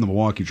report in the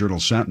Milwaukee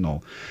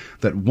Journal-Sentinel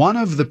that one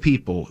of the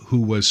people who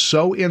was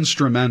so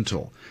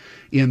instrumental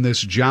in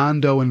this John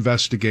Doe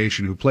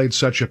investigation, who played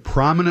such a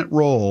prominent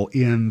role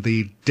in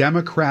the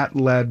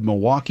Democrat-led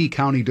Milwaukee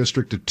County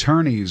District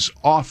Attorney's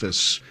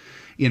Office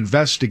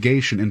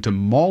investigation into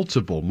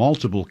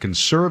multiple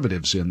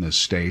conservatives in this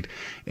state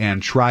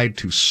and tried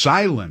to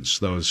silence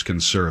those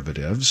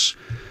conservatives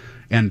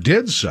and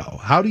did so.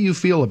 How do you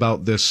feel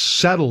about this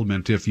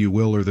settlement, if you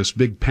will, or this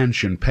big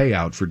pension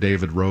payout for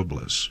David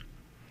Robles?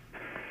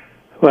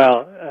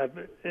 Well,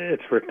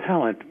 it's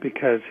repellent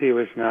because he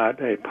was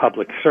not a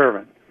public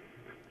servant.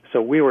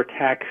 So we were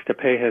taxed to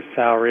pay his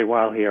salary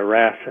while he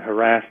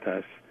harassed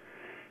us.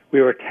 We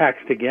were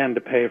taxed again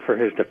to pay for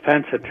his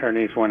defense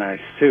attorneys when I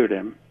sued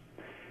him.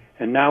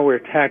 And now we're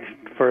taxed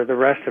for the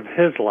rest of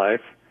his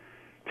life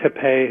to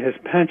pay his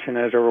pension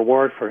as a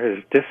reward for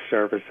his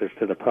disservices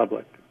to the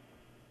public.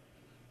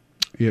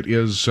 It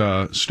is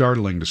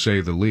startling, to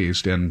say the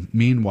least. And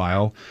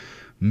meanwhile,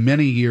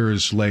 many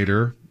years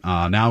later,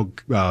 now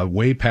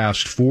way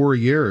past 4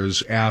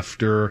 years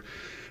after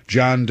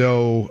John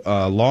Doe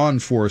law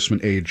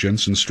enforcement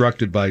agents,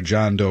 instructed by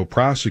John Doe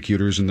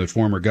prosecutors and the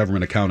former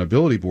Government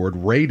Accountability Board,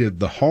 raided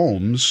the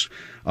homes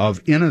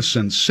of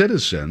innocent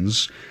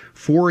citizens,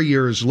 4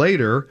 years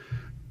later,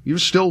 you're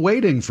still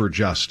waiting for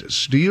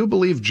justice. Do you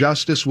believe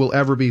justice will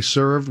ever be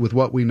served with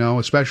what we know,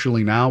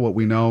 especially now, what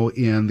we know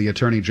in the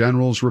Attorney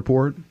General's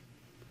report?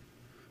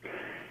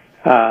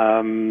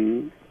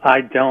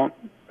 I don't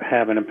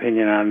have an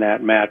opinion on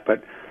that, Matt,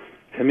 but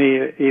to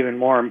me, even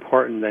more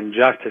important than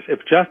justice, if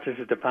justice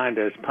is defined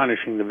as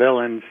punishing the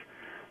villains,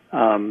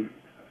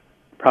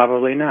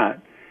 probably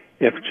not.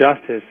 If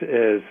justice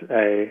is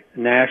a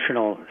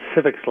national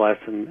civics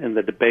lesson in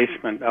the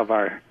debasement of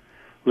our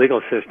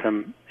legal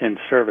system in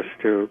service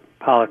to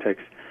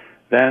politics,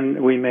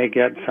 then we may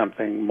get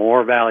something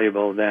more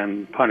valuable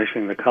than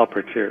punishing the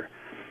culprits here,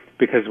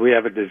 because we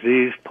have a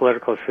diseased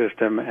political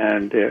system,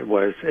 and it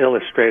was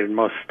illustrated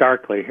most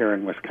starkly here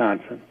in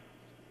Wisconsin.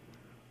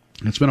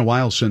 It's been a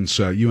while since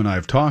you and I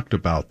have talked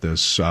about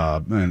this,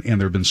 and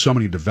there have been so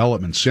many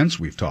developments since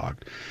we've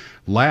talked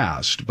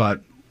last,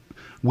 but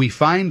we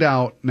find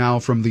out now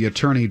from the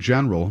Attorney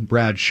General,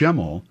 Brad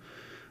Schimmel,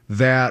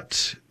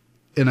 that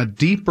in a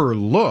deeper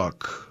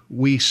look,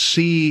 we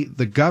see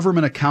the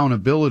Government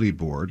Accountability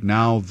Board,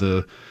 now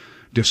the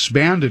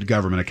disbanded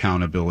Government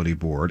Accountability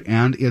Board,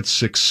 and its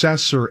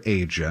successor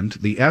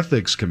agent, the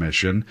Ethics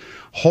Commission,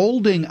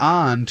 holding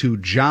on to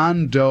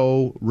John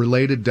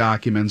Doe-related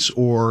documents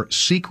or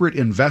secret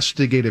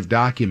investigative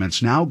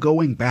documents now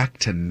going back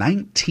to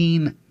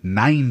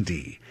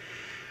 1990.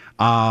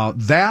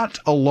 That,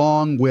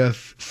 along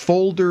with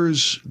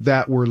folders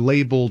that were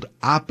labeled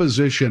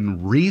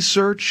opposition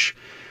research,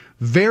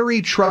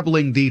 very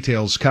troubling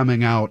details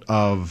coming out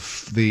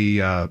of the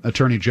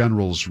Attorney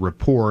General's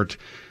report.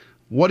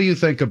 What do you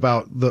think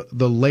about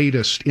the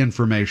latest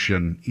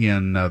information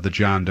in the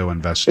John Doe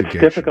investigation?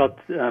 It's difficult,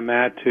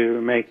 Matt, to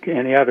make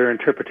any other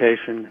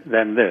interpretation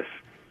than this.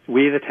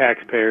 We, the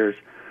taxpayers,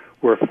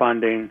 were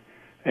funding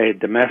a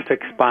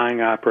domestic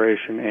spying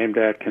operation aimed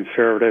at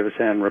conservatives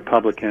and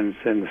Republicans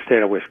in the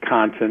state of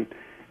Wisconsin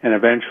and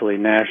eventually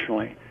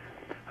nationally.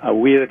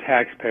 We, the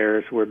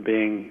taxpayers, were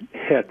being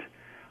hit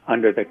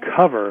under the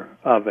cover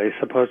of a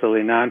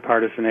supposedly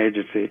nonpartisan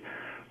agency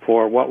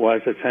for what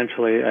was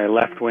essentially a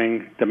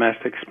left-wing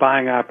domestic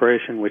spying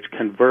operation which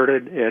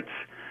converted its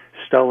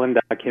stolen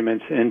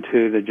documents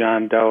into the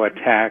John Doe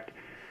attack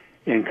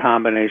in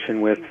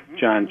combination with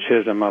John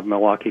Chisholm of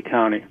Milwaukee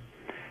County.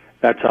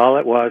 That's all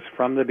it was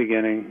from the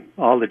beginning,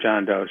 all the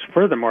John Does.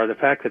 Furthermore, the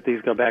fact that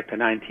these go back to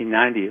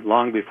 1990,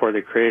 long before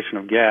the creation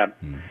of GAB,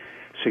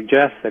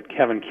 suggests that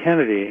Kevin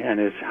Kennedy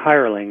and his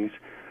hirelings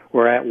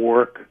were at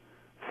work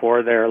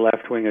for their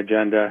left-wing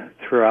agenda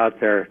throughout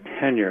their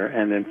tenure,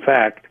 and in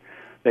fact,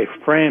 they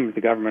framed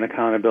the Government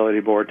Accountability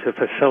Board to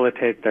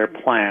facilitate their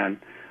plan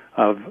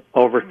of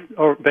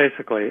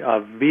basically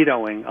of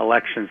vetoing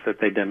elections that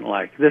they didn't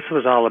like. This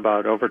was all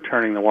about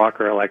overturning the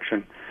Walker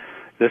election.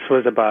 This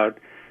was about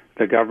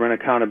the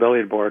Government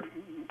Accountability Board,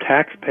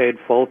 tax-paid,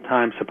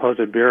 full-time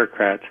supposed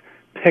bureaucrats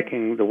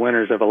picking the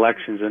winners of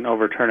elections and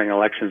overturning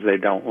elections they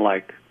don't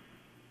like.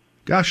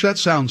 Gosh, that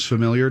sounds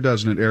familiar,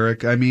 doesn't it,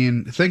 Eric? I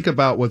mean, think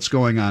about what's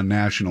going on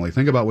nationally.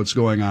 Think about what's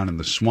going on in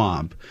the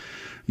swamp.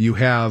 You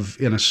have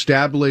an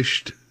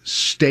established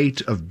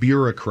state of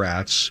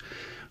bureaucrats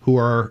who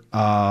are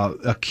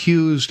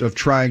accused of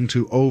trying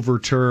to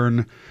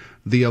overturn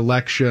the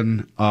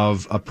election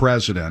of a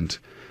president.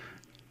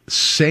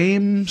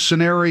 Same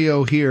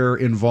scenario here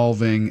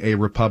involving a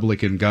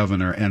Republican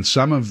governor, and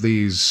some of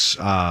these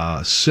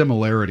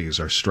similarities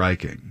are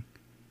striking.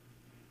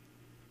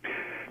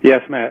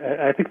 Yes, Matt.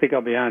 I think they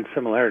go beyond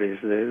similarities.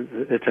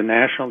 It's a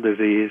national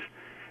disease,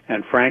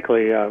 and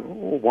frankly,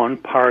 one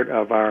part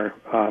of our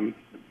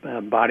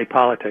body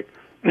politic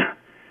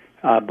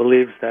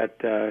believes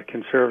that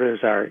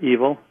conservatives are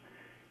evil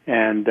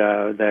and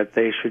that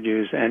they should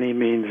use any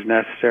means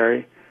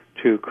necessary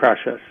to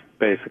crush us,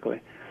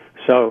 basically.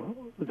 So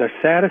the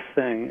saddest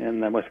thing in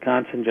the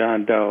Wisconsin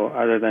John Doe,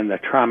 other than the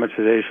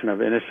traumatization of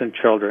innocent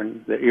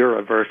children, the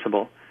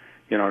irreversible,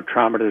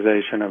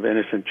 traumatization of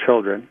innocent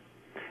children.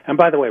 And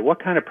by the way,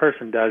 what kind of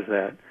person does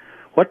that?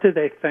 What do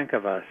they think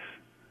of us?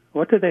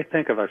 What do they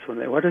think of us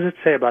what does it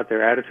say about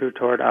their attitude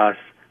toward us,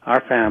 our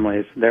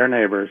families, their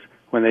neighbors,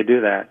 when they do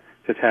that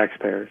to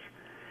taxpayers?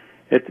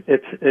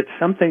 It's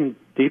something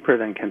deeper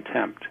than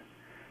contempt.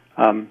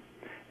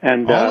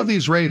 And all of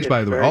these raids,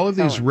 by the way, all of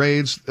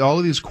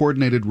these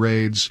coordinated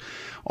raids,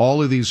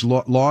 all of these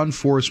law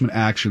enforcement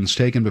actions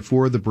taken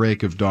before the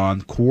break of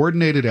dawn,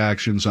 coordinated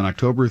actions on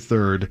October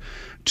 3rd,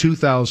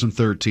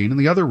 2013, and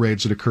the other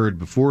raids that occurred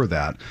before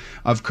that,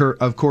 of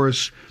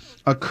course,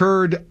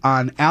 occurred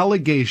on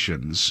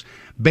allegations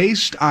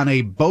based on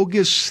a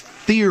bogus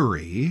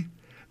theory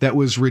that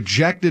was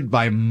rejected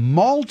by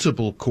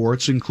multiple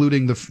courts,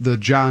 including the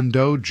John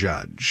Doe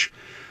judge,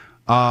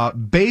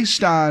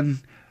 based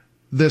on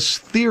this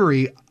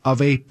theory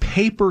of a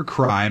paper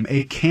crime,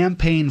 a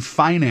campaign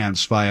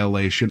finance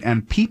violation,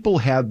 and people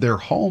had their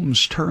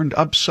homes turned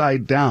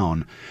upside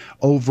down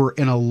over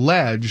an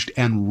alleged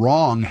and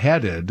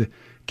wrong-headed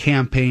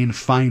campaign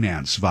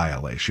finance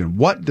violation.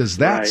 What does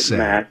that say,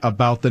 Matt,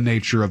 about the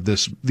nature of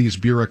these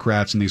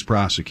bureaucrats and these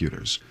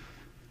prosecutors?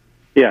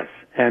 Yes,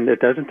 and it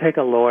doesn't take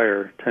a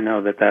lawyer to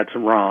know that that's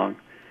wrong.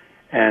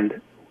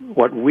 And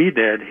what we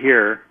did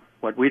here,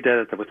 what we did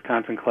at the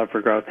Wisconsin Club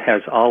for Growth,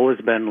 has always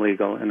been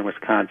legal in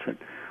Wisconsin.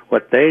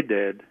 What they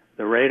did,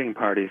 the raiding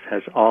parties,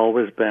 has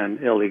always been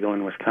illegal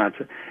in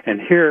Wisconsin. And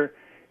here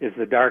is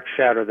the dark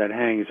shadow that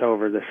hangs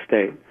over the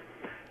state.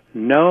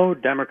 No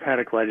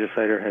Democratic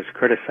legislator has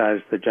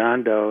criticized the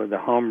John Doe, the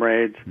home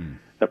raids,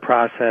 the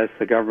process,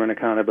 the Government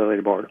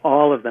Accountability Board.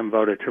 All of them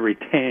voted to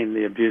retain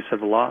the abuse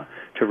of law,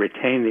 to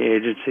retain the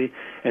agency.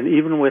 And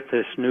even with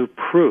this new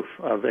proof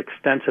of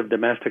extensive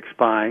domestic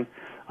spying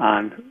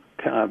on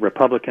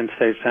Republican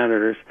state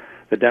senators,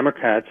 the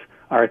Democrats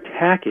are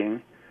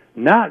attacking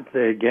not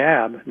the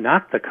GAB,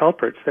 not the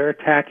culprits. They're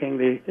attacking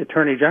the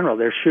Attorney General.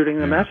 They're shooting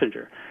the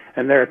messenger.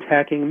 And they're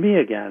attacking me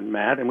again,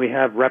 Matt. And we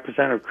have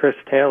Representative Chris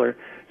Taylor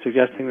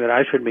suggesting that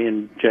I should be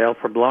in jail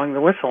for blowing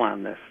the whistle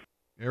on this.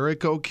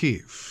 Eric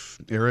O'Keefe,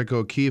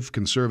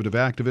 conservative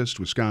activist,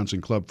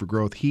 Wisconsin Club for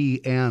Growth.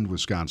 He and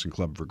Wisconsin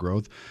Club for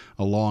Growth,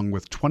 along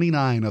with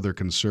 29 other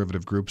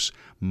conservative groups,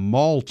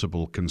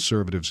 multiple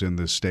conservatives in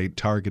this state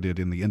targeted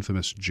in the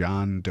infamous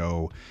John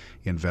Doe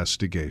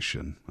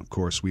investigation. Of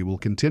course, we will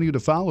continue to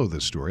follow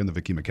this story in the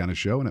Vicki McKenna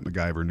Show and at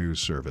MacGyver News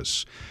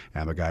Service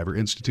at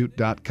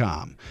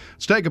MacGyverInstitute.com.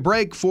 Let's take a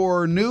break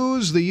for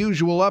news, the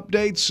usual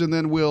updates, and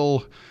then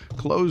we'll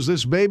close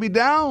this baby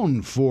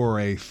down for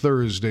a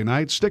Thursday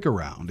night. Stick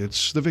around.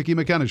 It's the Vicki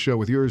McKenna Show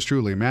with yours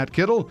truly, Matt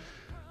Kittle,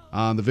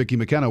 on the Vicki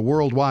McKenna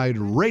Worldwide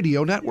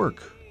Radio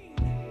Network.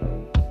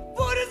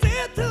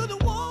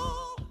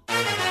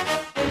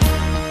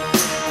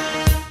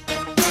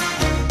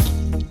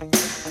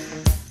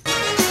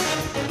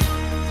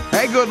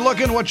 Hey, good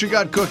looking. What you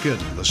got cooking?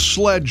 The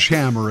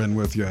sledgehammer in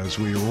with you as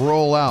we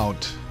roll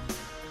out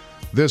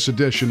this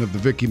edition of the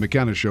Vicki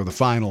McKenna Show, the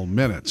final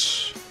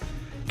minutes.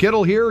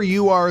 Kittle here,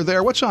 you are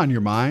there. What's on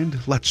your mind?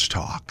 Let's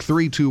talk.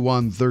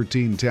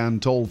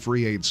 321-1310, toll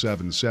free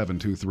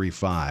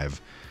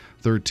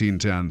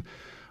 877-235-1310.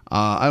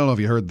 I don't know if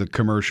you heard the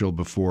commercial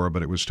before,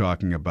 but it was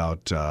talking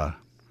about a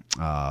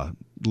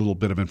little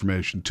bit of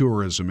information,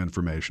 tourism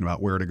information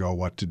about where to go,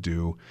 what to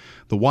do.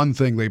 The one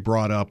thing they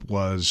brought up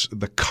was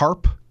the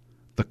carp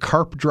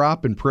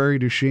drop in Prairie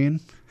du Chien.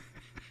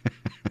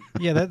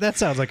 Yeah, that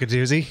sounds like a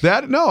doozy.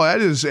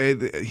 That is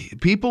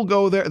people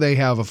go there. They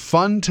have a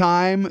fun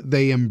time.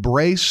 They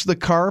embrace the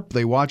carp.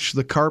 They watch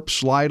the carp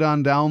slide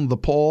on down the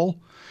pole.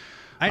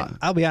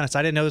 I'll be honest,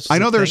 I didn't know this was I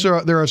know a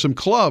thing. there are some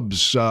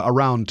clubs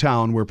around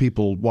town where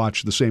people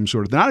watch the same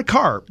sort of, not a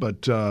carp,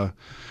 but a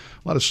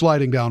lot of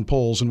sliding down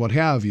poles and what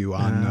have you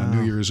on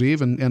New Year's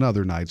Eve and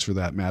other nights for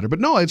that matter. But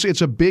no,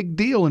 it's a big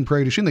deal in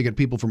Prairie du Chien. They get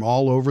people from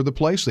all over the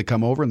place. They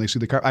come over and they see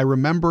the carp. I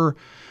remember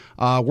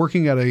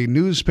working at a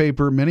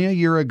newspaper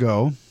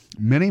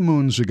many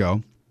moons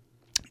ago,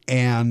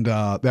 and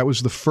that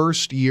was the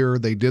first year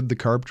they did the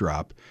carp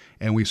drop,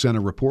 and we sent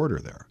a reporter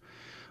there.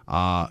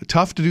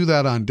 Tough to do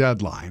that on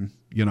deadline,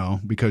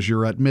 because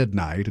you're at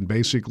midnight, and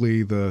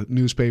basically the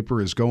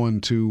newspaper is going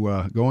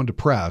to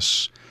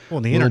press. Well,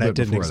 the internet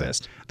didn't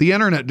exist. The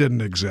internet didn't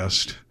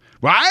exist.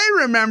 Well, I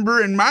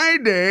remember in my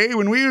day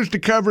when we used to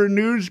cover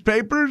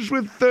newspapers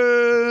without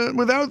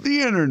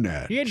the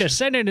internet. You had to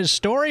send in a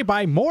story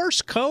by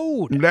Morse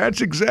code. That's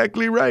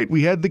exactly right.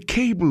 We had the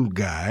cable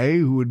guy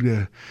who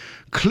would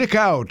click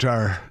out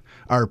our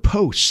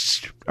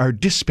posts, our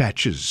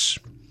dispatches.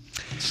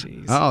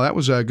 Jeez. Oh, that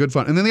was good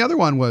fun. And then the other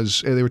one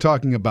was they were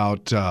talking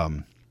about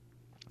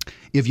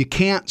if you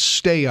can't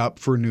stay up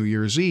for New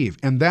Year's Eve.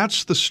 And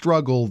that's the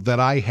struggle that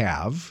I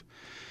have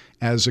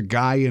as a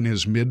guy in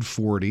his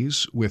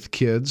mid-40s with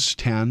kids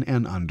 10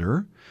 and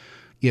under.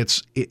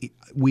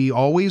 We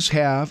always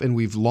have, and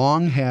we've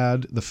long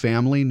had, the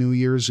family New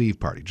Year's Eve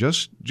party.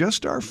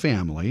 Just our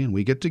family, and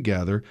we get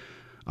together.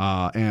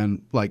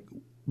 And like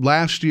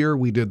last year,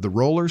 we did the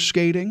roller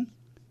skating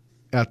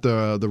at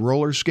the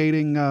roller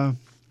skating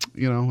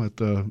at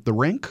the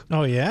rink.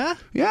 Oh, yeah?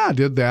 Yeah, I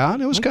did that.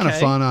 It was kind of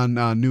fun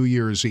on New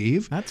Year's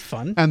Eve. That's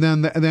fun. And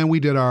then we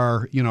did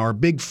our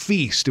big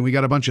feast, and we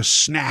got a bunch of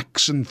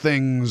snacks and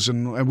things,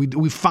 and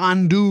we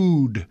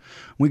fondued.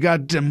 We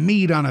got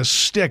meat on a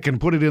stick and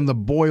put it in the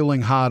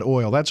boiling hot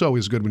oil. That's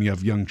always good when you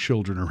have young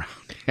children around.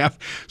 Have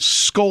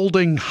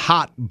scalding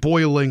hot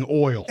boiling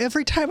oil.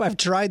 Every time I've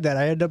tried that,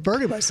 I end up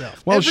burning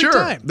myself. Well, Every sure.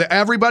 time.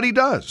 Everybody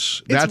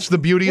does. That's the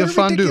beauty of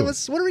fondue.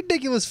 What a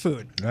ridiculous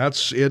food.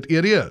 That's it.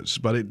 It is,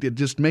 but it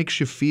just makes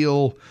you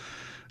feel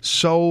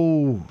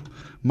so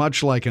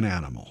much like an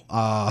animal.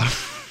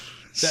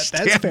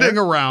 Standing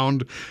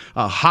around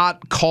a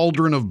hot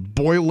cauldron of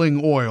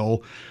boiling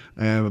oil,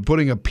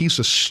 putting a piece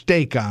of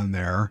steak on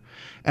there,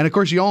 and of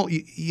course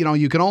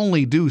you can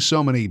only do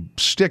so many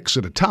sticks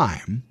at a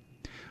time,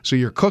 so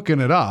you're cooking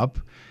it up,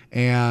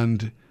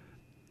 and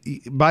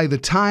by the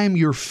time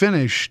you're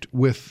finished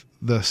with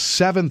the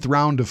 7th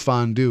round of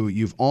fondue,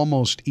 you've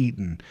almost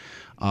eaten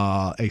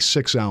a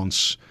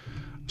 6-ounce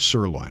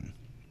sirloin.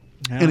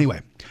 Yeah.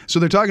 Anyway, so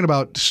they're talking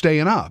about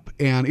staying up,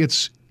 and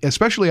it's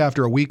especially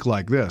after a week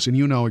like this, and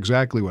you know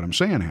exactly what I'm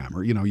saying,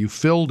 Hammer. You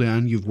filled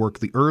in, you've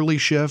worked the early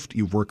shift,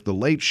 you've worked the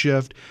late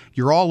shift,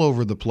 you're all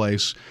over the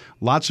place,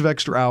 lots of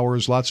extra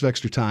hours, lots of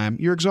extra time,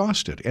 you're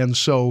exhausted. And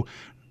so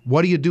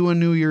what do you do on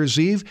New Year's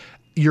Eve?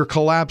 You're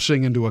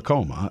collapsing into a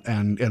coma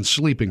and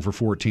sleeping for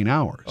 14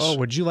 hours. Oh,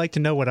 would you like to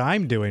know what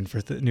I'm doing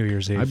for New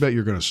Year's Eve? I bet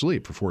you're going to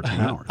sleep for 14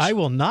 hours. I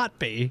will not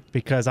be,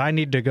 because I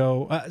need to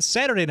go.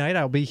 Saturday night,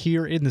 I'll be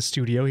here in the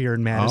studio here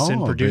in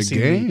Madison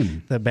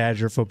producing the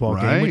Badger football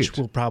game, which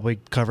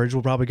coverage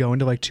will probably go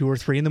into like 2 or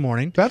 3 in the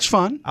morning. That's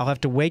fun. I'll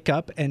have to wake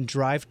up and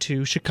drive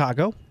to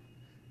Chicago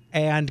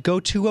and go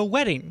to a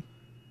wedding,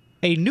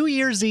 a New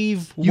Year's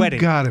Eve wedding.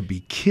 You got to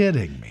be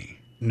kidding me.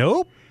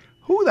 Nope.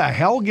 Who the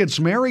hell gets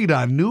married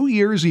on New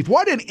Year's Eve?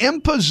 What an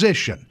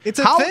imposition. It's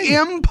a How thing.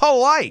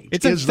 Impolite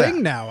It's a is thing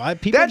that? now.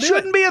 People that do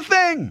shouldn't be a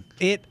thing.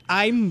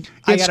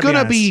 It's going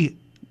to be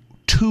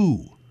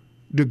 2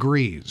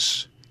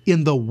 degrees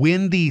in the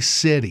Windy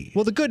City.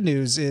 Well, the good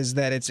news is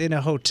that it's in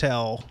a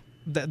hotel.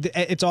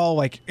 It's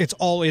all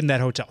in that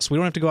hotel, so we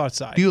don't have to go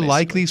outside. Do you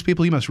like these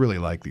people? You must really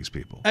like these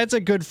people. That's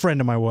a good friend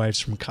of my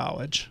wife's from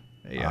college.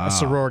 Yeah, a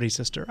sorority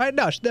sister.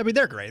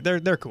 They're great.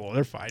 They're cool.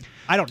 They're fine.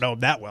 I don't know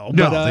them that well.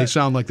 No, but, they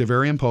sound like they're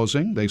very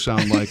imposing. They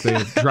sound like they're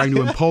trying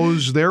to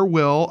impose their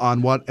will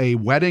on what a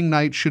wedding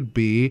night should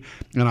be.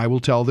 And I will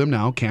tell them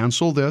now,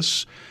 cancel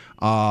this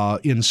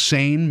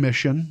insane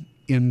mission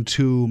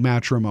into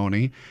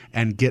matrimony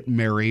and get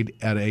married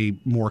at a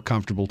more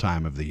comfortable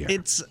time of the year.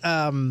 It's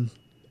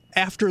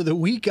after the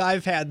week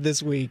I've had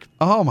this week.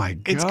 Oh my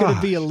God, it's going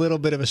to be a little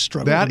bit of a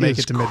struggle to make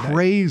it to midnight. That is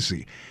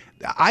crazy.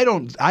 I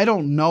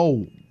don't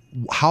know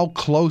how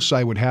close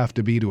I would have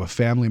to be to a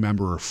family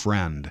member or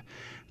friend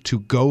to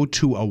go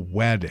to a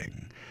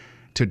wedding,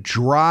 to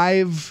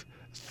drive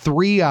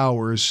 3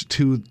 hours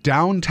to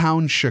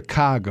downtown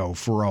Chicago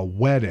for a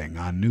wedding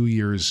on New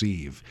Year's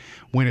Eve,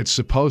 when it's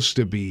supposed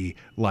to be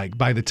like,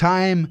 by the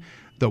time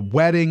the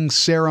wedding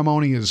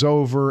ceremony is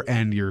over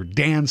and you're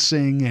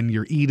dancing and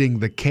you're eating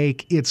the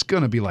cake, it's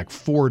going to be like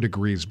 4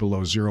 degrees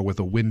below zero with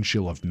a wind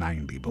chill of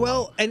 90 below.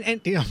 Well, and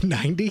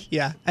 90,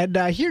 yeah. And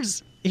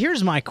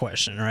here's my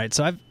question, all right?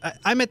 So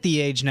I'm at the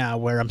age now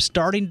where I'm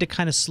starting to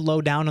kind of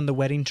slow down on the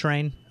wedding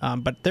train,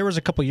 but there was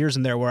a couple years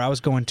in there where I was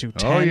going to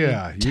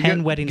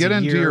 10 weddings a year. Get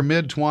into your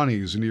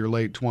mid-20s, into your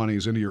late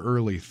 20s, into your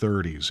early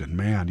 30s, and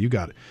man, you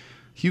got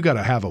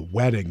to have a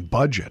wedding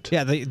budget.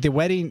 Yeah,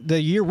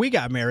 the year we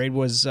got married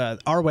was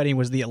our wedding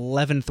was the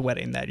 11th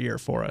wedding that year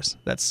for us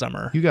that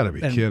summer. You got to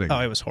be kidding. Oh,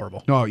 it was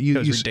horrible. No, it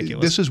was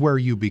ridiculous. This is where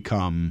you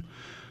become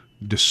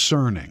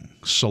discerning,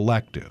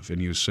 selective, and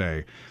you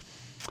say,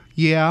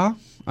 yeah,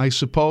 I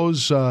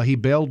suppose he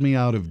bailed me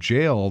out of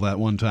jail that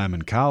one time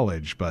in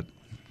college, but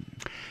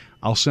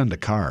I'll send a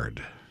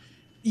card.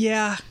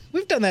 Yeah,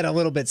 we've done that a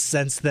little bit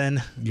since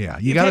then. Yeah,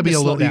 you got to be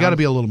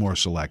a little more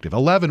selective.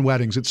 11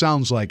 weddings. It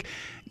sounds like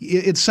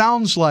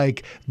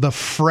the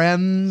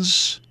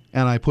friends,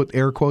 and I put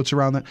air quotes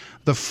around that.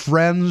 The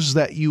friends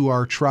that you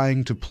are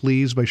trying to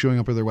please by showing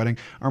up at their wedding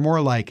are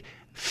more like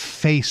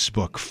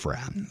Facebook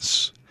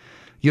friends.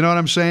 You know what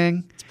I'm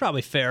saying? It's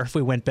probably fair if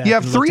we went back. You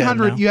have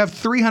 300. You have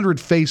 300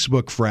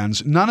 Facebook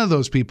friends. None of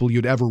those people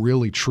you'd ever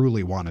really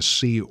truly want to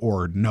see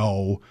or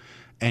know.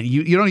 And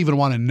you don't even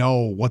want to know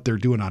what they're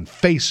doing on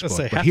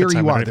Facebook. But here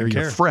you are. They're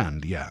your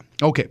friend. Yeah.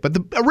 Okay. But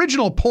the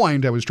original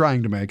point I was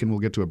trying to make, and we'll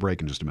get to a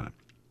break in just a minute.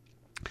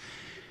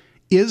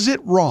 Is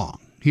it wrong?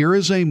 Here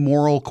is a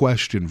moral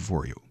question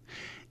for you.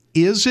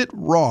 Is it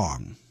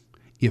wrong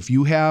if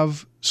you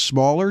have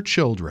smaller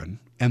children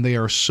and they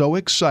are so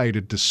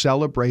excited to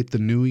celebrate the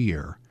new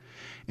year,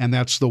 and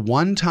that's the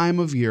one time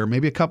of year,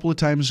 maybe a couple of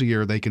times a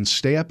year, they can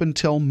stay up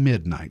until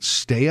midnight,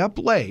 stay up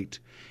late,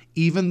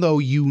 even though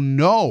you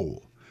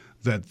know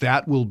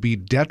that will be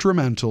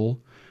detrimental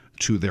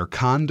to their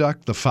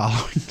conduct the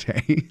following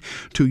day,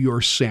 to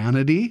your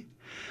sanity,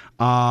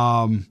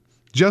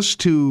 just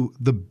to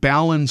the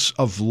balance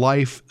of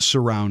life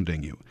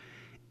surrounding you?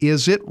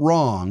 Is it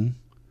wrong,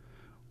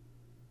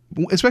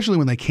 especially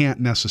when they can't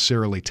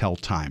necessarily tell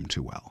time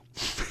too well?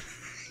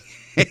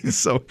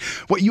 So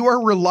what you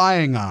are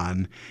relying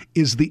on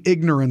is the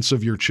ignorance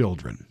of your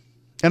children,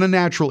 and a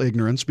natural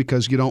ignorance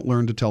because you don't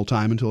learn to tell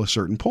time until a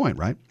certain point,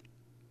 right?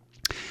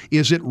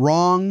 Is it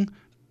wrong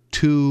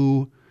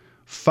to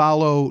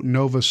follow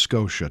Nova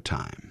Scotia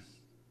time?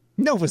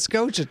 Nova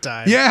Scotia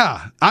time?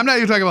 Yeah. I'm not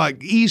even talking about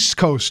like East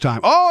Coast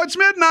time. Oh, it's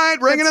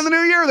midnight, ringing in the new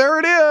year. There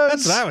it is.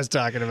 That's what I was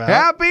talking about.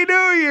 Happy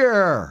New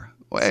Year.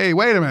 Wait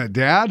a minute,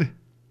 Dad.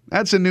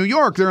 That's in New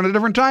York. They're in a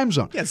different time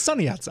zone. Yeah, it's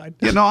sunny outside.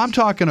 Yeah, no, I'm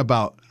talking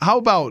about, how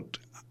about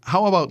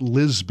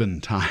Lisbon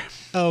time?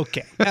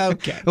 Okay. A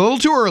little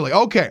too early.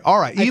 Okay, all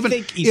right.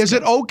 Is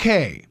it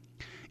okay?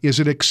 Is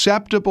it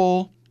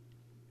acceptable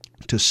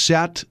to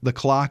set the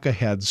clock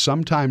ahead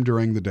sometime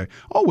during the day?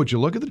 Oh, would you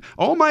look at it?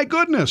 Oh, my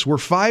goodness, we're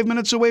 5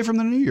 minutes away from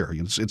the new year.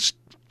 It's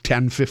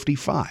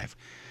 10:55.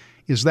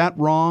 Is that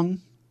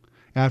wrong?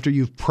 After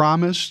you've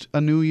promised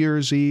a New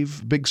Year's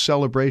Eve big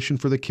celebration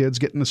for the kids,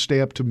 getting to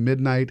stay up to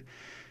midnight,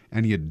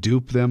 and you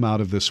dupe them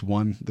out of this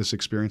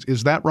experience.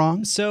 Is that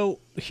wrong? So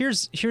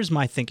here's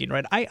my thinking,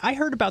 right? I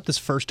heard about this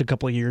first a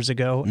couple of years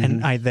ago,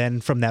 and I then,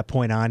 from that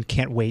point on,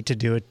 can't wait to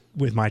do it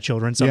with my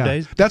children some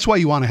days. That's why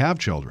you want to have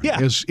children,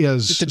 is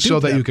so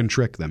that you can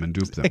trick them and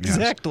dupe them.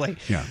 Exactly.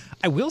 Yes. Yeah.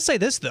 I will say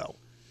this, though.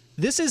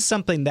 This is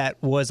something that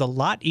was a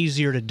lot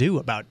easier to do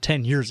about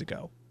 10 years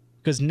ago,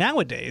 because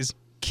nowadays,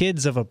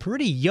 kids of a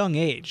pretty young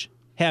age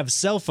have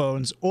cell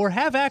phones or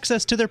have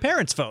access to their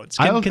parents' phones.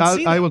 I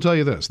will tell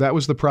you this. That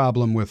was the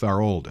problem with our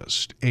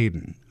oldest,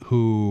 Aiden,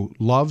 who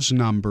loves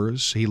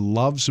numbers, he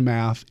loves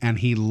math, and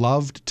he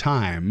loved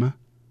time.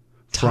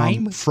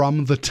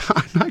 From the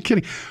time. I'm not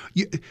kidding.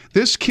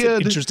 This kid. It's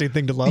an interesting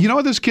thing to love. You know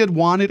what this kid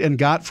wanted and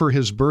got for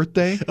his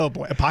birthday? Oh,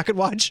 boy. A pocket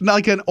watch?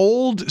 Like an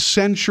old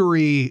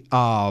century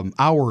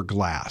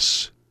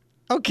hourglass.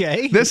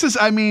 Okay.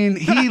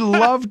 He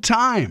loved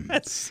time.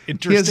 That's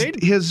interesting.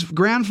 His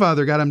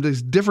grandfather got him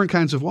these different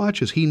kinds of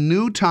watches. He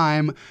knew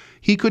time.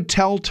 He could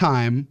tell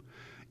time,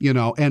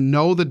 and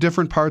know the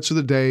different parts of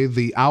the day,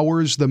 the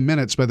hours, the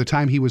minutes by the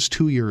time he was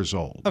 2 years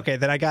old. Okay,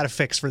 then I got a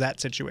fix for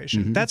that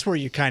situation. Mm-hmm. That's where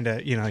you kind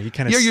of. Yeah,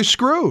 you're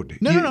screwed.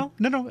 No.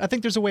 I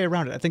think there's a way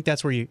around it. I think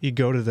that's where you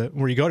go to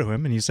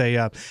him and you say,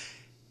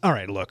 all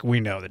right, look,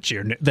 we know that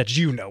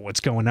you know what's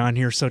going on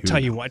here. So tell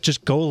you what,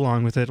 just go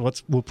along with it.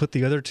 We'll put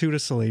the other two to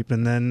sleep,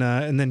 and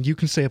then you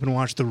can stay up and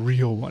watch the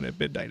real one at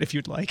midnight if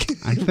you'd like.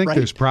 I think right?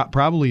 There's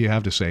probably, you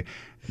have to say,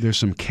 there's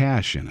some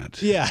cash in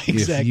it. Yeah,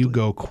 exactly. If you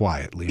go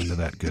quietly into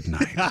that good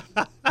night.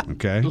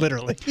 Okay?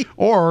 Literally.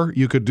 Or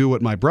you could do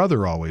what my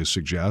brother always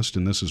suggests,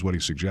 and this is what he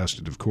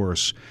suggested, of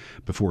course,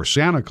 before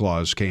Santa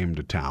Claus came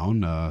to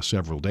town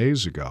several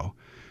days ago.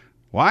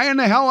 Why in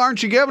the hell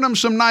aren't you giving them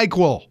some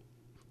NyQuil?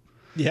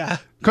 Yeah.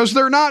 Because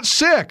they're not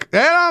sick. They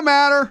don't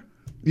matter.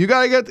 You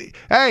got to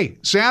hey,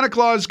 Santa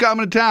Claus is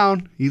coming to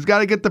town. He's got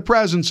to get the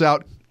presents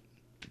out.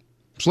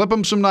 Slip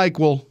them some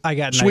NyQuil. I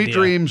got an Sweet idea.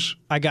 dreams.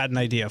 I got an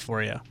idea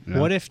for you. Yeah.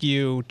 What if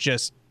you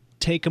just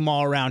take them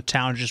all around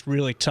town, just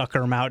really tucker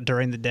them out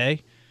during the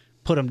day,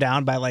 put them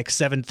down by like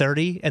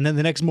 7:30, and then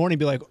the next morning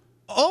be like,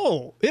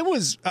 oh, it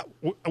was,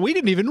 we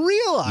didn't even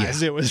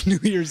realize it was New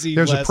Year's Eve.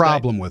 There's a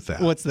problem with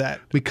that. What's that?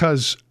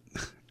 Because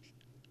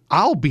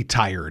I'll be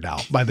tired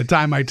out by the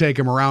time I take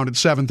him around at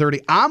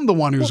 7:30. I'm the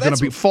one who's going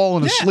to be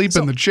falling asleep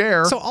in the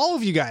chair. So all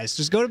of you guys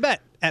just go to bed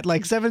at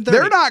like 7:30.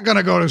 They're not going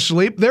to go to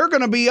sleep. They're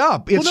going to be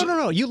up.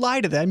 No. You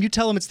lie to them. You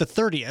tell them it's the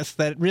 30th.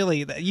 That really,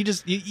 you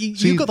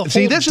go the whole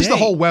See, this day. is the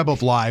whole web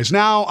of lies.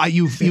 Now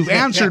you've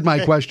answered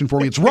my question for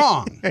me. It's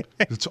wrong.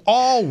 It's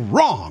all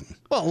wrong.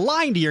 Well,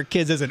 lying to your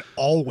kids isn't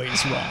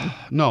always wrong.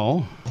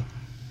 No.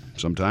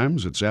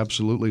 Sometimes it's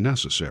absolutely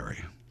necessary.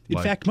 In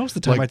fact, most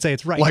of the time I'd say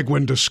it's right. Like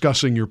when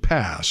discussing your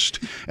past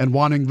and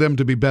wanting them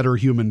to be better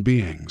human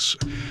beings.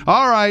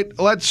 All right,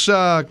 let's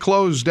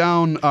close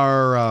down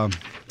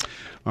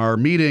our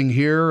meeting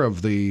here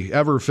of the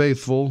ever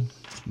faithful,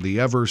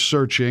 the ever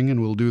searching, and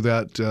we'll do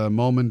that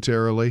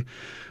momentarily.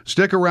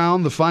 Stick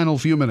around the final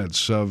few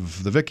minutes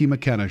of the Vicki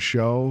McKenna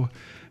Show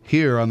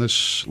here on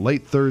this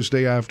late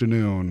Thursday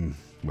afternoon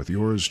with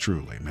yours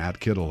truly, Matt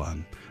Kittle,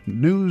 on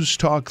News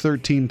Talk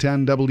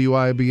 1310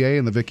 WIBA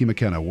and the Vicki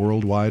McKenna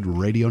Worldwide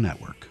Radio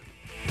Network.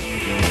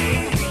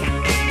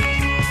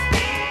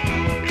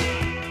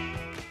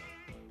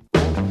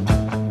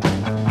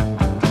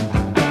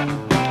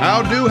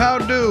 How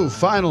do?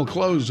 Final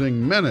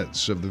closing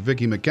minutes of the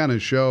Vicki McKenna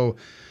Show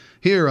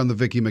here on the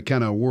Vicki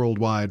McKenna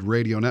Worldwide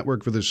Radio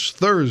Network for this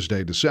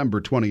Thursday,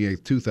 December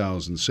 28th,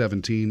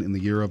 2017, in the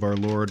year of our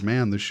Lord.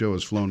 Man, this show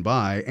has flown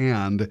by,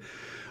 and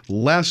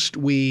lest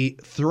we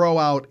throw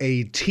out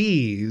a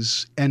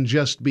tease and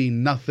just be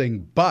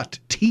nothing but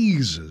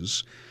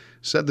teases,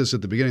 said this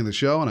at the beginning of the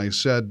show, and I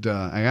said,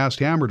 I asked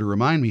Hammer to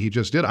remind me. He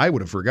just did. I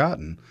would have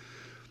forgotten.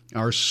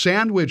 Our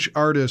sandwich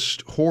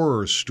artist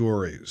horror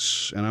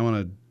stories, and I want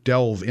to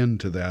delve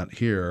into that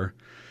here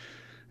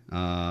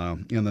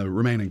in the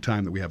remaining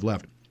time that we have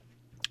left.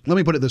 Let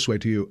me put it this way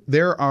to you.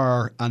 There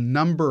are a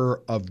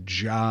number of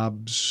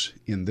jobs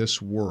in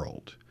this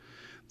world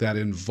that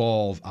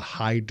involve a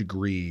high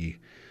degree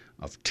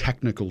of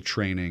technical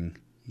training,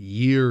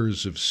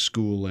 years of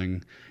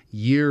schooling,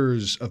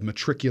 years of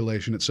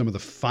matriculation at some of the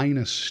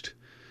finest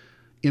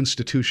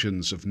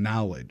institutions of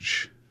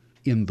knowledge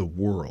in the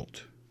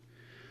world.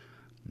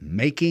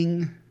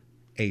 Making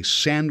a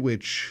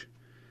sandwich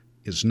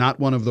is not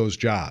one of those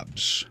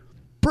jobs.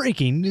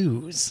 Breaking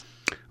news.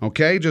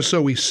 Okay, just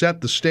so we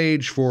set the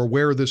stage for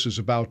where this is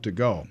about to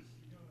go.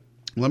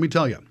 Let me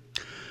tell you.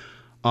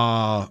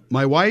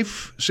 My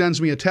wife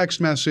sends me a text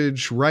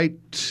message right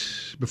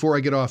before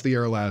I get off the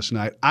air last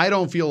night. I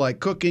don't feel like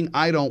cooking.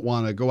 I don't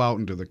want to go out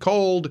into the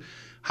cold.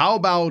 How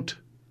about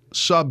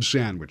sub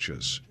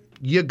sandwiches?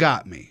 You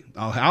got me.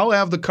 I'll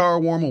have the car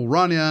warm. We'll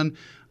run in.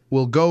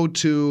 We'll go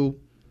to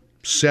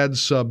said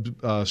sub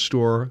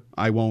store.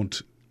 I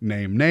won't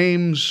name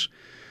names,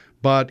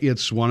 but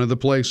it's one of the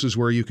places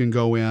where you can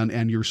go in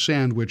and your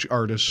sandwich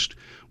artist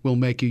will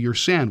make you your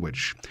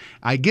sandwich.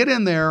 I get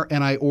in there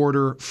and I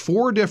order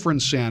 4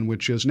 different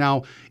sandwiches.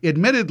 Now,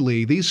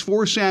 admittedly, these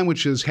 4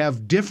 sandwiches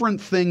have different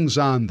things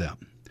on them.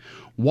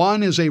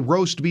 One is a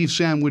roast beef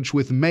sandwich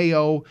with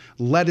mayo,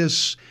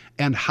 lettuce,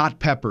 and hot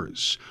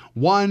peppers.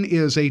 One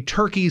is a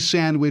turkey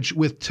sandwich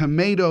with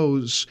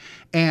tomatoes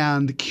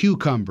and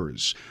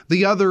cucumbers.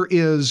 The other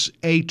is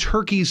a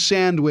turkey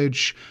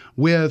sandwich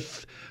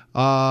with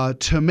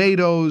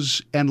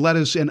tomatoes and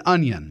lettuce and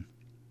onion.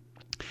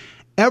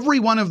 Every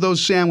one of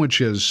those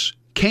sandwiches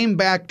came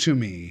back to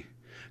me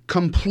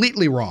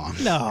completely wrong.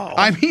 No.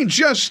 I mean,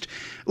 just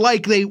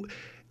like they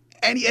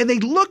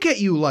look at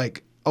you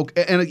like,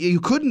 okay, and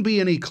you couldn't be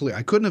any clear.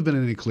 I couldn't have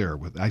been any clearer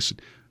with it. I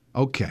said,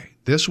 okay,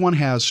 this one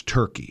has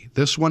turkey.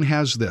 This one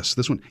has this.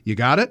 This one, you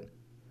got it?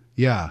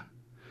 Yeah.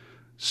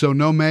 So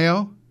no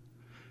mayo?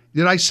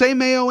 Did I say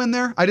mayo in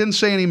there? I didn't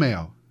say any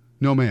mayo.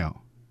 No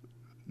mayo.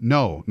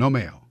 No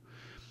mayo.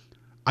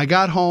 I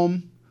got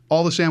home.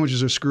 All the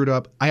sandwiches are screwed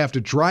up. I have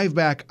to drive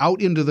back out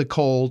into the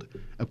cold.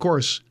 Of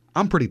course,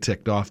 I'm pretty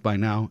ticked off by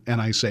now.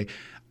 And I say,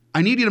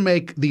 I need you to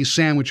make these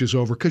sandwiches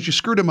over because you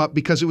screwed them up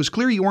because it was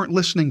clear you weren't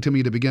listening to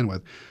me to begin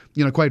with.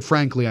 You know, quite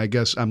frankly, I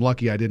guess I'm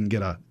lucky I didn't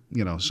get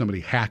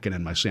somebody hacking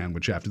in my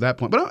sandwich after that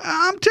point. But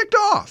I'm ticked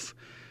off.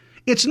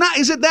 Is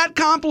it that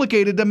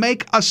complicated to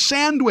make a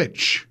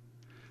sandwich?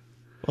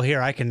 Well,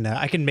 here, I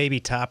can maybe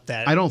top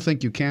that. I don't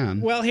think you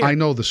can. Well, here, I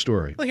know the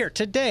story. Well, here,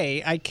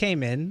 today I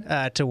came in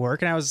to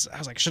work, and I was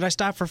like, should I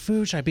stop for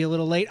food? Should I be a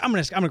little late? I'm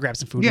gonna grab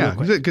some food real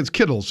quick. Yeah, because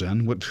Kittle's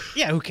in.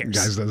 Yeah, who cares?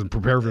 Guys doesn't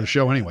prepare for the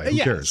show anyway. Who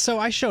cares? So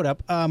I showed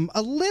up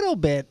a little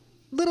bit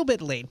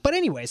late. But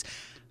anyways,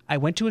 I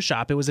went to a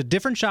shop. It was a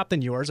different shop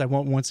than yours. I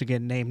won't once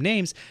again name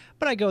names,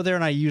 but I go there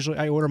and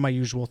I order my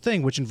usual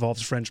thing, which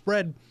involves French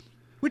bread,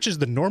 which is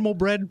the normal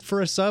bread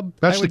for a sub.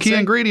 That's the key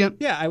ingredient.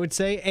 Yeah, I would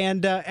say.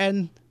 And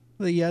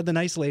the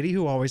nice lady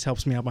who always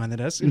helps me out behind the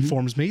desk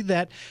informs me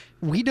that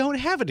we don't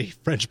have any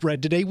French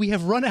bread today. We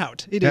have run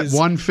out. It is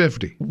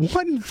 1:50.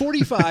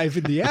 1:45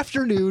 in the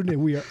afternoon,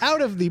 and we are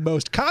out of the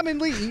most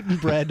commonly eaten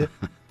bread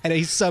at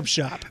a sub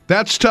shop.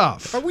 That's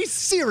tough. Are we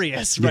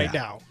serious right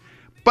now?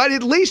 But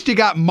at least you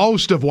got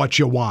most of what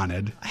you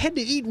wanted. I had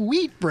to eat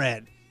wheat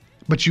bread.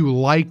 But you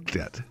liked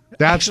it.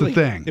 That's Actually,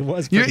 the thing. It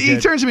was He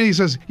turns to me and he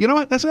says, you know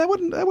what? That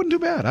wasn't too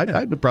bad.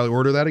 I'd probably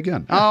order that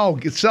again. Oh,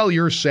 sell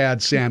your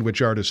sad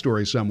sandwich artist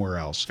story somewhere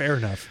else. Fair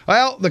enough.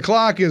 Well, the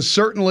clock is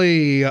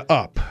certainly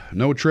up.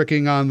 No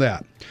tricking on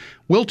that.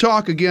 We'll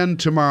talk again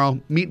tomorrow.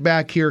 Meet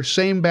back here.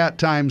 Same bat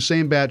time,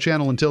 same bat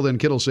channel. Until then,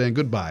 Kittle saying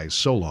goodbye.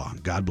 So long.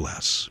 God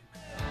bless.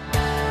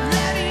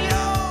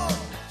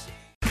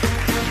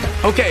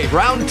 Okay,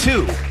 round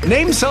 2.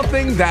 Name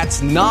something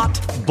that's not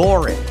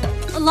boring.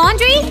 A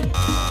laundry?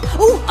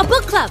 Ooh, a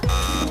book club.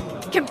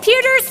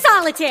 Computer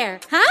solitaire,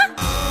 huh?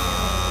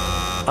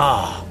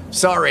 Ah,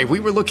 sorry, we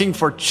were looking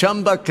for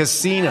Chumba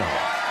Casino.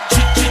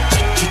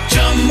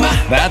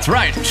 That's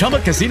right,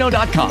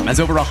 ChumbaCasino.com has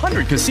over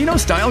 100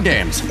 casino-style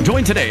games.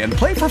 Join today and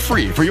play for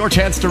free for your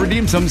chance to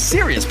redeem some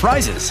serious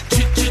prizes.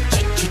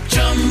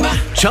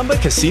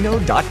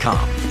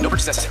 ChumbaCasino.com. No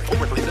purchase necessary. Void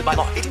where prohibited by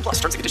law.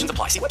 18+ terms and conditions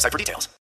apply. See website for details.